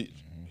just here,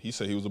 he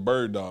said he was a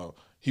bird dog.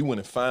 He went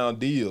and found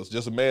deals.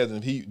 Just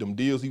imagine if them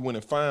deals he went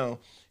and found,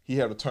 he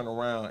had to turn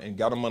around and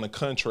got them under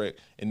contract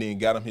and then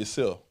got them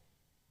himself.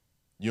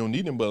 You don't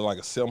need them but like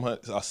a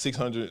 700, a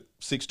 600,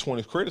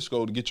 620 credit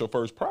score to get your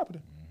first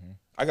property.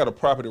 I got a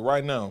property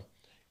right now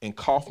in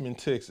Kaufman,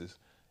 Texas.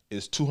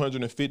 It's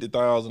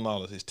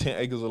 $250,000. It's 10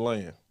 acres of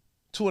land.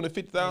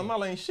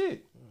 $250,000 ain't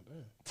shit.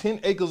 10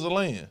 acres of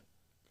land.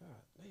 God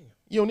damn.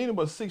 You don't need them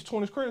but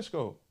 620 credit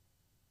score.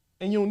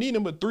 And you don't need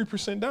them but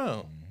 3%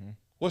 down.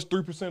 What's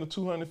 3% of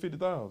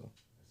 250,000?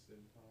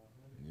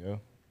 Yeah.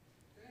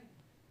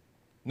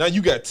 Now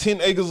you got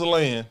 10 acres of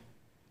land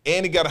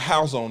and it got a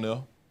house on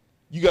there.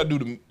 You got to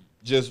do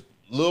just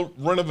little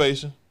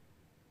renovation.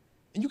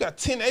 And you got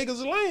 10 acres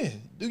of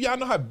land. Do y'all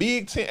know how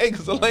big 10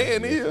 acres of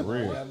land is? For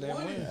real.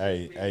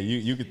 Hey,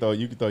 you can throw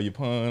your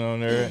pun on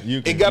there.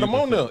 It got them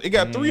on there. It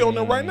got 3 on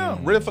there right now,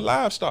 ready for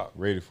livestock.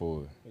 Ready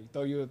for it.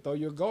 You throw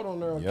your goat on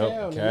there on Yep,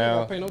 cow, and you ain't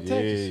gotta pay no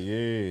taxes.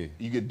 Yeah.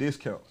 You get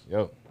discounts.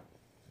 Yep.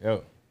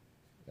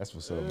 That's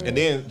what's up. Man. And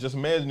then just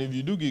imagine if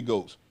you do get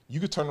goats, you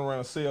could turn around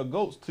and sell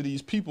goats to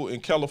these people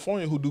in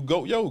California who do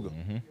goat yoga.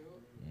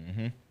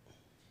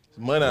 It's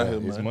money out here,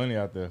 man. It's money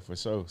out there for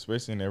sure,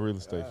 especially in that real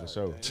estate for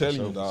sure.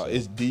 Telling you, dog,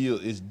 it's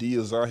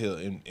deals out here,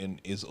 and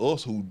it's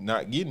us who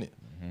not getting it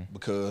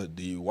because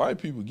the white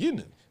people getting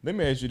it. Let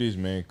me ask you this,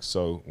 man.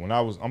 So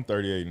I'm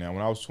 38 now.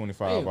 When I was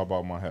 25, I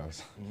bought my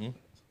house.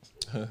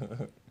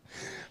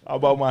 I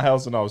bought my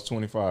house when I was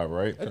 25,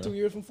 right? That's 2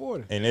 years from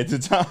 40. And at the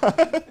time,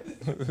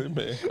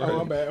 Man, Oh,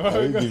 my bad.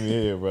 oh, you give me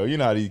here, bro. You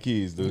know how these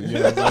kids do. You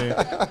know what I'm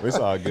saying? It's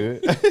all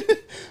good.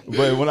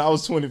 But when I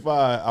was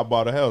 25, I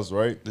bought a house,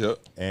 right? Yep.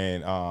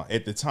 And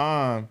at the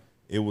time,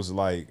 it was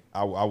like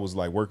I was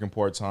like working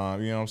part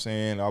time. You know what I'm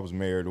saying? I was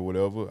married or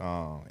whatever.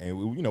 And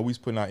we was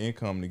putting our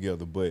income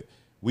together, but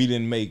we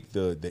didn't make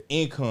the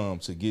income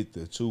to get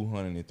the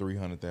 $200,000 and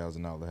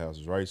 $300,000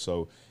 houses, right?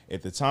 So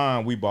at the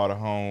time, we bought a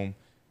home.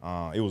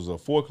 It was a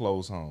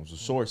foreclosed home. It was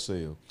a short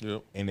sale.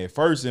 Yep. And at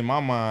first in my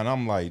mind,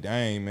 I'm like,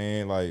 dang,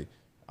 man, like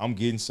I'm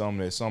getting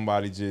something that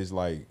somebody just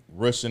like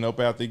rushing up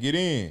out to get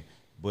in.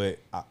 But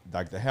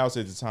like the house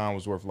at the time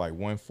was worth like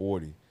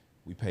 $140.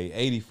 We paid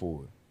 $80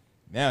 for it.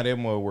 Now that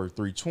mother worth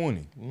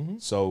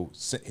 $320. So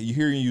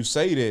hearing you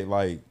say that,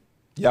 like,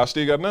 y'all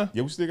still got none?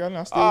 yeah, we still got it.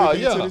 I still live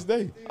in it to this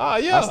day.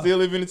 Yeah. I still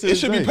live in it to It this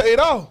should day. be paid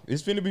off.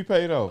 It's finna be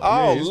paid off.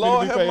 Oh, it's Lord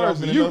finna be have paid off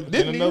mercy. in You another-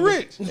 this in nigga another-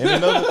 rich.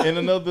 in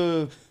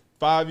another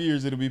 5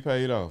 years, it'll be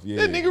paid off.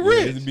 Yeah, That nigga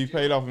rich. It'll be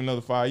paid off in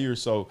another 5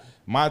 years. So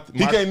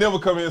He can't never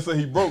come in and say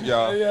he broke,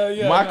 y'all.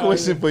 my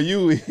question for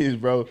you is,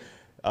 bro,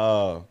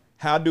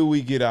 how do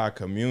we get our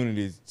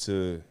community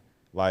to,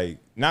 like,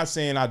 not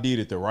saying I did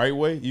it the right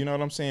way, you know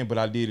what I'm saying, but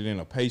I did it in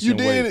a patient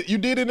way. You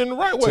did it in the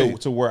right way.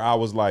 To where I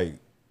was like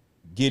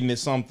getting it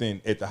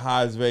something at the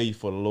highest value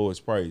for the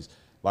lowest price.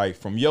 Like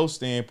from your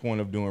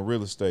standpoint of doing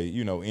real estate,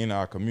 in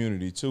our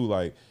community too,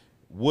 like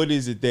what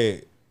is it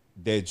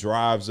that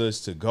drives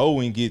us to go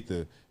and get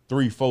the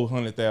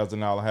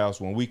 $300,000-$400,000 house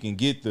when we can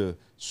get the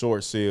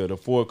short sale, the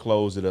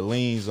foreclosure, the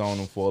liens on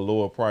them for a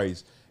lower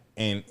price,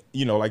 and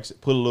like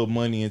put a little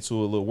money into it,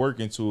 a little work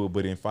into it,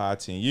 but in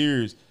 5-10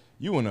 years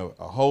you in a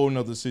whole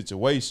nother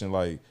situation,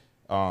 like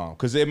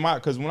because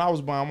when I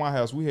was buying my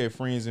house, we had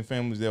friends and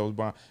families that was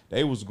buying,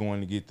 they was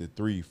going to get the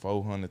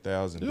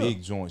 $300,000-$400,000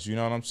 big joints, you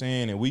know what I'm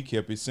saying, and we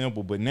kept it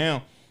simple. But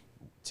now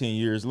 10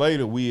 years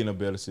later, we in a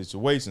better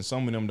situation.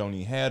 Some of them don't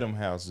even have them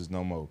houses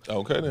no more.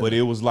 Okay, then. But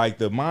it was like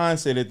the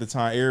mindset at the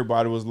time,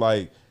 everybody was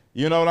like,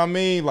 you know what I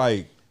mean?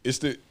 Like It's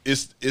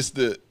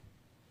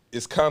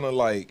kind of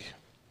like,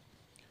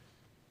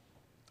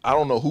 I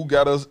don't know who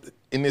got us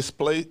in this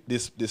place,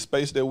 this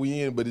space that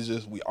we in, but it's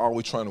just we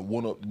always trying to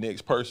one up the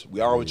next person.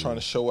 We always trying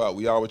to show out.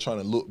 We always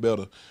trying to look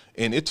better.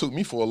 And it took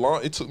me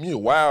a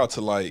while to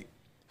like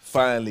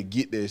finally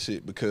get that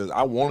shit because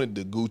I wanted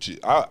the Gucci.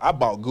 I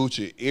bought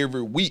Gucci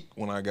every week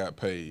when I got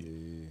paid.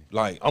 Yeah.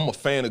 Like I'm a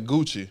fan of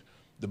Gucci,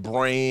 the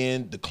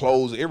brand, the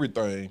clothes,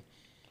 everything.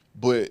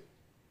 But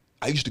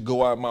I used to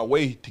go out my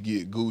way to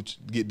get Gucci,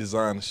 get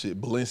designer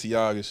shit,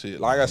 Balenciaga shit.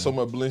 Like I got so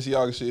much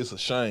Balenciaga shit, it's a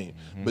shame.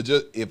 But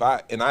just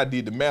I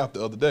did the math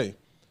the other day.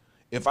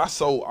 If I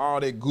sold all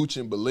that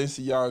Gucci and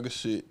Balenciaga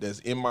shit that's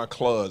in my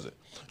closet,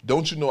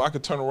 don't you know I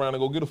could turn around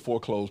and go get a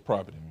foreclosed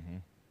property?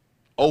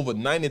 Over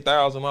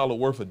 $90,000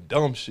 worth of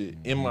dumb shit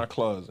in my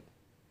closet.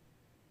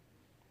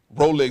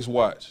 Rolex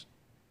watch.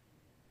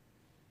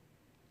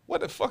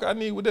 What the fuck I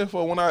need with that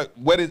for when I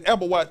wear this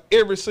Apple Watch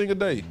every single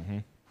day?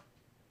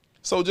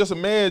 So just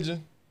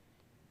imagine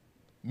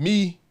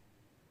me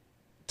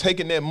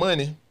taking that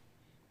money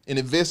and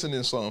investing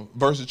in something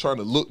versus trying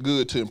to look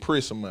good to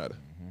impress somebody.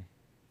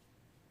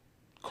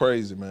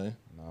 Crazy, man.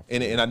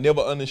 And I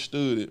never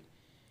understood it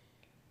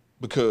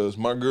because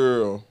my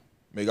girl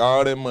make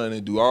all that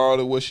money, do all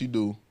of what she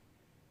do,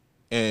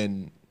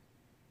 and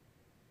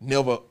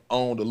never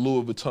owned a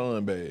Louis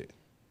Vuitton bag.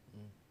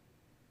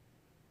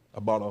 I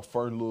bought her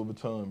first Louis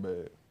Vuitton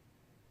bag.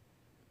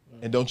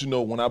 And don't you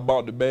know, when I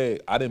bought the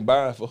bag, I didn't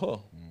buy it for her.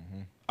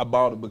 I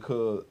bought it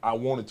because I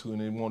wanted to,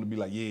 and they wanted to be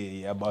like,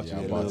 yeah, I bought you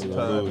that Louis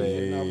Vuitton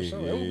bag. Nah, for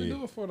sure. That's what we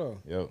do it for, though.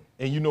 Yep.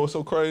 And you know what's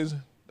so crazy?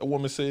 That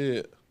woman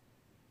said,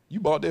 you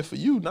bought that for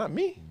you, not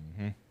me.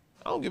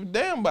 I don't give a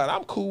damn about it.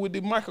 I'm cool with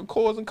the Michael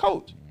Kors and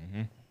Coach.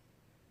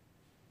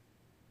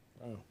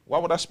 Why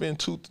would I spend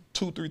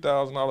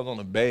 $2,000-$3,000 on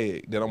a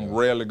bag that I'm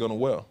rarely gonna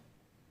wear?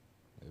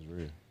 That's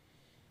real.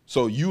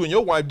 So you and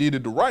your wife did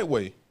it the right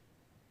way,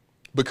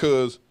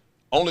 because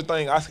only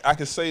thing I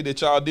can say that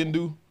y'all didn't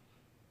do,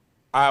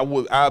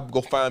 I'd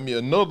go find me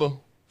another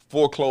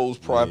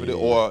foreclosed property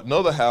or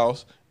another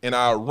house, and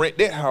I rent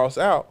that house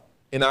out,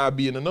 and I'll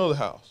be in another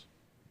house.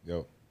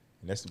 Yep.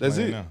 And that's the plan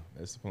it. now.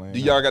 That's the plan. Do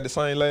y'all got the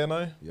same last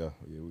name? Yeah,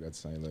 we got the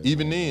same last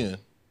Even name. then,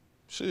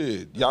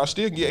 shit, y'all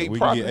still can get 8 we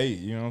properties. can get 8,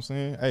 you know what I'm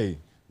saying? Hey,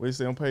 what you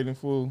say on paid in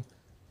full?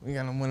 We ain't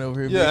got no money over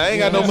here. Yeah, bitch. I ain't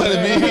got no money,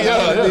 man.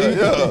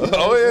 Yeah.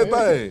 Oh,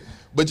 everything.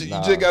 But you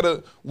just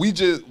gotta, we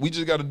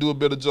just gotta do a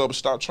better job of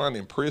stop trying to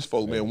impress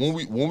folk, man.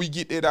 When we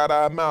get that out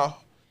of our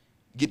mouth,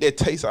 get that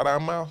taste out of our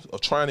mouth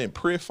of trying to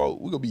impress folk,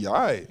 we gonna be all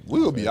right. We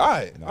gonna be all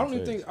right. I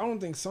don't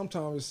think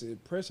sometimes it's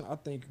impression. I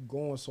think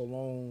going so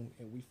long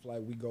and we feel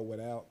like we go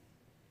without.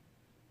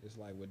 It's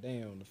like, well,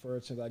 damn, the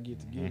first chance I get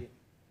to get it,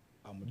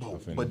 I'm gonna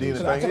do it. But then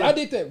the Cause thing I is,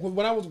 did that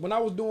when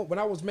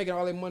I was making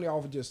all that money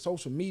off of just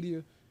social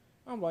media.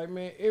 I'm like,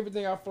 man,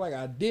 everything I feel like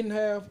I didn't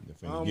have,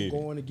 I'm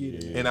going to get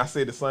it. and I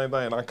said the same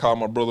thing. And I call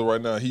my brother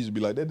right now. He used to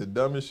be like, "That's the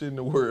dumbest shit in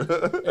the world."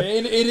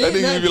 And it is. That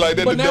nigga be like,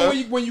 "That's but the now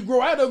dumb." when you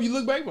grow out of it, you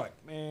look back like,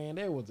 man,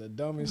 that was the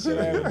dumbest shit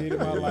I ever did in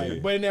my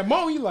life. But in that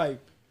moment, you like,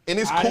 And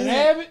it's I cool. didn't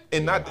have it,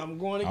 and not, I'm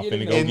going to I'm get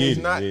finna it. go and get it's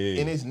it. not,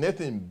 Yeah. and it's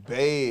nothing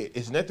bad.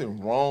 It's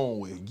nothing wrong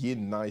with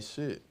getting nice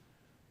shit,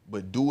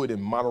 but do it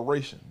in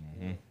moderation.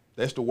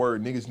 That's the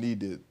word niggas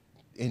need to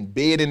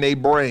embed in their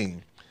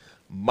brain.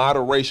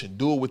 Moderation.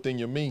 Do it within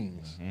your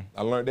means.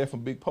 I learned that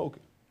from Big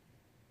Poker.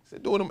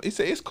 He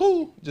said, it's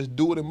cool. Just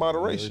do it in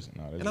moderation.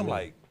 No, that's and I'm real.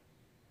 like,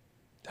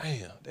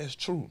 damn, that's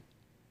true.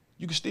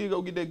 You can still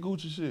go get that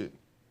Gucci shit,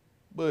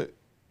 but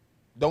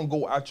don't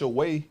go out your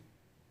way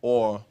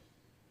or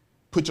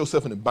put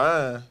yourself in a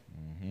bind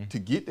to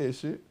get that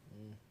shit.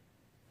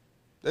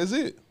 That's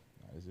it.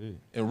 That's it.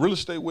 And real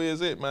estate, where is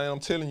it, man? I'm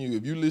telling you,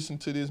 if you listen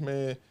to this,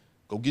 man,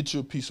 go get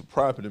you a piece of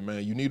property,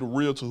 man. You need a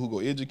realtor who go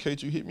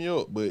educate you. Hit me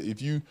up. But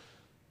if you,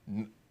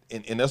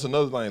 and that's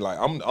another thing. Like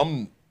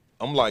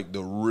I'm like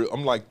the real.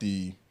 I'm like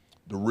the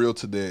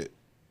realtor that.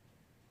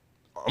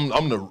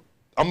 I'm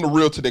the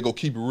realtor that go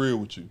keep it real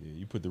with you. Yeah,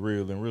 you put the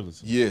real in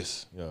reality.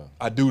 Yes. Yeah.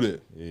 I do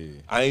that.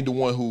 Yeah. I ain't the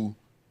one who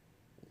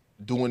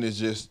doing this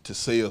just to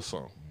sell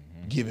something,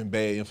 giving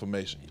bad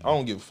information. I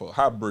don't give a fuck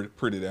how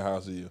pretty that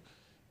house is.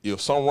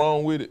 If something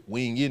wrong with it,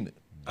 we ain't getting it.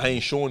 I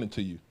ain't showing it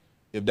to you.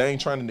 If they ain't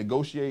trying to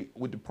negotiate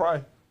with the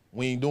price,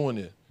 we ain't doing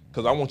it.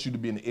 Because I want you to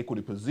be in an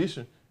equity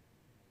position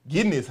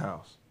getting this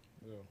house.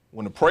 Yeah.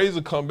 When the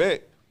appraiser come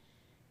back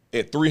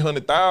at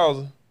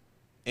 $300,000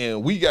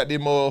 and we got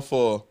them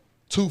for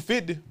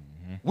 $250,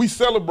 we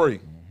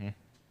celebrate.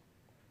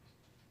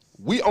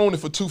 We own it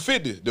for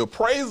 $250. The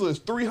appraiser is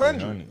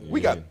 $300.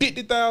 We got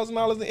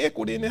 $50,000 in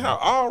equity in the house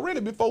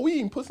already before we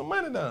even put some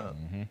money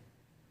down.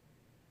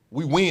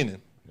 We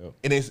winning. Yep.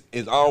 And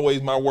it's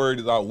always my word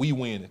is we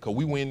winning, because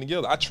we win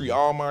together. I treat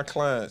all my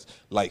clients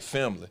like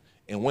family.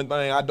 And one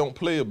thing I don't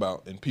play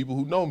about, and people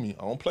who know me,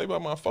 I don't play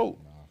about my folk.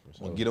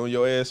 Nah, get on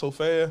your ass so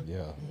fast.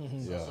 Yeah.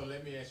 So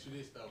let me ask you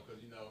this though,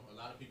 because a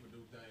lot of people do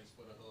things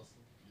for the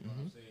hustle. You know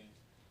what I'm saying?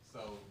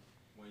 So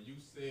when you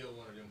sell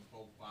one of them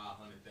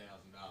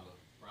 $400,000-$500,000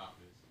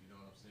 properties, you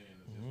know what I'm saying,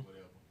 or just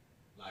whatever,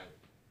 like,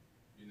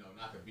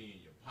 not to be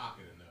in your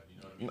pocket or nothing. You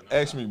know what I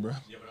mean? Ask me, bro.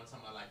 Yeah, but I'm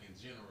talking about like in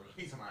general.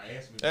 He's talking about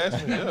ask me.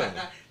 Ask me,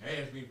 yeah.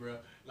 Ask me, bro.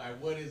 Like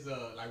what is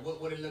like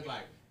what it look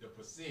like? The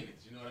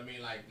percentage, you know what I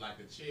mean? Like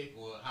the check,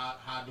 or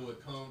how do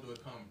it come? Do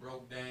it come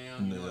broke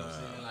down? You know what I'm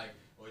saying? Like,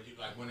 or you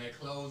like when they're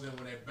closing,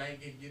 when they're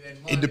banking, get that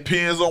money. It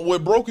depends on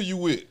what broker you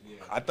with. Yeah.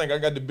 I think I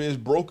got the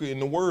best broker in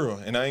the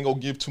world, and I ain't gonna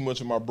give too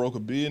much of my broker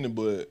business,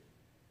 but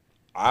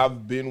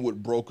I've been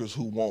with brokers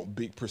who want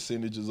big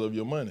percentages of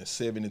your money,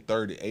 70-30,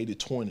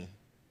 80-20.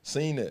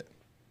 Seen that.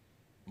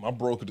 My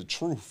broker, the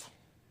truth.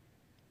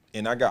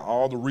 And I got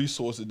all the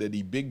resources that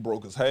these big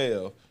brokers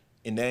have,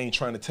 and they ain't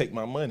trying to take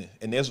my money.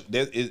 And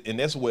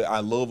that's what I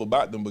love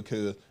about them,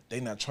 because they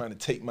not trying to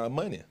take my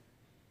money.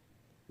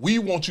 We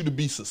want you to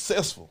be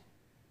successful.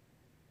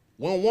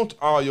 We don't want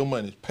all your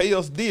money. Pay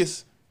us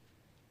this,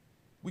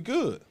 we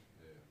good.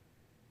 Yeah.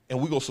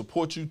 And we gonna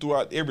support you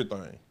throughout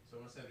everything. So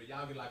I'm saying, do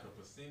y'all get like a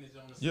percentage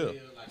on the Yeah.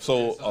 sale? Like,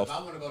 So if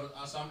I want to go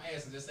to, so I'm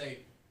asking, just say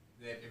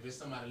that if it's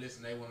somebody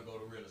listening, they want to go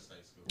to real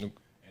estate school,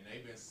 and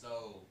they've been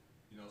sold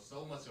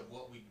so much of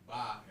what we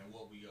buy and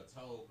what we are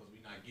told, because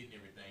we're not getting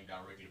everything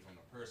directly from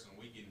the person.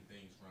 We're getting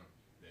things from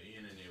the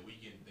internet. We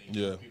getting things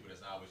from people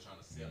that's always trying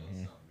to sell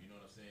us something. You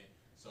know what I'm saying?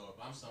 So if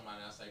I'm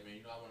somebody, I say,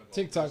 man, I want to go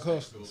TikTok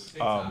hustlers.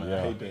 TikTok,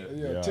 I hate that.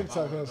 Yeah,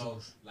 TikTok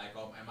hustlers. Like,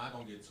 am I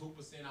gonna get 2%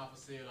 off a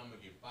sale? I'm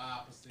gonna get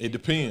 5%. It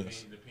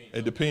depends.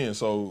 It depends.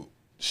 So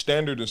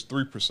standard is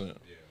 3%. Yeah.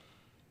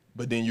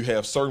 But then you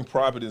have certain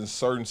properties and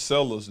certain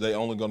sellers, they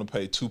only gonna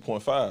pay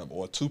 2.5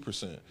 or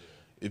 2%.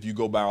 If you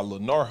go buy a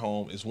Lennar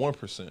home, it's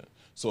 1%.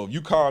 So if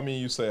you call me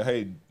and you say,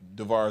 hey,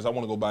 Davarus, I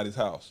want to go buy this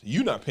house,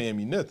 you're not paying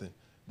me nothing.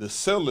 The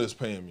seller is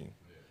paying me.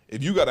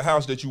 If you got a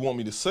house that you want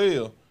me to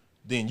sell,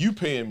 then you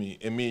paying me,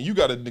 and me and you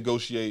got to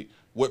negotiate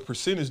what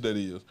percentage that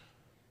is.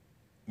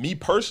 Me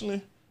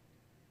personally,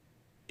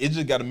 it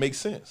just got to make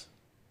sense.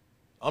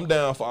 I'm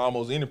down for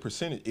almost any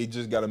percentage. It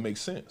just got to make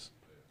sense.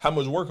 How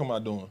much work am I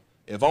doing?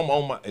 If I'm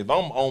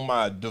on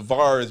my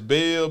Davarus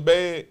bail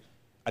bag,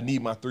 I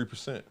need my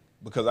 3%.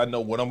 Because I know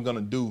what I'm gonna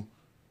do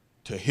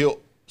to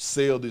help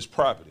sell this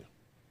property.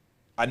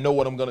 I know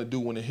what I'm gonna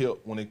do when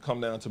it come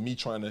down to me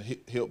trying to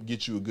help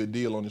get you a good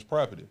deal on this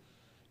property.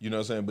 You know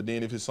what I'm saying? But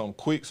then if it's something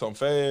quick, something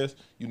fast,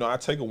 I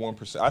take a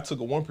 1%. I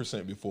took a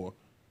 1% before.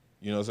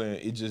 You know what I'm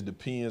saying? It just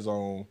depends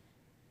on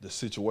the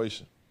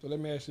situation. So let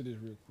me ask you this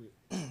real quick.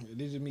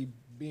 This is me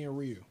being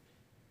real.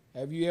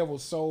 Have you ever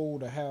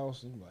sold a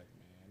house and like,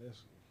 man, that's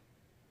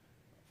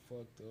a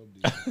fucked up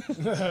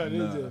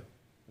deal?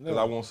 Because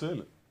I won't sell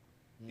it.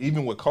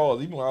 Even with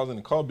cars, even when I was in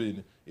the car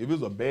business, if it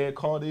was a bad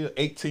car deal,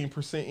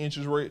 18%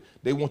 interest rate,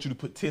 they want you to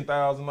put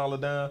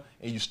 $10,000 down,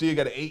 and you still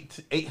got an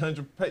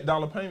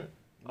 $800 payment.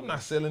 I'm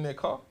not selling that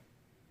car.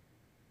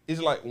 It's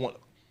like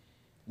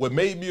what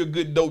made me a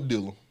good dope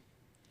dealer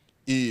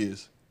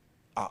is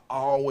I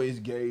always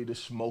gave the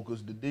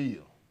smokers the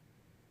deal.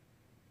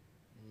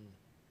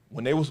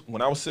 When I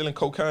was selling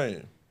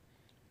cocaine,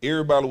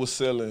 everybody was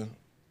selling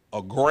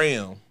a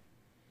gram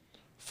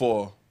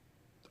for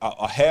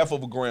a half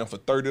of a gram for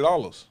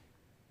 $30.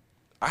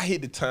 I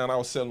hit the town, I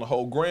was selling a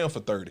whole gram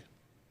for $30.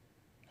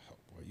 Oh,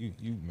 boy,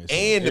 you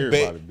missing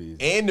everybody's business.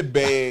 And the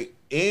bag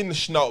and the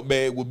snort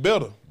bag was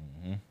better.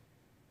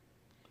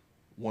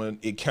 When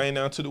it came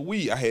down to the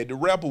weed, I had the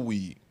rapper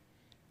weed.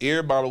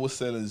 Everybody was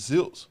selling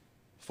zips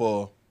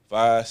for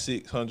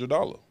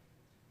 $500-600.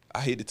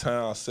 I hit the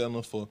town, I was selling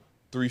them for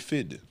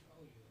 $350.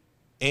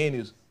 And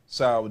it's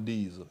sour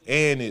diesel,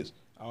 and it's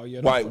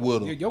white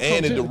widow,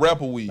 and it's the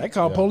rapper weed. They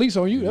call police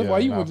on you. That's why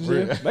you went to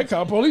jail. They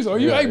call police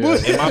on you. Hey,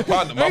 Bush. And my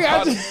partner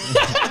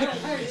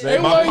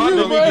sent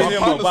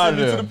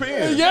me to the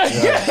pen. Yeah.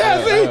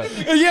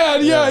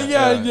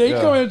 He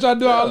come in and try to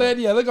do all that.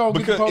 Yeah, they're gonna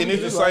because and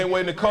it's the same way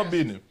in the car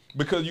business.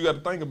 Because you got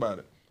to think about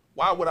it.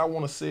 Why would I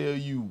want to sell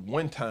you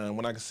one time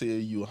when I can sell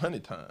you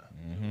 100 times?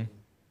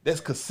 That's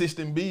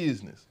consistent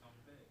business.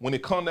 When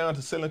it come down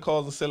to selling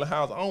cars and selling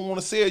houses, I don't want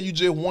to sell you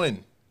just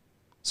one.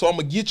 So I'm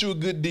gonna get you a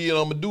good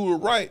deal. I'm gonna do it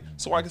right,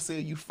 so I can sell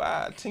you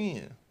 5,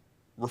 10.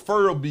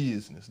 Referral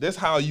business. That's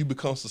how you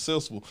become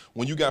successful.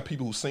 When you got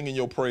people who singing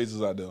your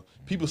praises out there,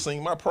 people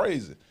sing my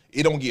praises.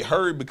 It don't get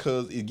heard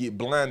because it get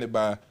blinded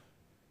by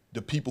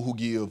the people who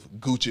give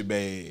Gucci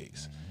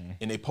bags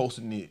and they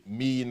posting it $1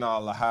 million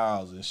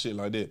houses and shit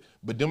like that.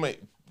 But them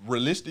ain't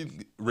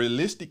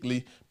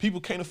realistically,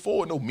 people can't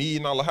afford no $1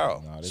 million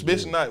house,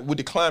 especially not with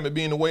the climate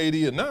being the way it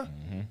is now.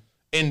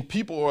 And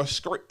people are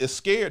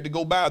scared to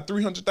go buy a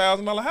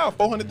 $300,000 house,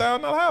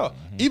 $400,000 house,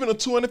 even a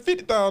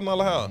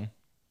 $250,000 house.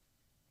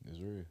 It's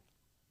real.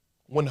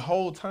 When the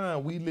whole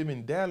time we live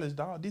in Dallas,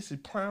 dog, this is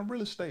prime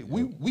real estate.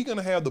 We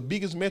gonna have the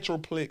biggest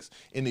metroplex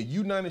in the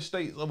United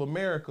States of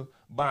America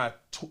by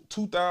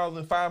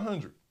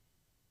 2,500.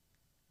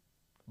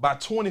 By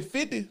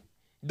 2050,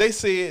 they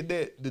said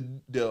that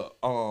the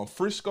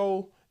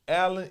Frisco,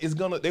 Allen is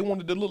they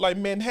wanted to look like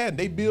Manhattan.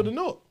 They building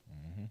up.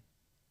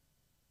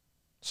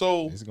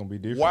 So it's gonna be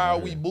different. Why are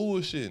we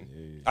bullshitting?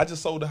 Yeah. I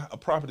just sold a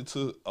property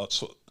to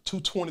two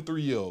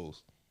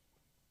 23-year-olds.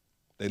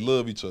 They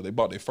love each other. They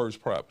bought their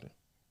first property.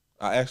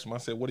 I asked them, I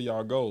said, what are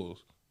y'all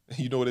goals? And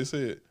you know what they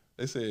said?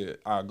 They said,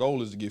 our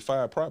goal is to get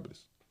 5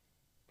 properties.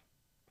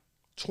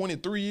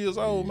 23 years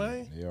old,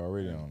 man. They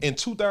already on. In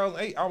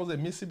 2008, I was at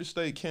Mississippi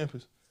State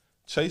campus,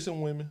 chasing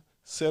women,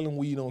 selling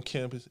weed on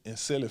campus, and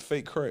selling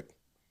fake crack.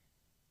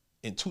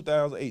 In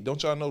 2008,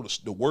 don't y'all know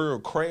the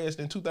world crashed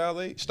in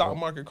 2008? Stock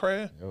market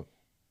crashed? Yep.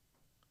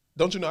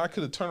 Don't you know I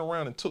could have turned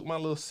around and took my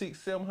little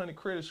 600-700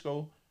 credit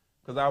score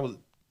because I was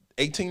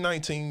 18,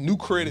 19, new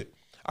credit.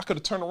 I could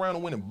have turned around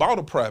and went and bought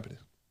a property.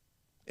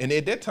 And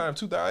at that time,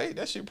 2008,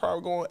 that shit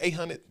probably going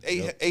 $80,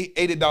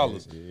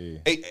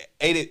 $80,000,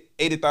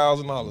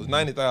 $80,000,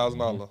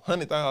 $90,000,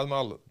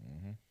 $100,000.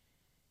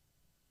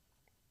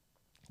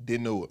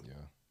 Didn't know it. Yeah,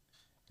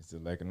 it's a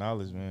lack of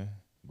knowledge, man.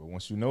 But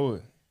once you know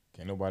it,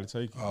 can't nobody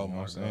take it. Oh, you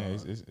know what I'm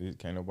saying? It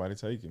can't nobody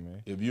take it,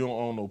 man. If you don't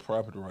own no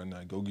property right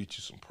now, go get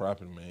you some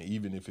property, man.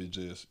 Even if it's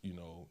just,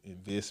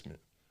 investment.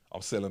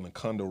 I'm selling a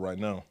condo right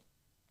now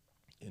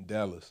in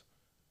Dallas.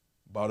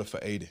 Bought it for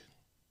 $80.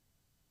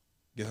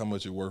 Guess how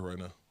much it worth right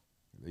now?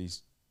 At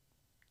least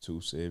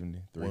 270,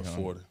 300,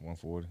 140.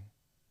 140.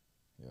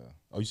 Yeah.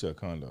 Oh, you said a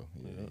condo.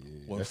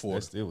 Yeah.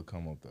 That's still a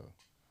come up though.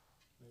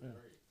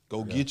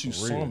 Go get you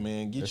some,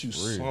 man. Get you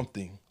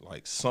something,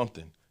 like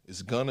something.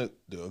 It's gonna,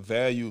 the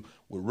value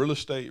with real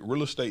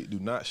estate do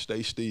not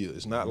stay still.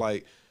 It's not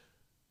like,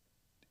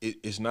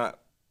 it's not,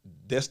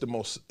 that's the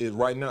most,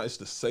 right now it's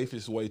the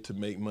safest way to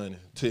make money,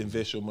 to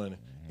invest your money.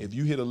 If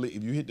you hit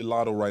the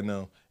lotto right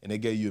now and they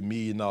gave you $1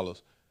 million,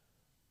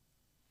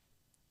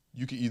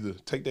 you can either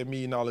take that $1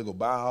 million and go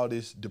buy all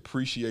this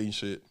depreciating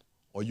shit,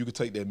 or you could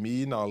take that $1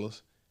 million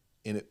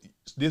and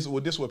this is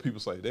what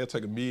people say. They'll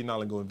take $1 million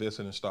and go invest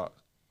it in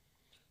stocks.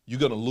 You're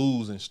gonna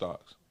lose in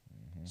stocks.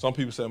 Some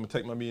people say, I'm gonna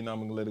take my $1 million,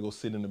 I'm gonna let it go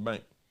sit in the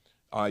bank.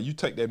 You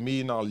take that $1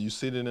 million, you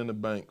sit it in the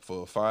bank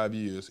for 5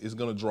 years, it's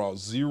gonna draw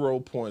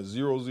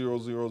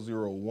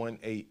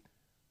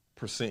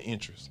 0.000018%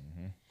 interest.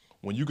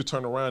 When you could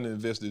turn around and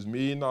invest this $1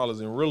 million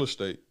in real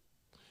estate,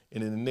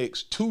 and in the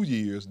next 2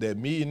 years, that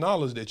 $1 million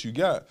that you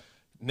got,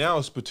 now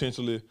it's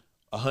potentially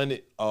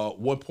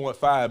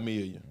 1.5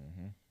 million.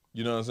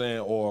 You know what I'm saying?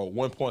 Or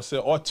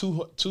 1.7 or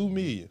 2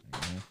 million.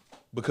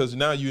 Because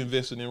now you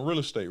invested in real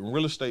estate.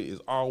 Real estate is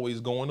always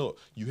going up.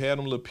 You had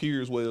them little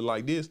periods where they're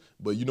like this,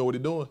 but you know what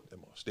they're doing? They're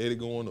steady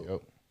going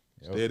up.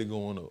 Steady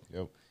going up.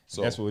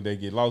 So that's what they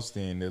get lost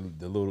in, the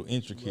little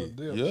intricate,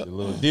 the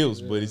little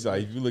deals. But it's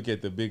like, if you look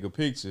at the bigger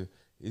picture,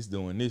 it's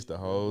doing this the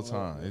whole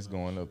time. It's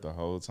going up the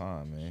whole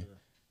time, man.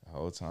 The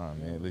whole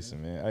time, man.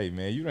 Listen, man. Hey,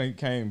 man, you done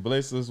came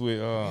bless us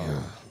with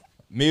 $1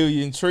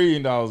 million, $1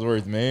 trillion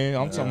worth, man.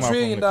 I'm talking about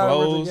from the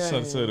clothes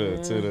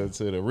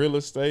to the real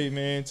estate,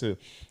 man, to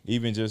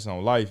even just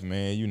on life,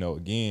 man. You know,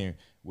 again,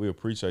 we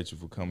appreciate you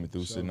for coming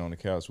through, sitting on the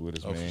couch with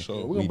us, man. For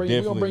sure. We're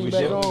gonna bring you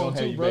back on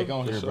too, bro. Back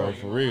on here, bro,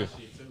 for real.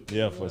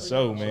 Yeah, for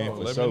sure, man.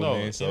 For sure,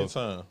 man. So,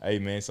 anytime. Hey,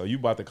 man, so you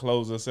about to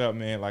close us out,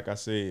 man. Like I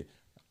said,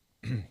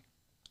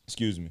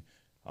 excuse me.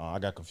 I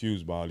got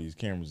confused by all these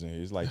cameras in here.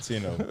 It's like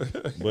 10 of them.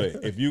 But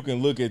if you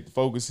can look at,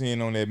 focus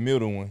in on that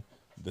middle one,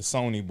 the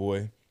Sony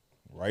boy,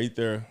 right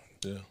there.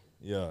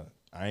 Yeah.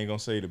 I ain't gonna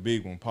say the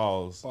big one,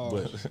 pause.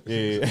 But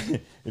yeah,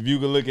 if you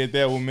can look at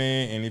that one,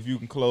 man, and if you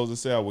can close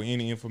us out with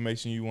any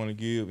information you want to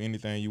give,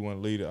 anything you want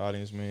to leave the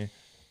audience, man,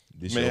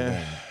 this your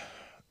moment.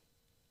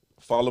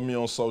 Follow me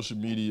on social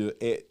media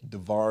at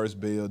Davarus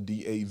Bell,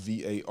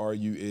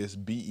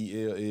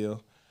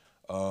 DAVARUSBELL.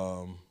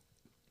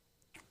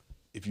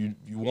 If you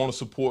want to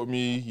support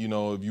me, you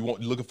know, if you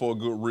want looking for a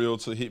good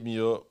realtor, hit me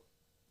up.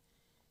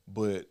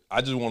 But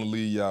I just want to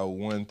leave y'all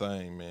with one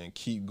thing, man.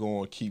 Keep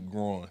going, keep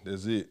growing.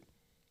 That's it.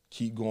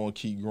 Keep going,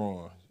 keep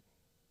growing.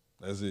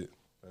 That's it.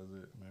 That's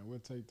it. Man, we'll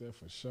take that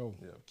for sure.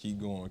 Yeah, keep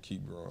going,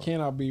 keep growing.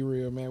 Can I be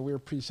real, man? We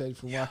appreciate you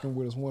for rocking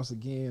with us once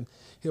again,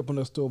 helping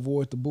us to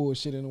avoid the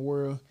bullshit in the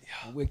world.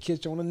 And we'll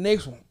catch you on the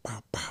next one. Bow,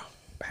 bow,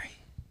 bang.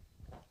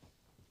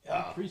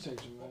 I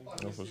appreciate you, man.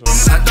 Yeah, for sure.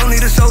 I don't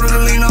need a shoulder to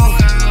lean on.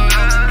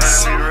 Man,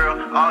 be real.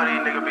 All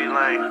these niggas be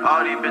lame.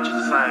 All these bitches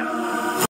the same.